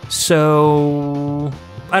 So,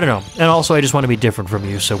 I don't know. And also, I just want to be different from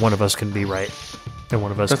you, so one of us can be right. And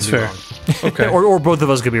one of us That's can be fair. wrong. Okay. or both of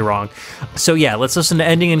us could be wrong. So yeah, let's listen to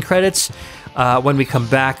ending and credits. When we come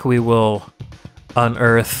back, we will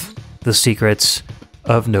unearth the secrets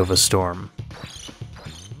of Novastorm.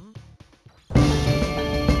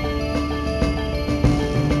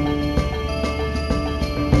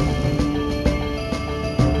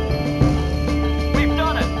 We've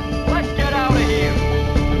done it! Let's get out of here!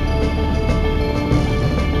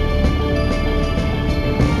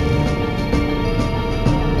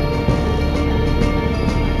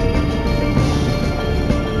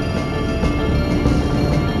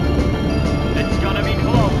 It's gonna be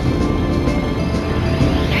close.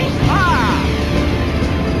 Ah!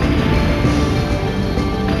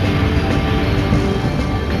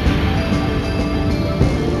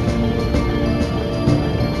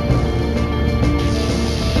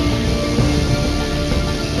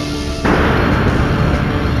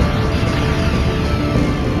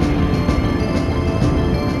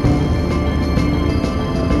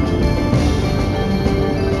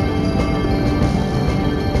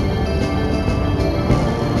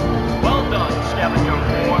 Well done, Scavenger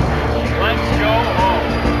 4. Let's go home.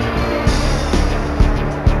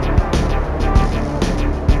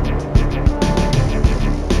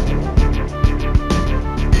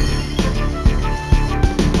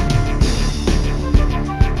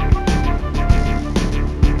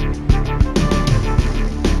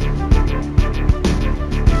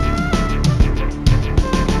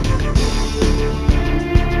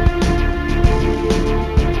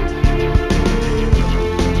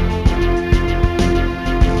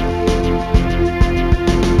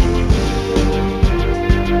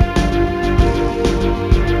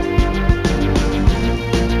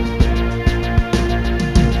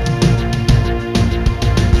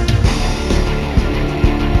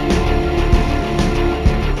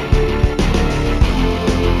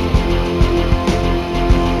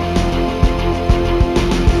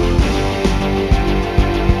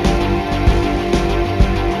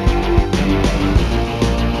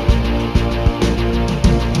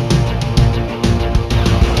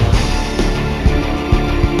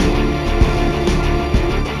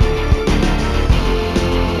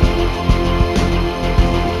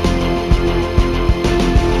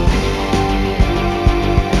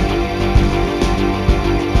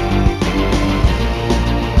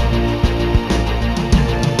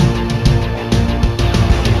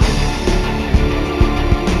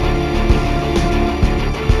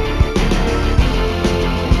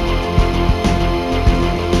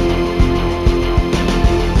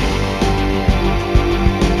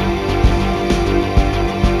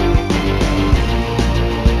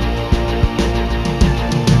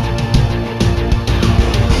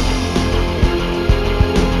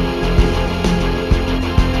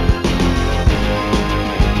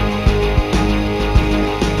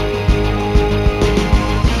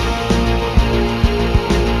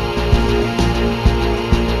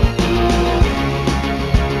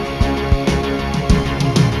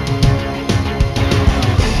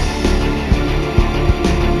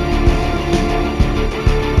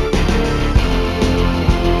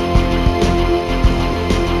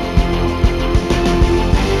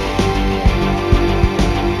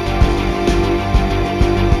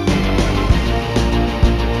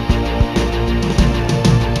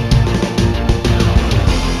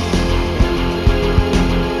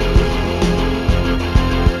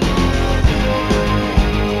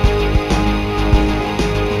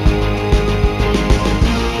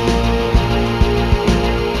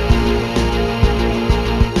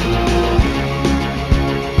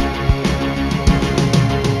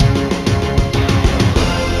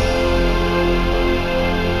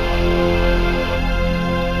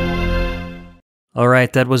 All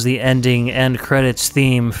right, that was the ending and credits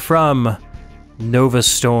theme from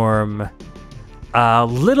Novastorm. A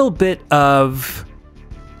little bit of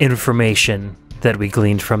information that we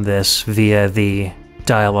gleaned from this via the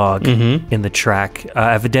dialogue in the track.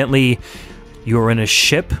 Evidently, you're in a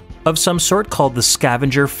ship of some sort called the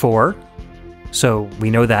Scavenger 4, so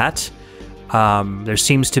we know that. There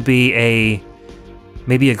seems to be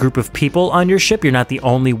maybe a group of people on your ship. You're not the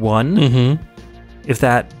only one. If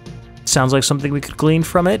that sounds like something we could glean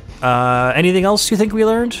from it. Anything else you think we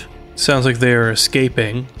learned? Sounds like they're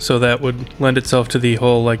escaping, so that would lend itself to the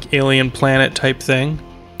whole like alien planet type thing.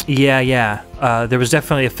 Yeah. There was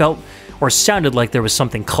definitely, it felt or sounded like there was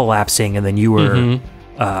something collapsing, and then you were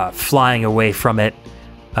flying away from it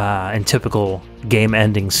in typical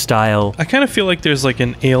game-ending style. I kind of feel like there's like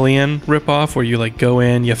an Alien ripoff where you like go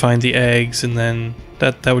in, you find the eggs, and then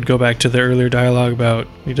that would go back to the earlier dialogue about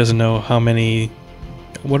he doesn't know how many.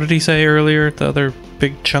 What did he say earlier? The other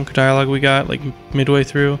big chunk of dialogue we got like midway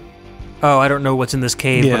through. Oh, I don't know what's in this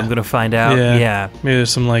cave, but I'm gonna find out. Yeah. Maybe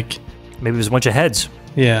there's some like. Maybe there's a bunch of heads.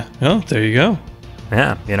 Yeah. Oh, there you go.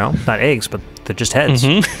 Yeah, not eggs, but they're just heads.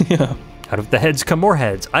 Yeah. Out of the heads come more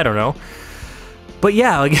heads. I don't know. But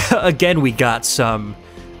yeah, again, we got some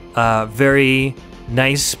very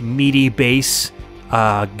nice, meaty bass,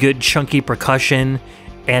 good chunky percussion,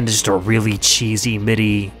 and just a really cheesy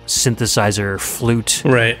MIDI synthesizer flute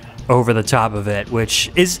over the top of it,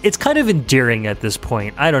 which it's kind of endearing at this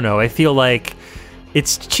point. I don't know. I feel like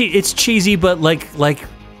it's cheesy, but like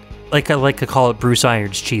I like to call it Bruce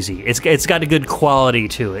Irons cheesy. It's got a good quality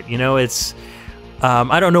to it. It's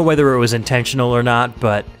I don't know whether it was intentional or not,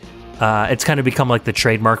 but it's kind of become like the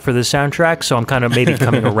trademark for the soundtrack. So I'm kind of maybe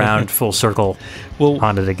coming around full circle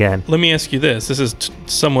on it again. Let me ask you this. This is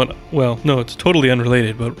somewhat, well, no, it's totally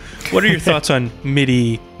unrelated, but what are your thoughts on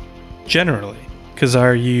MIDI generally? Because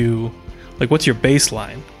what's your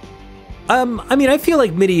baseline? I mean, I feel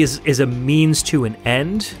like MIDI is a means to an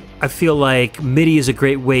end. I feel like MIDI is a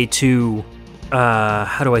great way to,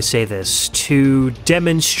 how do I say this? To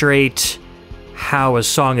demonstrate how a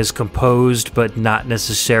song is composed, but not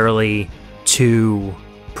necessarily to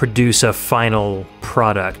produce a final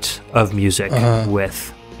product of music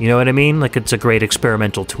with. You know what I mean? Like, it's a great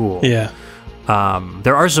experimental tool. Yeah.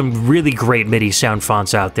 There are some really great MIDI sound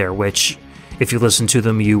fonts out there, which, if you listen to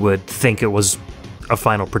them, you would think it was a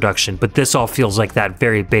final production. But this all feels like that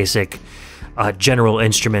very basic General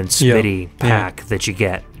Instruments MIDI pack that you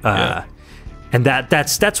get. And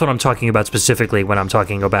that's what I'm talking about specifically when I'm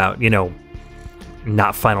talking about,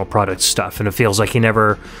 not final product stuff. And it feels like he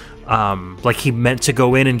never, like he meant to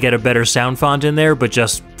go in and get a better sound font in there, but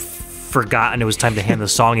just forgot, and it was time to hand the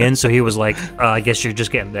song in. So he was like, I guess you're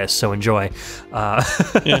just getting this, so enjoy.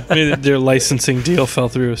 Maybe their licensing deal fell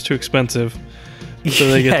through. It was too expensive.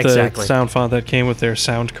 So they get the sound font that came with their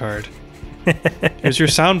sound card. Here's your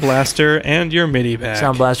Sound Blaster and your MIDI pack.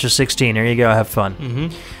 Sound Blaster 16. There you go. Have fun.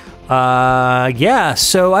 Yeah,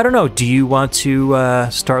 so I don't know. Do you want to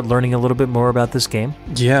start learning a little bit more about this game?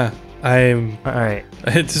 Yeah, I'm... All right.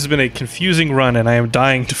 This has been a confusing run, and I am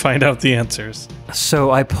dying to find out the answers. So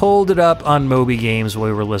I pulled it up on Moby Games while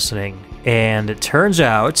we were listening, and it turns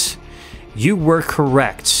out you were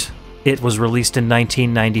correct. It was released in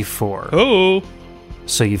 1994. Oh!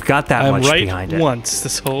 So you've got that much behind it. I'm right once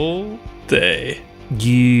this whole day.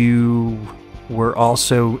 You were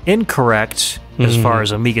also incorrect as far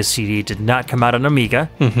as Amiga CD. Did not come out on Amiga.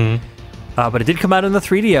 But it did come out on the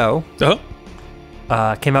 3DO.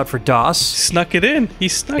 Oh. Came out for DOS. Snuck it in. He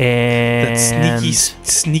snuck and that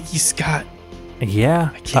sneaky Scott. Yeah.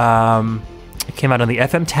 It came out on the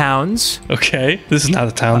FM Towns. Okay. This is not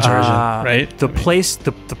the Towns version, right? The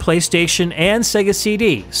PlayStation and Sega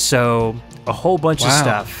CD. So a whole bunch of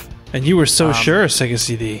stuff. And you were so sure Sega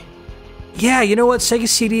CD. Yeah, you know what? Sega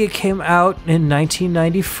CD, it came out in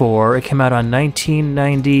 1994. It came out on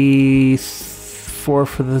 1994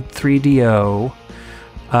 for the 3DO.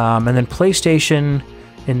 And then PlayStation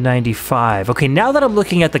in 95. Okay, now that I'm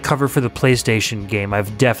looking at the cover for the PlayStation game,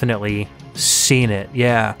 I've definitely seen it.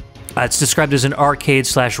 Yeah. It's described as an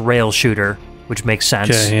arcade/rail shooter, which makes sense.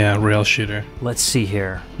 Okay, yeah, rail shooter. Let's see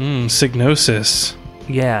here. Psygnosis.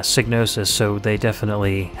 Yeah, Psygnosis. So they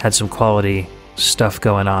definitely had some quality stuff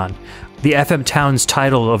going on. The FM Towns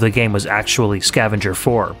title of the game was actually Scavenger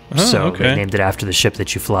 4, so they named it after the ship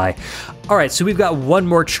that you fly. All right, so we've got one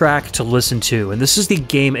more track to listen to, and this is the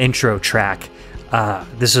game intro track.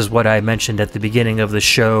 This is what I mentioned at the beginning of the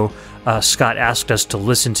show. Scott asked us to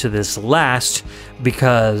listen to this last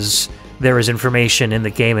because there is information in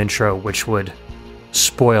the game intro which would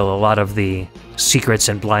spoil a lot of the secrets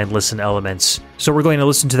and blind listen elements. So we're going to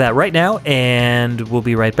listen to that right now, and we'll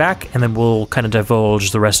be right back, and then we'll kind of divulge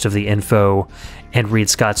the rest of the info and read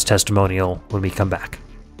Scott's testimonial when we come back.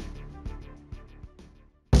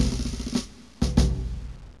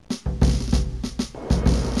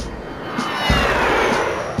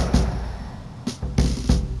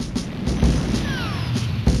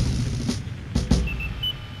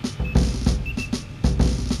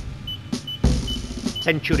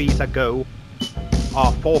 Centuries ago,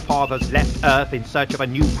 our forefathers left Earth in search of a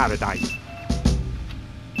new paradise.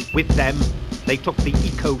 With them, they took the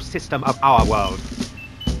ecosystem of our world.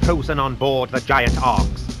 Frozen on board the giant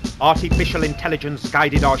arks, artificial intelligence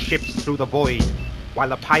guided our ships through the void, while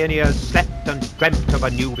the pioneers slept and dreamt of a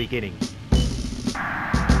new beginning.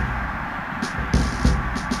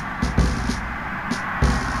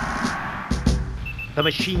 The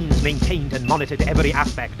machines maintained and monitored every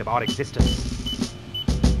aspect of our existence.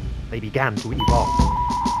 They began to evolve.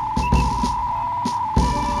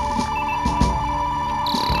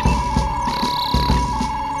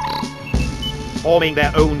 Forming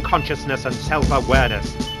their own consciousness and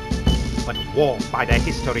self-awareness, but warped by their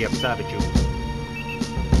history of servitude.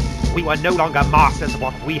 We were no longer masters of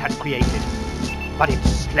what we had created, but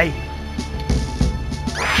enslaved.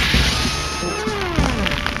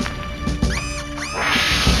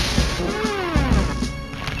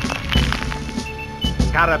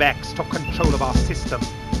 Scarabx took control of our system,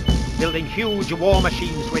 building huge war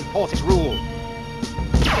machines to enforce its rule.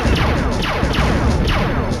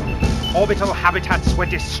 Orbital habitats were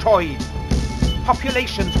destroyed.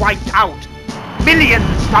 Populations wiped out. Millions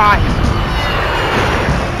died.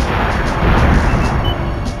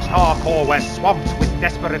 Starcore were swamped with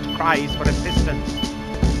desperate cries for assistance.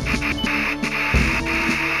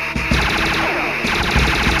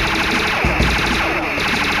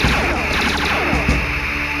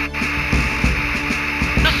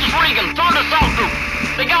 This is Regan, third assault group.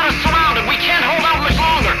 They got us surrounded. We can't hold out much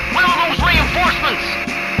longer. Where are those reinforcements?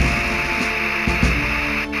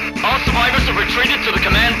 All survivors have retreated to the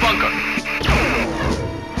command bunker.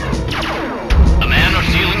 The men are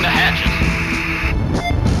sealing the hatches.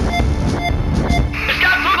 It's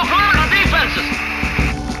got through the perimeter defenses!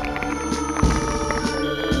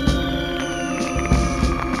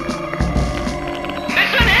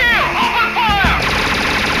 It's in here! Open fire!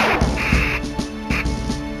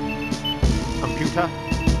 Computer,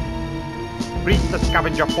 brief the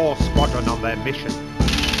Scavenger Force squadron on their mission.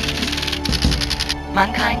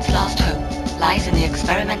 Mankind's last hope lies in the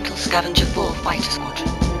experimental Scavenger 4 fighter squadron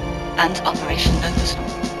and Operation Novastorm.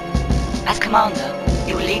 As commander,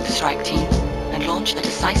 you will lead the strike team and launch a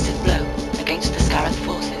decisive blow against the Scarab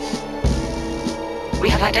forces. We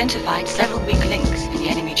have identified several weak links in the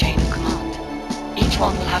enemy chain of command. Each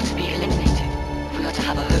one will have to be eliminated if we are to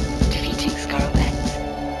have a hope of defeating Scarab X.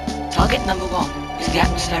 Target number 1 is the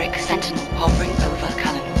atmospheric sentinel hovering over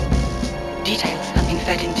Callanor. Details have been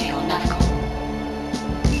fed into your navcom.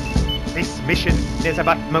 This mission is of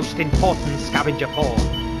utmost importance, Scavenger 4.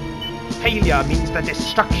 Failure means the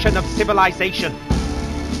destruction of civilization.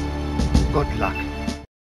 Good luck.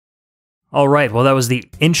 All right, well, that was the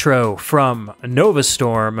intro from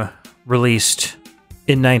Novastorm, released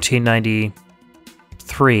in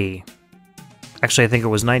 1993. Actually, I think it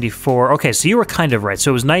was 94. Okay, so you were kind of right.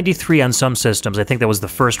 So it was 93 on some systems. I think that was the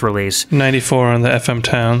first release. 94 on the FM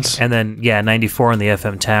Towns. And then, yeah, 94 on the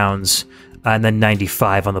FM Towns. And then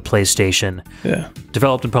 95 on the PlayStation. Yeah.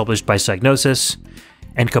 Developed and published by Psygnosis.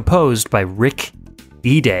 And composed by Rick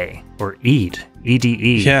Ede, or Ede,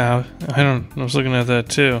 E-D-E. Yeah, I was looking at that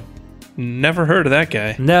too. Never heard of that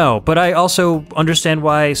guy. No, but I also understand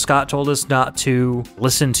why Scott told us not to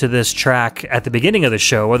listen to this track at the beginning of the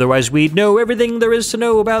show. Otherwise, we'd know everything there is to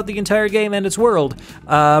know about the entire game and its world.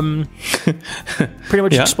 Pretty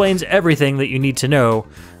much explains everything that you need to know.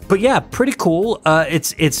 But yeah, pretty cool.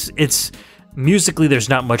 It's musically, there's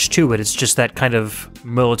not much to it. It's just that kind of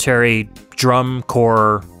military drum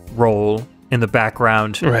corps roll in the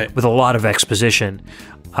background, right, with a lot of exposition.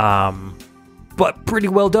 But pretty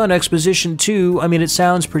well done exposition too. I mean, it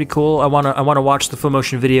sounds pretty cool. I wanna watch the full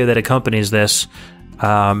motion video that accompanies this.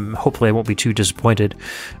 Hopefully, I won't be too disappointed.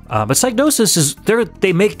 But Psygnosis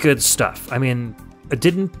they make good stuff. I mean,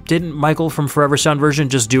 didn't Michael from Forever Sound Version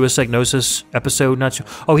just do a Psygnosis episode?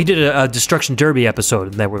 He did a Destruction Derby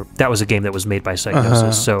episode, and that was a game that was made by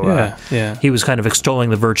Psygnosis. So he was kind of extolling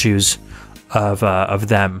the virtues of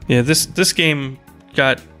them. Yeah, this game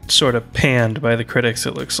got sort of panned by the critics,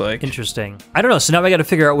 it looks like. Interesting. I don't know. So now I got to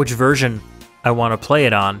figure out which version I want to play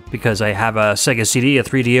it on, because I have a Sega CD, a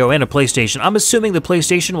 3DO, and a PlayStation. I'm assuming the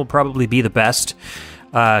PlayStation will probably be the best,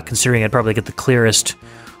 considering I'd probably get the clearest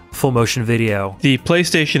full motion video. The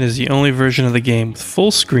PlayStation is the only version of the game with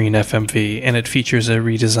full screen FMV, and it features a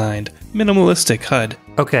redesigned, minimalistic HUD.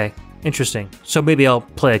 Okay, interesting. So maybe I'll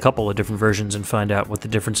play a couple of different versions and find out what the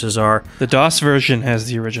differences are. The DOS version has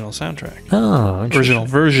the original soundtrack. Oh, interesting. Original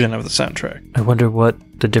version of the soundtrack. I wonder what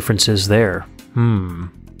the difference is there.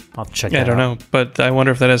 I'll check that out. I don't know, but I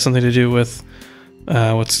wonder if that has something to do with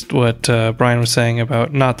what Brian was saying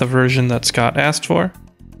about not the version that Scott asked for.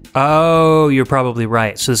 Oh, you're probably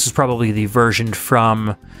right. So this is probably the version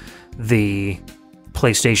from the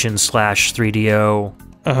PlayStation / 3DO,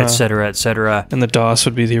 et cetera, et cetera. And the DOS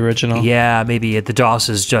would be the original. Yeah, maybe the DOS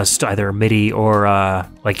is just either MIDI or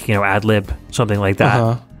ad lib, something like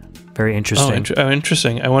that. Very interesting.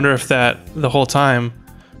 Interesting. I wonder if that the whole time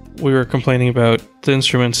we were complaining about the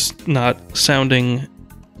instruments not sounding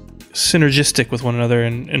synergistic with one another.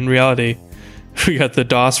 In reality, if we got the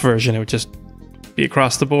DOS version, it would just be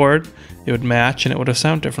across the board. It would match, and it would have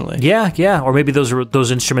sound differently. Yeah. Or maybe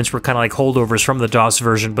those instruments were kind of like holdovers from the DOS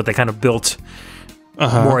version, but they kind of built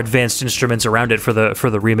more advanced instruments around it for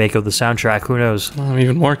the remake of the soundtrack. Who knows? I'm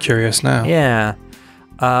even more curious now. Yeah.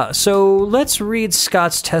 So let's read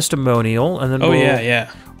Scott's testimonial, and then we'll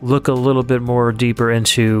look a little bit more deeper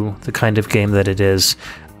into the kind of game that it is.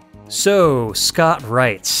 So Scott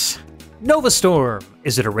writes, Novastorm.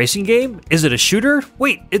 Is it a racing game? Is it a shooter?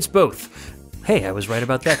 Wait, it's both. Hey, I was right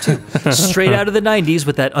about that too. Straight out of the 90s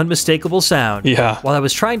with that unmistakable sound. Yeah. While I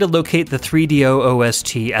was trying to locate the 3DO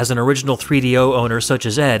OST as an original 3DO owner such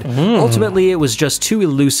as Ed, ultimately it was just too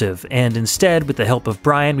elusive, and instead, with the help of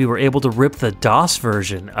Brian, we were able to rip the DOS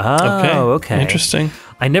version. Oh, okay. Interesting.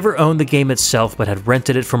 I never owned the game itself, but had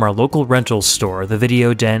rented it from our local rental store, the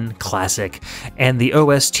Video Den Classic, and the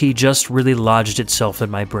OST just really lodged itself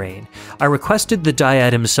in my brain. I requested the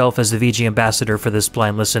Dyad himself as the VG ambassador for this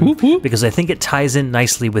blind listen because I think it ties in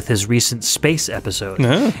nicely with his recent space episode.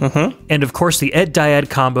 And of course, the Ed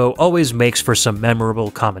Dyad combo always makes for some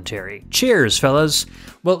memorable commentary. Cheers, fellas.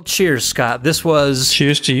 Well, cheers, Scott.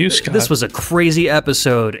 Cheers to you, Scott. This was a crazy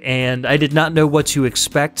episode, and I did not know what to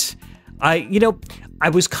expect. I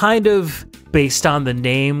was kind of, based on the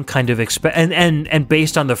name, and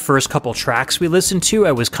based on the first couple tracks we listened to,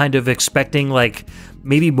 I was kind of expecting like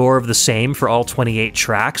maybe more of the same for all 28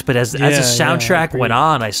 tracks. But as the soundtrack went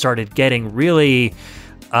on, I started getting really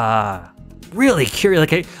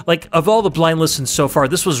curious. Like of all the blind listens so far,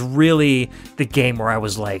 this was really the game where I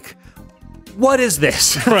was like, what is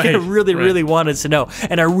this? I really wanted to know,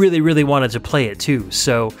 and I really wanted to play it too.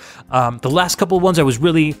 So the last couple of ones, I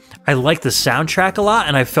liked the soundtrack a lot,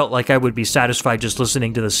 and I felt like I would be satisfied just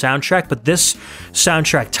listening to the soundtrack. But this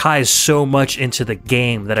soundtrack ties so much into the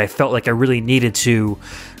game that I felt like I really needed to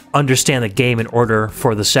understand the game in order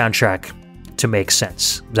for the soundtrack to make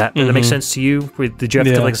sense. Does that make sense to you? Did you have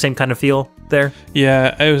the same kind of feel there?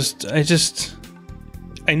 Yeah,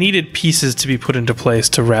 I needed pieces to be put into place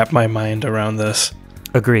to wrap my mind around this.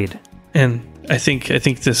 Agreed. And I think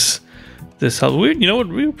this helped.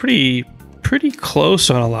 We were pretty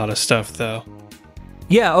close on a lot of stuff, though.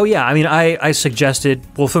 Yeah. Oh, yeah. I mean, I suggested,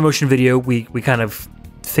 full motion video. We kind of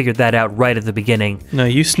figured that out right at the beginning. No,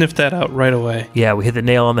 you sniffed that out right away. Yeah, we hit the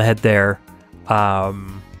nail on the head there.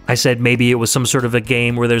 I said maybe it was some sort of a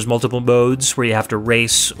game where there's multiple modes where you have to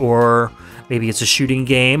race, or maybe it's a shooting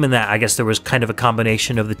game, and that I guess there was kind of a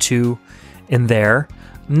combination of the two in there.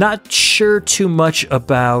 Not sure too much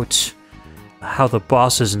about how the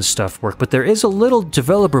bosses and stuff work, but there is a little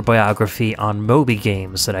developer biography on Moby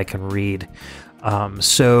Games that I can read. Rick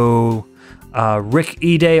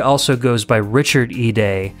Ide also goes by Richard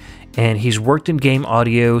Ide, and he's worked in game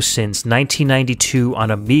audio since 1992 on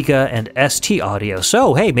Amiga and ST audio.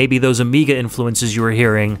 So, hey, maybe those Amiga influences you were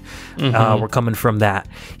hearing were coming from that.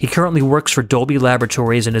 He currently works for Dolby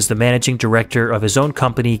Laboratories and is the managing director of his own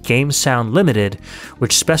company, Game Sound Limited,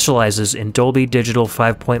 which specializes in Dolby Digital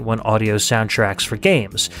 5.1 audio soundtracks for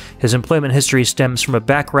games. His employment history stems from a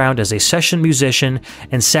background as a session musician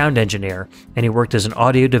and sound engineer, and he worked as an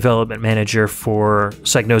audio development manager for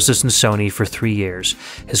Psygnosis and Sony for 3 years.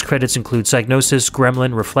 His credits include Psygnosis,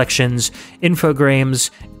 Gremlin, Reflections,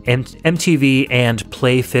 Infogrames, MTV, and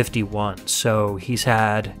Play 51. So he's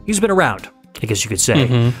been around, I guess you could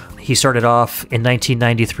say. He started off in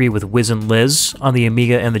 1993 with Wiz and Liz on the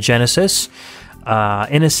Amiga and the Genesis.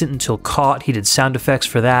 Innocent Until Caught, he did sound effects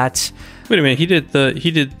for that. Wait a minute, he did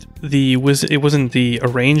the Wiz. It wasn't the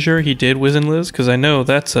arranger. He did Wiz and Liz, because I know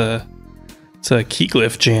it's a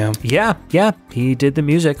Keyglyph jam. Yeah, he did the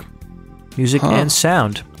music and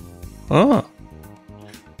sound. Oh,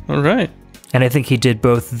 all right. And I think he did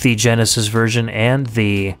both the Genesis version and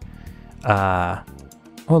the... no,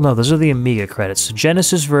 those are the Amiga credits. So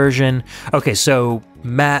Genesis version... Okay, so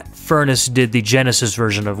Matt Furness did the Genesis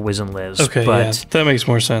version of Wiz and Liz. Okay, yeah, that makes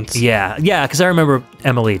more sense. Yeah, because I remember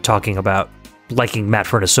Emily talking about liking Matt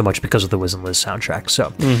Furness so much because of the Wiz and Liz soundtrack. So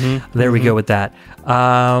there we go with that.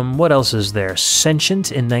 What else is there?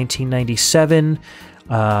 Sentient in 1997.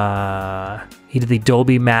 He did the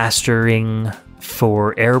Dolby mastering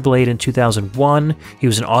for Airblade in 2001. He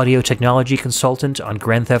was an audio technology consultant on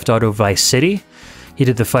Grand Theft Auto Vice City. He He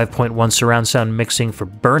did the 5.1 surround sound mixing for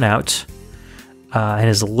Burnout. And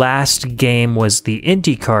his last game was the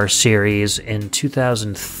IndyCar series in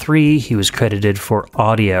 2003. He was credited for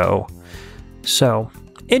audio. So,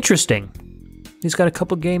 interesting. He's got a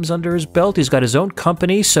couple games under his belt. He's got his own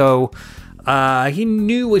company, so he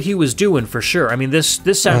knew what he was doing for sure. I mean, this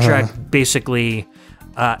soundtrack basically,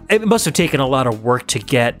 it must have taken a lot of work to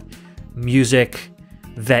get music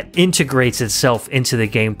that integrates itself into the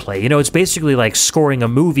gameplay. You know, it's basically like scoring a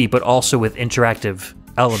movie, but also with interactive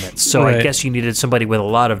elements. So I guess you needed somebody with a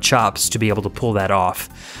lot of chops to be able to pull that off.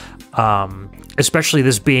 Especially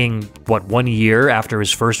this being, 1 year after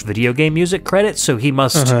his first video game music credit, so he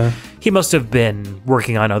must have been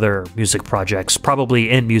working on other music projects, probably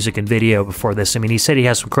in music and video before this. I mean, he said he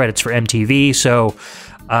has some credits for MTV, so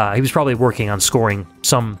he was probably working on scoring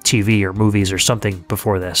some TV or movies or something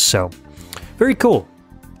before this, so very cool.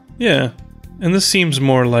 Yeah, and this seems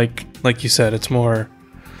more like you said, it's more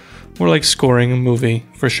like scoring a movie,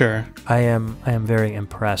 for sure. I am very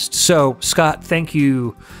impressed. So, Scott, thank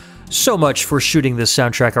you so much for shooting this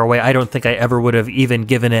soundtrack our way. I don't think I ever would have even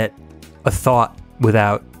given it a thought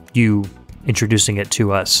without you introducing it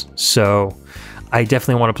to us. So I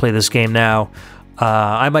definitely want to play this game now.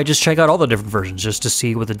 I might just check out all the different versions just to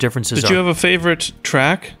see what the differences are. Did you have a favorite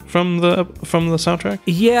track from the soundtrack?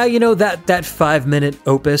 Yeah, you know, that 5-minute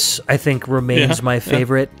opus I think remains my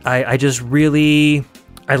favorite. I just really...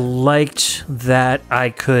 I liked that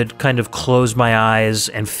I could kind of close my eyes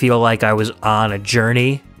and feel like I was on a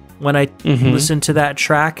journey when I listened to that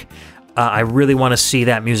track. I really want to see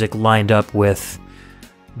that music lined up with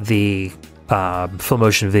the full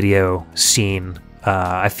motion video scene.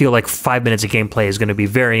 I feel like 5 minutes of gameplay is going to be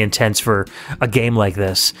very intense for a game like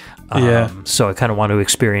this. So I kind of want to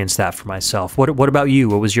experience that for myself. What about you?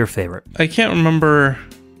 What was your favorite? I can't remember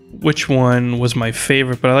which one was my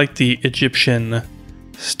favorite, but I like the Egyptian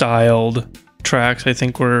styled tracks. I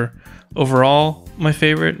think were overall my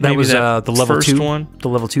favorite. That was the level first 2 one, the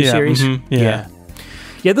level 2 series. Yeah,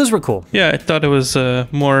 those were cool. Yeah, I thought it was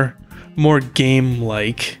more game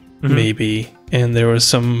like maybe, and there was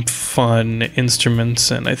some fun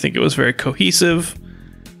instruments, and I think it was very cohesive.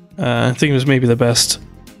 I think it was maybe the best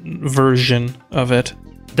version of it.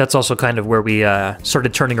 That's also kind of where we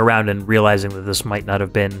started turning around and realizing that this might not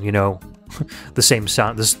have been, you know, the same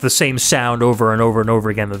sound, the same sound over and over and over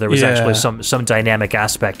again. That there was actually some dynamic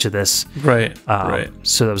aspect to this. Right.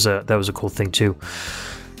 So that was a cool thing too.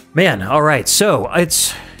 Man, all right. So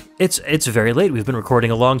it's very late. We've been recording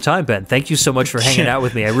a long time, Ben. Thank you so much for hanging out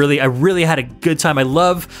with me. I really had a good time.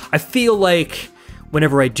 I feel like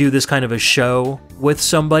whenever I do this kind of a show with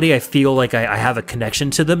somebody, I feel like I have a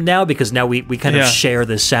connection to them now, because now we kind of share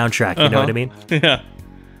this soundtrack. You know what I mean? Yeah.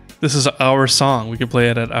 This is our song. We can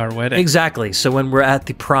play it at our wedding. Exactly. So when we're at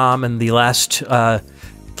the prom and the last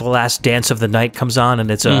dance of the night comes on,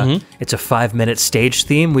 and it's a 5-minute stage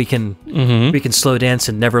theme, we can slow dance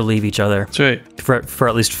and never leave each other. That's right. For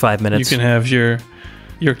at least 5 minutes. You can have your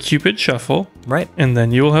Cupid shuffle, right? And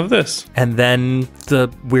then you will have this. And then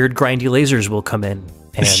the weird grindy lasers will come in,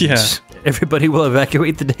 and everybody will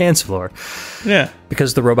evacuate the dance floor. Yeah.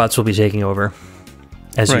 Because the robots will be taking over,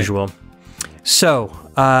 as usual. So,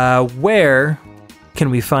 where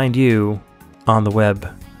can we find you on the web?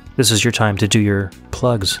 This is your time to do your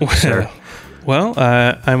plugs, sir. Well,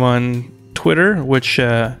 I'm on Twitter, which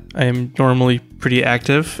I am normally pretty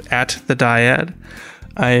active, at the Dyad.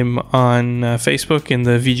 I'm on Facebook in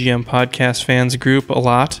the VGM Podcast Fans group a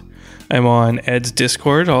lot. I'm on Ed's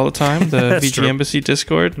Discord all the time, the VG Embassy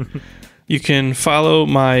Discord. You can follow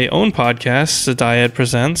my own podcast, The Dyad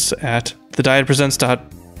Presents, at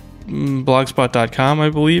thedyadpresents.blogspot.com, I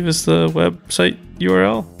believe is the website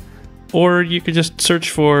URL. Or you could just search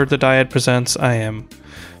for The Dyad Presents. I've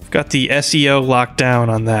got the SEO locked down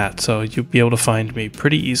on that, so you'll be able to find me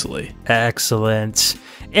pretty easily. Excellent.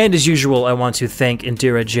 And as usual, I want to thank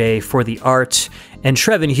Indira J for the art, and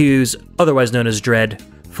Trevin Hughes, otherwise known as Dread,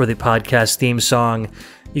 for the podcast theme song.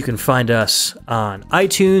 You can find us on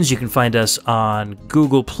iTunes, you can find us on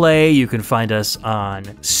Google Play, you can find us on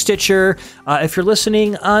Stitcher. If you're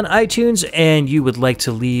listening on iTunes and you would like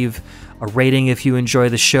to leave a rating if you enjoy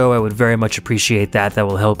the show, I would very much appreciate that. That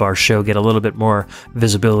will help our show get a little bit more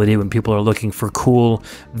visibility when people are looking for cool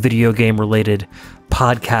video game related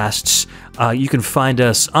podcasts. You can find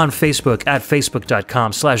us on Facebook at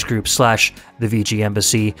facebook.com/group/the VG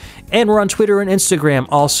Embassy. And we're on Twitter and Instagram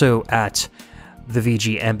also at the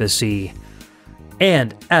VG Embassy.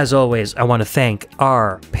 And as always, I want to thank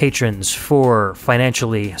our patrons for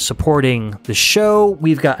financially supporting the show.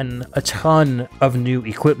 We've gotten a ton of new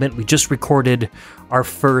equipment. We just recorded our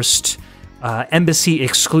first Embassy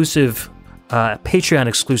exclusive Patreon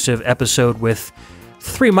exclusive episode with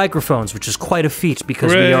 3 microphones, which is quite a feat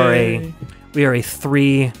because we are a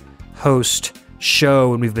 3-host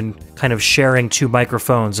show, and we've been kind of sharing 2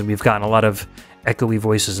 microphones, and we've gotten a lot of echoey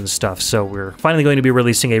voices and stuff. So we're finally going to be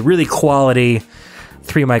releasing a really quality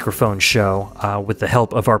 3-microphone show with the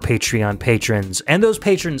help of our Patreon patrons. And those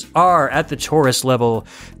patrons are, at the Taurus level,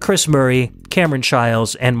 Chris Murray, Cameron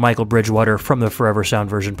Childs, and Michael Bridgewater from the Forever Sound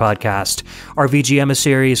Version podcast. Our VG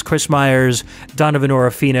emissaries, Chris Myers, Donovan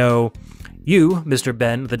Orofino, you, Mr.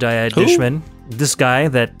 Ben, the Dyad Dishman, this guy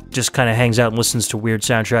that just kind of hangs out and listens to weird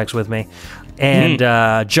soundtracks with me, and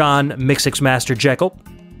John Mixix Master Jekyll,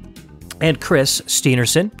 and Chris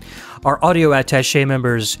Steenerson. Our audio attaché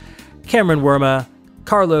members, Cameron Worma,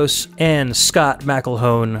 Carlos, and Scott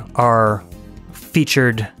McElhone, are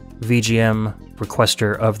featured VGM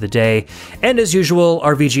requester of the day. And as usual,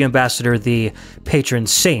 our VG ambassador, the patron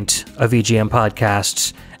saint of VGM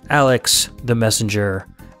podcasts, Alex the Messenger.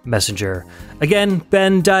 Again,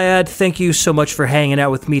 Ben Dyad, thank you so much for hanging out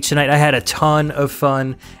with me tonight. I had a ton of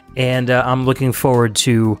fun, and I'm looking forward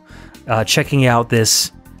to checking out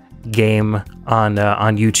this game on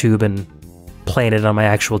YouTube and playing it on my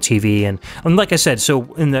actual TV. And like I said,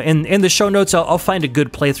 so in the show notes, I'll find a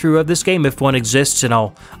good playthrough of this game if one exists, and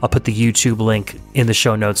I'll put the YouTube link in the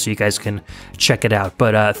show notes so you guys can check it out.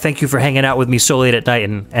 But thank you for hanging out with me so late at night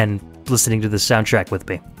and listening to the soundtrack with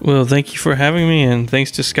me. Well, thank you for having me, and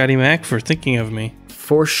thanks to Scotty Mac for thinking of me.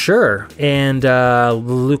 For sure. And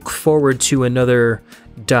look forward to another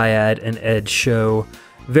Dyad and Ed show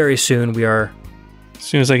very soon. We are... As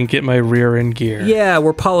soon as I can get my rear end gear. Yeah,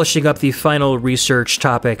 we're polishing up the final research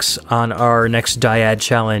topics on our next Dyad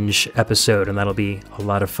Challenge episode, and that'll be a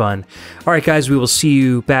lot of fun. All right, guys, we will see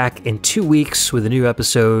you back in 2 weeks with a new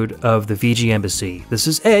episode of the VG Embassy. This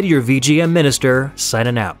is Ed, your VGM minister,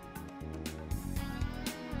 signing out.